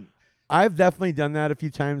 You know, I've definitely done that a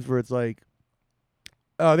few times where it's like,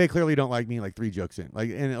 oh, they clearly don't like me like 3 jokes in. Like,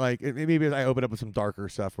 and maybe I open up with some darker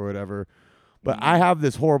stuff or whatever. But I mm. have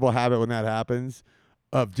this horrible habit when that happens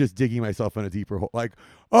of just digging myself in a deeper hole. Like,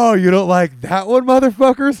 oh, you don't like that one,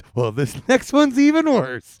 motherfuckers? Well, this next one's even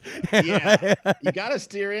worse. Yeah, you got to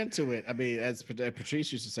steer into it. I mean, as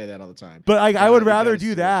Patrice used to say that all the time. But like, I would You rather gotta do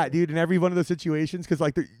steer into that, it. dude, in every one of those situations. Because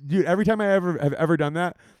like, dude, every time I have ever done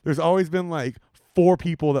that, there's always been like 4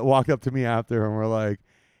 people that walked up to me after and were like,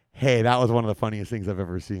 "Hey, that was one of the funniest things I've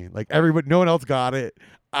ever seen." Like everybody, no one else got it.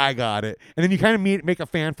 I got it, and then you kind of make a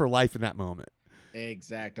fan for life in that moment.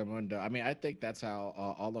 Exactamundo. I mean, I think that's how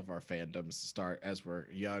all of our fandoms start as we're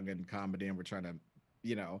young in comedy and we're trying to,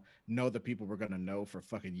 know the people we're gonna know for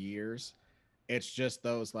fucking years. It's just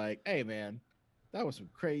those like, hey man, that was some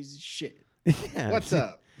crazy shit. Yeah. What's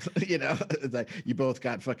up? It's like you both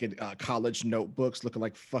got fucking college notebooks looking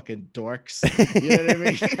like fucking dorks. You know what I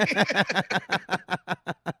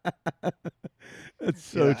mean? You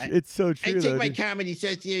know, It's so I true take though, my dude. comedy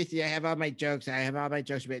so seriously. I have all my jokes. I have all my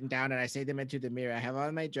jokes written down, and I say them into the mirror. I have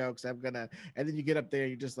all my jokes. I'm gonna, and then you get up there,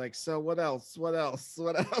 you're just like, so what else? What else?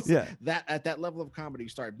 What else? Yeah. That at that level of comedy, you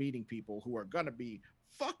start meeting people who are gonna be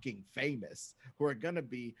fucking famous, who are gonna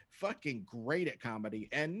be fucking great at comedy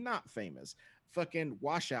and not famous. Fucking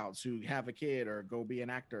washouts who have a kid or go be an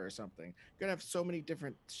actor or something. You're gonna have so many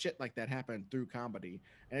different shit like that happen through comedy,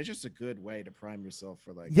 and it's just a good way to prime yourself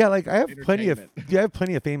for like Yeah, like I have plenty of entertainment. yeah, I have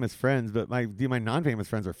plenty of famous friends, but my non-famous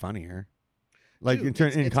friends are funnier. Like Dude,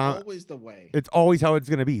 it's always the way. it's always how it's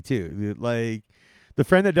gonna be too. Dude. Like the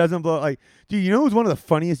friend that doesn't blow, like, dude, you know who's one of the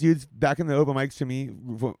funniest dudes back in the open mics to me,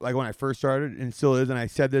 like when I first started, and still is, and I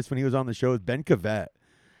said this when he was on the show, is Ben Cavett.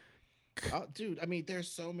 Oh, dude, I mean, there's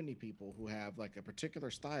so many people who have like a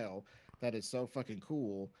particular style that is so fucking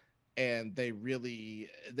cool, and they really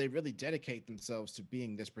dedicate themselves to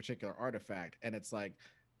being this particular artifact. And it's like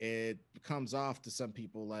it comes off to some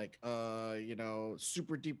people like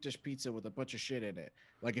super deep dish pizza with a bunch of shit in it.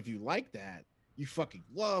 Like if you like that, you fucking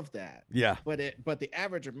love that. Yeah. But the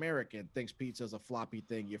average American thinks pizza is a floppy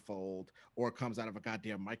thing you fold or it comes out of a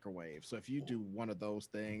goddamn microwave. So if you do one of those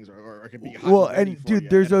things, or it can be hot Well, and ready and for dude, you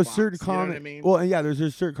there's in a those certain box, you know what I comic. mean? Well, and yeah, there's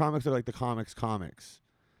those certain comics that are like the comics,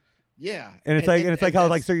 Yeah, and it's and like and, it's like and how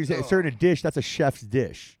like that's so you say a certain dish that's a chef's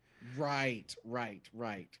dish. right.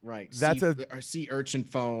 That's a Sea urchin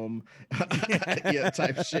foam, yeah, yeah.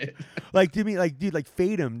 type shit. Like to me, like dude, like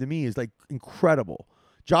Fatum to me is like incredible.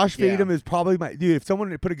 Josh Yeah, Fatum is probably my dude. If someone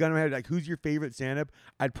had put a gun in my head, like who's your favorite stand-up,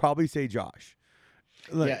 I'd probably say Josh.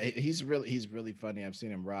 Like, yeah, he's really funny. I've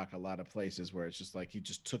seen him rock a lot of places where it's just like he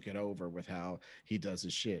just took it over with how he does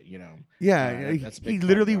his shit. yeah, That's a he big part of the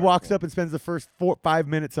literally walks article. up and spends the first 5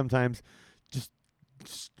 minutes sometimes just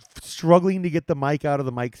struggling to get the mic out of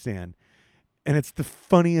the mic stand, and it's the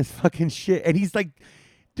funniest fucking shit. And he's like,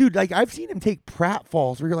 dude, like I've seen him take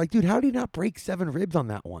pratfalls where you're like, dude, how did he not break 7 ribs on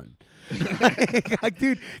that one? Like,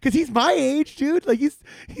 dude, because he's my age, dude. Like he's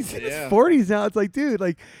in his Yeah, 40s now. It's like, dude,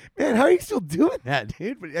 like, man, how are you still doing that,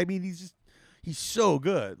 dude? But I mean, he's so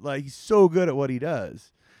good. Like he's so good at what he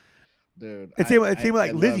does. dude, It's same with I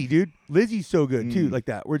like love. Lizzie, dude. Lizzie's so good too, Mm, like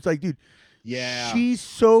that. Where it's like, dude, yeah, she's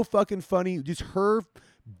so fucking funny. Just her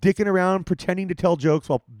dicking around, pretending to tell jokes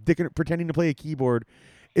while pretending to play a keyboard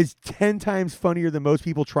is 10 times funnier than most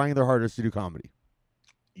people trying their hardest to do comedy.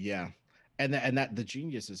 yeah, and that the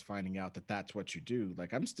genius is finding out that that's what you do.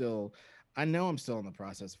 Like I know I'm still in the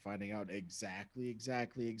process of finding out exactly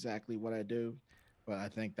what I do, but I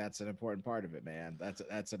think that's an important part of it, man.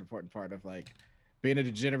 That's an important part of like being a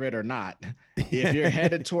degenerate or not. If you're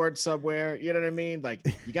headed towards somewhere, you know what I mean? Like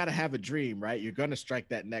you got to have a dream, right? You're going to strike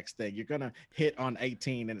that next thing. You're going to hit on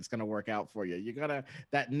 18 and it's going to work out for you. You're going to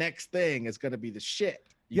that next thing is going to be the shit.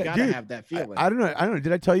 You Yeah, got to dude. have that feeling. I don't know. I don't know.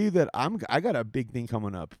 Did I tell you that I got a big thing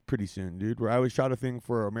coming up pretty soon, dude? Where I was shot a thing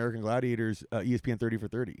for American Gladiators, ESPN 30 for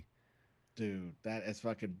 30. Dude, that is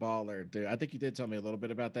fucking baller, dude. I think you did tell me a little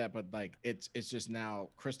bit about that, but like it's just now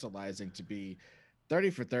crystallizing to be 30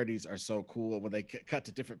 for 30s are so cool. When they cut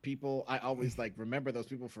to different people, I always like remember those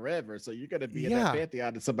people forever. So you're gonna be in that Yeah.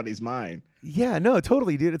 pantheon in somebody's mind. Yeah, no,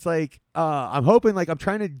 totally, dude. It's like I'm hoping, like I'm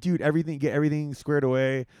trying to get everything squared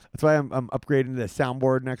away. That's why I'm upgrading the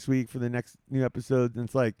soundboard next week for the next new episode. And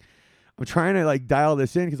it's like I'm trying to like dial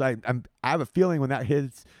this in because I have a feeling when that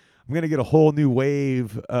hits, I'm gonna get a whole new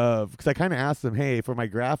wave of, because I kind of asked them, hey, for my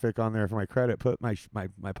graphic on there for my credit, put my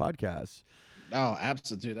podcast. Oh,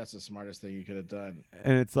 absolutely, dude. That's the smartest thing you could have done.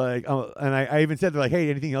 And it's like, oh, and I even said, they're like, hey,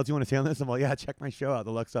 anything else you want to say on this? I'm like, yeah, check my show out,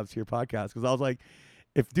 the Lux Stops Here podcast. Because I was like,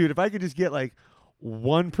 if I could just get like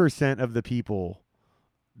 1% of the people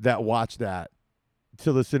that watch that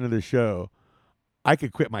to listen to the show, I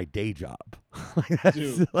could quit my day job. Like, that's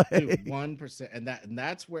Dude, like, 1%, and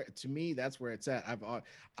that's where, to me, that's where it's at.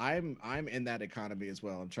 I'm in that economy as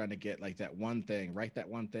well. I'm trying to get like that one thing, write that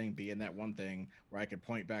one thing, be in that one thing where I could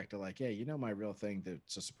point back to like, hey, my real thing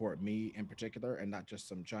to support me in particular, and not just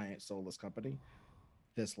some giant soulless company.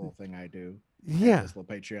 This little thing I do, and yeah, this little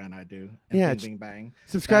Patreon I do, and yeah. bing, bing, bang.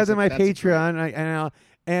 Subscribe to my That's a great. Patreon,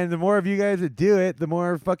 and the more of you guys that do it, the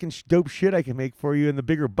more fucking dope shit I can make for you, and the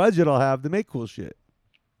bigger budget I'll have to make cool shit.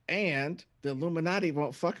 And the Illuminati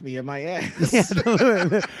won't fuck me in my Yeah, ass.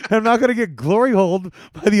 I'm not gonna get glory holed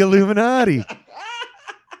by the Illuminati.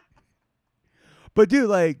 But dude,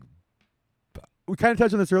 like we kind of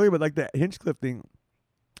touched on this earlier, but like the Hinchcliffe thing,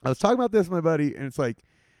 I was talking about this with my buddy, and it's like,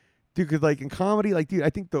 dude, because like in comedy, like dude, I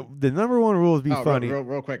think the number one rule is be Oh, funny.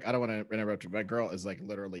 real quick. I don't want to interrupt you. My girl is like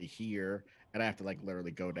literally here and I have to like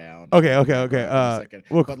literally go down Okay, and okay, grab okay. her up in a second.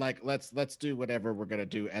 Well, But like, let's do whatever we're gonna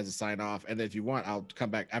do as a sign off, and then if you want, I'll come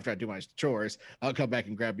back after I do my chores. I'll come back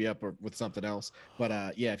and grab you up or with something else.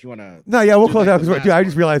 But yeah, if you want to no, yeah, we'll do close like out the because dude, last I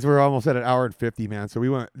just part. realized we're almost at an hour and 50, man. So we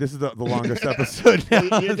went. This is the longest episode Well,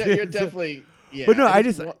 now, you're dude. definitely But yeah. no, And I if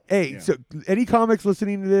you just want, hey, yeah. so any comics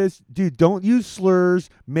listening to this, dude, don't use slurs.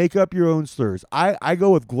 Make up your own slurs. I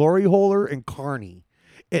go with glory holer and carny.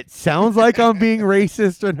 It sounds like I'm being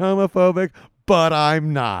racist and homophobic, but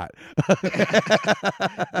I'm not.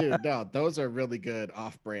 Dude, no, those are really good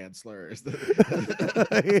off-brand slurs. You-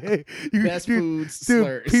 Best dude, foods dude,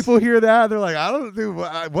 slurs. people hear that they're like, I don't do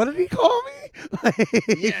what did he call me?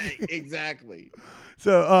 Yeah, exactly.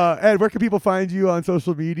 So, Exactly. Ed, where can people find you on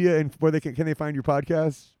social media, and where they can they find your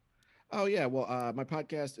podcast? Oh yeah, well, my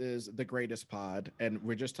podcast is the greatest pod, and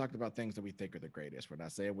we're just talking about things that we think are the greatest. We're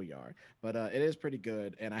not saying we are, but it is pretty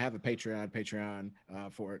good. And I have a Patreon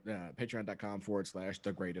for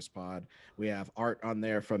patreon.com/the greatest pod. We have art on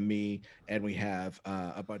there from me, and we have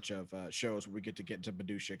a bunch of shows where we get into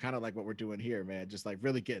minutia, kind of like what we're doing here, man. Just like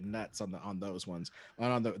really getting nuts on those ones.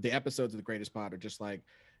 And on the episodes of the greatest pod are just like,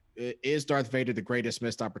 is Darth Vader the greatest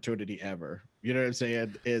missed opportunity ever? You know what I'm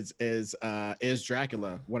saying? Is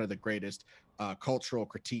Dracula one of the greatest cultural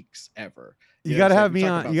critiques ever? You You know what I'm gotta saying? have We me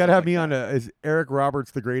talk on. You about gotta stuff have like me on. that. Is Eric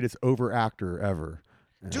Roberts the greatest over actor ever?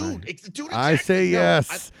 And Dude, I exactly. say No,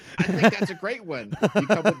 yes. I think that's a great one. You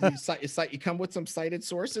come with you come with some cited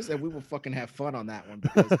sources, and we will fucking have fun on that one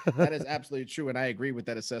because that is absolutely true, and I agree with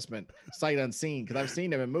that assessment, sight unseen, because I've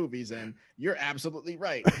seen him in movies, and you're absolutely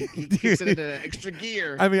right. He kicks it Dude, into an extra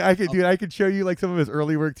gear. I mean, Of, I could show you like some of his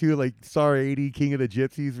early work too, like Star 80, King of the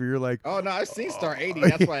Gypsies, where you're like, oh no, I've seen oh. Star 80.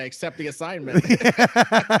 That's why I accept the assignment.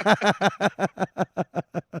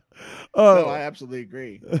 No, I Oh, absolutely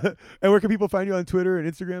agree. and where can people find you on Twitter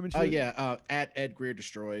and Instagram and Oh shit? yeah, at Ed Greer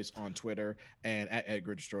Destroys on Twitter and at Ed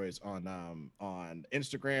Greer Destroys on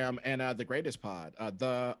Instagram and the greatest pod,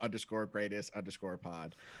 the underscore greatest underscore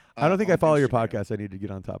pod I don't think I on follow your Instagram. podcast. I need to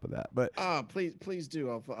get on top of that. But Please do.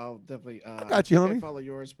 I'll definitely. I I got you, think I homie. follow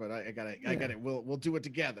yours, but I got it. I Yeah, got it. We'll do it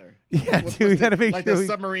together. yeah, dude. We Twist it gotta make like sure the we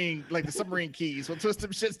submarine keys. We'll twist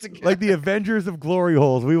them shits like the together. Avengers of Glory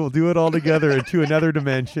Holes. We will do it all together into another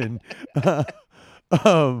dimension.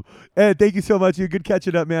 Ed, thank you so much. You good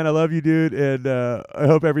catching up, man. I love you, dude, and I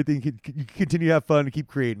hope everything you continue to have fun and keep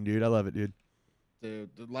creating, dude. I love it, dude.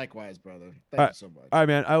 Dude, likewise, brother. All Thank you right, so much. all right,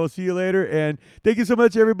 man. I will see you later, and thank you so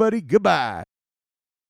much, everybody. Goodbye.